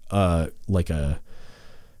it like a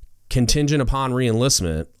contingent upon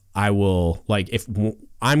reenlistment, I will, like, if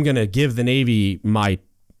I'm going to give the Navy my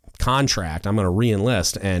contract, I'm going to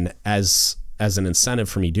reenlist, and as an incentive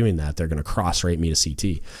for me doing that, they're going to cross-rate me to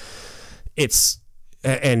CT.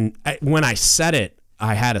 When I said it,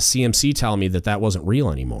 I had a CMC tell me that wasn't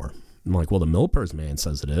real anymore. I'm like, well, the Milpers man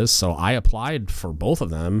says it is. So I applied for both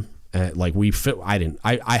of them.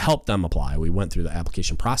 I helped them apply. We went through the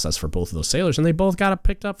application process for both of those sailors, and they both got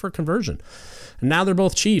picked up for conversion. And now they're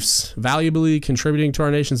both chiefs, valuably contributing to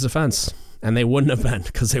our nation's defense. And they wouldn't have been,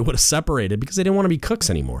 because they would have separated because they didn't want to be cooks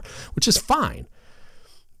anymore, which is fine.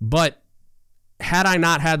 But had I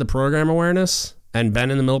not had the program awareness and been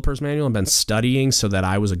in the Milpers manual and been studying so that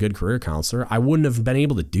I was a good career counselor, I wouldn't have been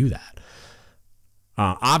able to do that.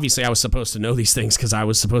 Obviously, I was supposed to know these things because I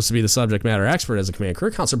was supposed to be the subject matter expert as a command career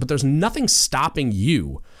counselor, but there's nothing stopping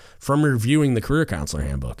you from reviewing the career counselor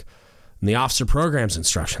handbook and the officer programs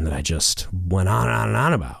instruction that I just went on and on and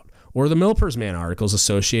on about, or the Milpers man articles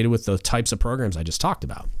associated with the types of programs I just talked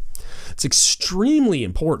about. It's extremely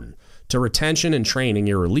important to retention and training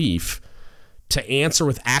your relief to answer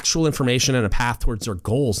with actual information and a path towards their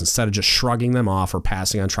goals instead of just shrugging them off or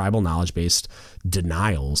passing on tribal knowledge-based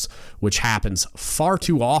denials, which happens far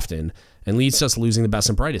too often and leads to us losing the best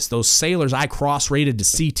and brightest. Those sailors I cross-rated to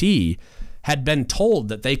CT had been told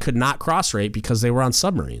that they could not cross-rate because they were on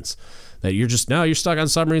submarines. That you're stuck on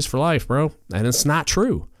submarines for life, bro. And it's not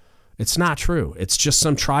true. It's not true. It's just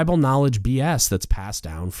some tribal knowledge BS that's passed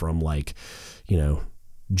down from,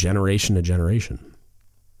 generation to generation.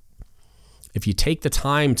 If you take the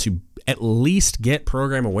time to at least get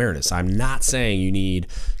program awareness, I'm not saying you need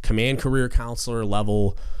command career counselor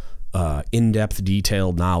level, in-depth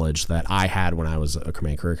detailed knowledge that I had when I was a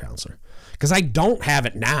command career counselor, because I don't have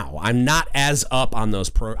it now. I'm not as up on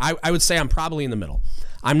those I would say I'm probably in the middle.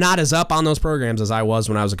 I'm not as up on those programs as I was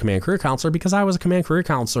when I was a command career counselor, because I was a command career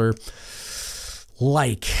counselor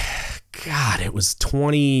it was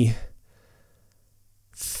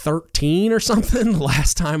 2013 or something, the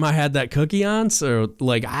last time I had that cookie on. So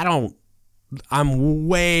I'm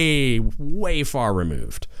way, way far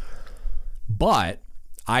removed, but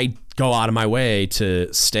I go out of my way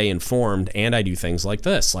to stay informed, and I do things like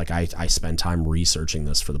this. Like I spend time researching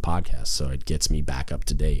this for the podcast, so it gets me back up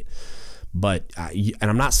to date. But and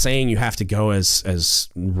I'm not saying you have to go as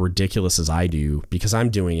ridiculous as I do, because I'm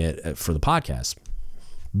doing it for the podcast.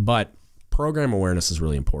 But program awareness is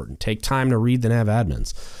really important. Take time to read the nav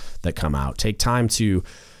admins that come out. Take time to,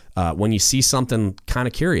 when you see something kind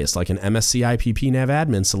of curious, like an MSc IPP nav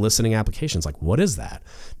admin soliciting applications, like, what is that?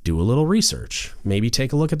 Do a little research. Maybe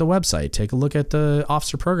take a look at the website. Take a look at the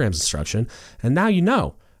officer programs instruction. And now you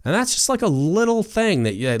know. And that's just like a little thing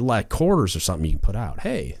that like quarters or something you can put out.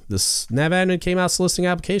 Hey, this nav admin came out soliciting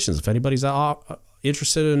applications if anybody's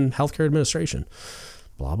interested in healthcare administration.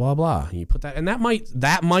 blah, blah, blah. And you put that, and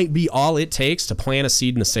that might be all it takes to plant a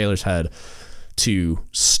seed in a sailor's head to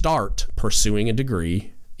start pursuing a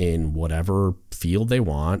degree in whatever field they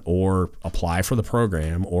want or apply for the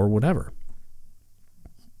program or whatever.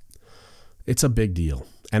 It's a big deal.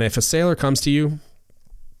 And if a sailor comes to you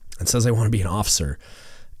and says they want to be an officer,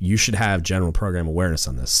 you should have general program awareness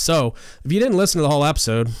on this. So if you didn't listen to the whole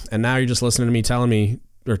episode and now you're just listening to me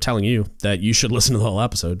telling you that you should listen to the whole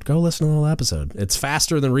episode, go listen to the whole episode. It's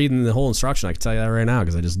faster than reading the whole instruction. I can tell you that right now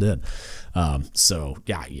because I just did. So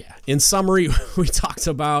yeah. In summary, we talked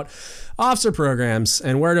about officer programs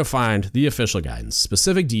and where to find the official guidance,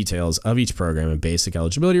 specific details of each program and basic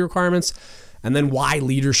eligibility requirements, and then why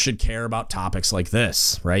leaders should care about topics like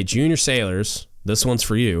this, right? Junior sailors, this one's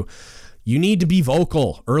for you. You need to be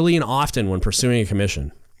vocal early and often when pursuing a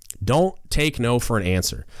commission. Don't take no for an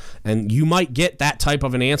answer. And you might get that type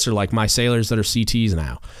of an answer like my sailors that are CTs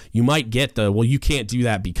now. You might get well, you can't do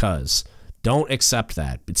that because. Don't accept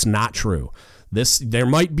that. It's not true. There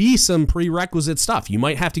might be some prerequisite stuff. You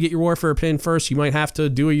might have to get your warfare pin first. You might have to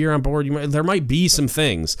do a year on board. There might be some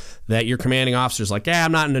things that your commanding officer's like,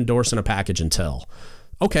 I'm not endorsing a package until.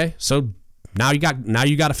 Okay, so now you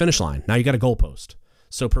got a finish line. Now you got a goalpost.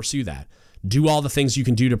 So pursue that. Do all the things you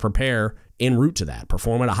can do to prepare en route to that.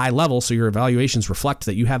 Perform at a high level so your evaluations reflect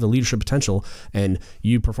that you have the leadership potential and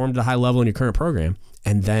you performed at a high level in your current program.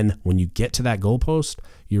 And then when you get to that goalpost,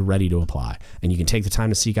 you're ready to apply. And you can take the time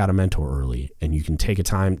to seek out a mentor early. And you can take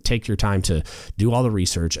your time to do all the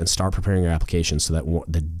research and start preparing your application so that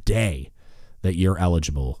the day that you're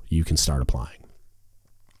eligible, you can start applying.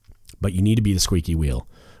 But you need to be the squeaky wheel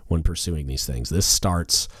when pursuing these things. This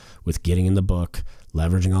starts with getting in the book,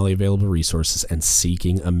 leveraging all the available resources, and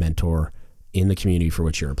seeking a mentor in the community for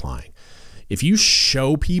which you're applying. If you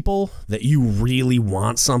show people that you really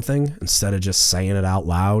want something instead of just saying it out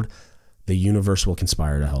loud, the universe will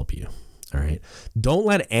conspire to help you. All right. Don't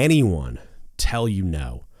let anyone tell you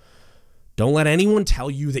no. Don't let anyone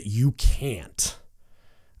tell you that you can't.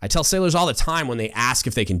 I tell sailors all the time when they ask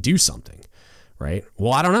if they can do something, right?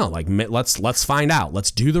 Well, I don't know. Like, let's find out.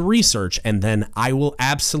 Let's do the research, and then I will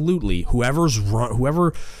absolutely whoever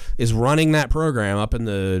is running that program up in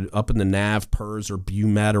the NAV, PERS, or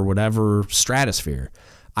BUMED or whatever stratosphere,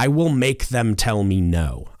 I will make them tell me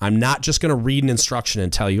no. I'm not just going to read an instruction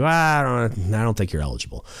and tell you, I don't think you're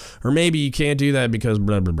eligible, or maybe you can't do that because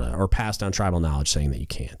blah blah blah, or pass down tribal knowledge saying that you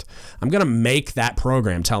can't. I'm going to make that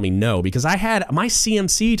program tell me no because my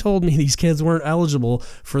CMC told me these kids weren't eligible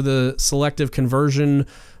for the selective conversion,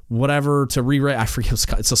 whatever, to rewrite. I forget.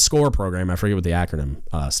 It's a SCORE program. I forget what the acronym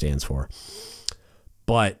stands for.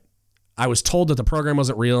 But I was told that the program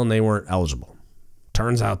wasn't real and they weren't eligible.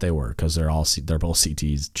 Turns out they were, because they're both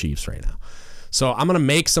CTs chiefs right now. So I'm going to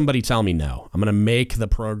make somebody tell me no. I'm going to make the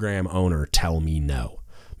program owner tell me no.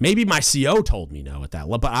 Maybe my CO told me no at that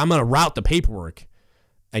level, but I'm going to route the paperwork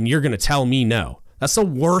and you're going to tell me no. That's the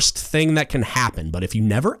worst thing that can happen. But if you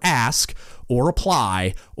never ask or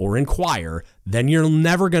apply or inquire, then you're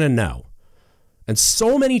never going to know. And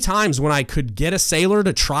so many times when I could get a sailor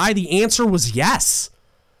to try, the answer was yes.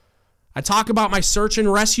 I talk about my search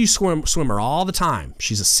and rescue swimmer all the time.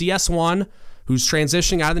 She's a CS1 who's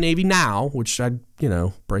transitioning out of the Navy now, which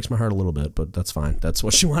breaks my heart a little bit, but that's fine. That's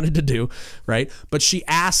what she wanted to do, right? But she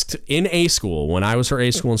asked in A school, when I was her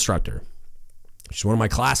A school instructor, she's one of my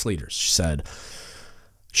class leaders. She said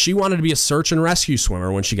she wanted to be a search and rescue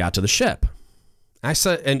swimmer when she got to the ship. I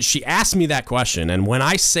said, and she asked me that question. And when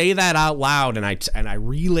I say that out loud and I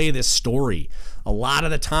relay this story, a lot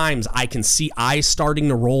of the times I can see eyes starting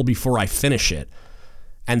to roll before I finish it.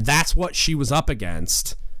 And that's what she was up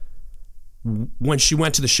against when she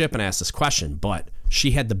went to the ship and asked this question. But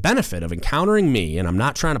she had the benefit of encountering me, and I'm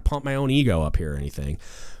not trying to pump my own ego up here or anything,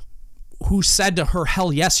 who said to her,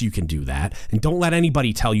 hell yes, you can do that. And don't let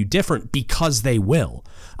anybody tell you different, because they will.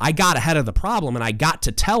 I got ahead of the problem, and I got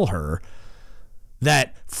to tell her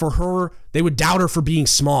that for her, they would doubt her for being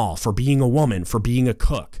small, for being a woman, for being a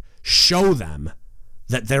cook. Show them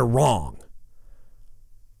that they're wrong.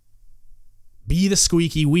 Be the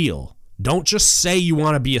squeaky wheel. Don't just say you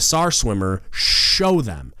want to be a SAR swimmer. Show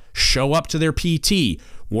them. Show up to their PT.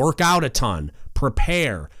 Work out a ton.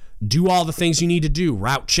 Prepare. Do all the things you need to do.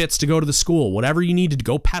 Route chits to go to the school. Whatever you need to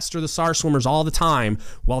go pester the SAR swimmers all the time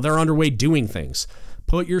while they're underway doing things.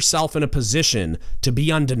 Put yourself in a position to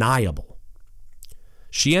be undeniable.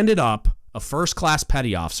 She ended up a first-class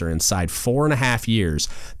petty officer inside 4.5 years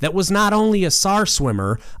that was not only a SAR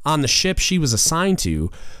swimmer on the ship she was assigned to,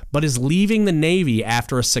 but is leaving the Navy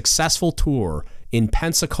after a successful tour in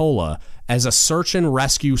Pensacola as a search and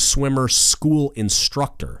rescue swimmer school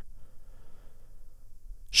instructor.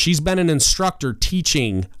 She's been an instructor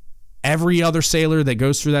teaching every other sailor that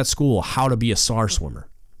goes through that school how to be a SAR swimmer.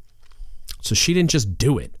 So she didn't just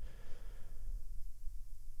do it.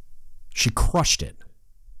 She crushed it.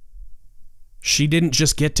 She didn't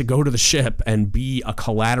just get to go to the ship and be a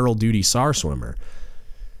collateral duty SAR swimmer.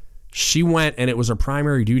 She went, and it was her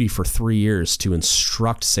primary duty for 3 years to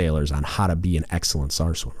instruct sailors on how to be an excellent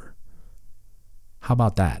SAR swimmer. How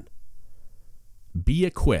about that? Be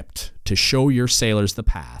equipped to show your sailors the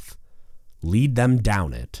path, lead them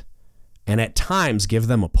down it, and at times give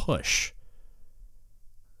them a push.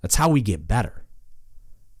 That's how we get better.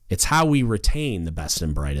 It's how we retain the best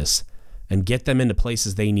and brightest and get them into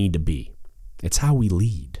places they need to be. It's how we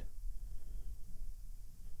lead.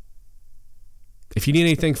 If you need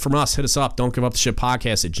anything from us, hit us up. Don't Give Up the Ship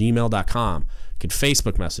Podcast at gmail.com. You can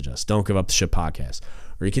Facebook message us, Don't Give Up the Ship Podcast.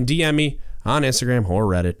 Or you can DM me on Instagram or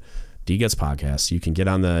Reddit, DGUTS. You can get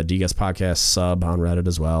on the DGUTS Podcast sub on Reddit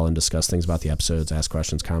as well and discuss things about the episodes, ask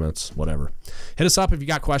questions, comments, whatever. Hit us up if you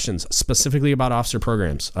got questions specifically about officer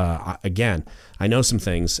programs. Again, I know some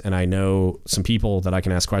things, and I know some people that I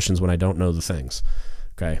can ask questions when I don't know the things.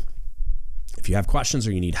 Okay? If you have questions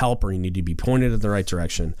or you need help or you need to be pointed in the right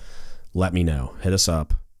direction, let me know. Hit us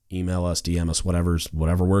up, email us, DM us,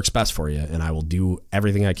 whatever works best for you, and I will do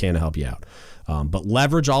everything I can to help you out. But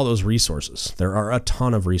leverage all those resources. There are a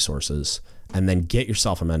ton of resources, and then get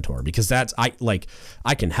yourself a mentor, because I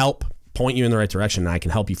can help point you in the right direction, and I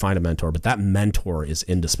can help you find a mentor, but that mentor is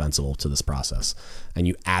indispensable to this process, and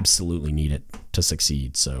you absolutely need it to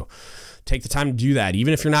succeed. So take the time to do that.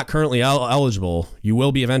 Even if you're not currently eligible, you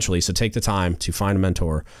will be eventually. So take the time to find a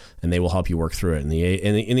mentor, and they will help you work through it. In the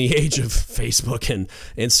age of Facebook and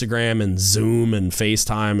Instagram and Zoom and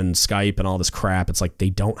FaceTime and Skype and all this crap, it's like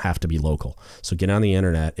they don't have to be local. So get on the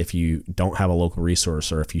internet if you don't have a local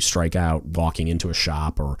resource, or if you strike out walking into a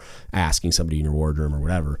shop or asking somebody in your wardroom or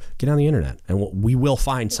whatever, get on the internet and we will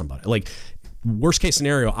find somebody. Like, worst case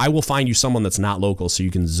scenario, I will find you someone that's not local, so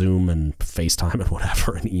you can Zoom and FaceTime and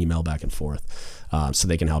whatever and email back and forth, so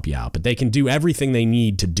they can help you out. But they can do everything they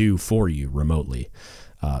need to do for you remotely.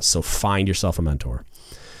 So find yourself a mentor.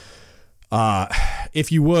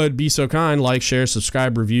 If you would be so kind, like, share,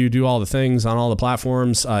 subscribe, review, do all the things on all the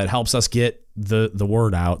platforms. It helps us get the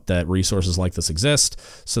word out that resources like this exist,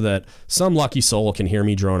 so that some lucky soul can hear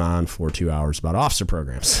me drone on for 2 hours about officer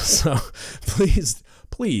programs. So please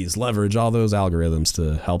leverage all those algorithms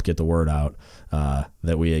to help get the word out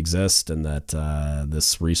that we exist, and that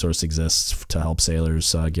this resource exists to help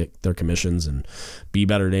sailors get their commissions and be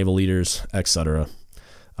better naval leaders, etc.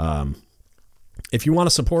 If you want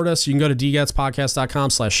to support us, you can go to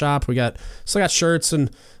dgutspodcast.com/shop. We still got shirts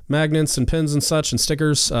and magnets and pins and such and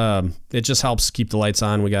stickers. It just helps keep the lights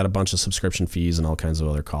on. We got a bunch of subscription fees and all kinds of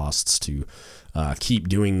other costs to keep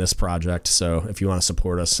doing this project. So if you want to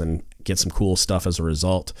support us and get some cool stuff as a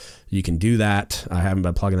result, you can do that. I haven't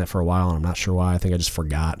been plugging that for a while, and I'm not sure why. I think I just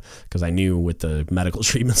forgot, because I knew with the medical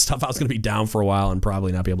treatment stuff I was going to be down for a while and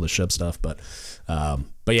probably not be able to ship stuff. But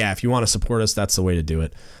yeah, if you want to support us, that's the way to do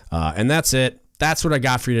it. And that's it. That's what I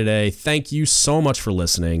got for you today. Thank you so much for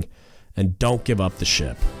listening, and don't give up the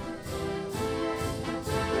ship.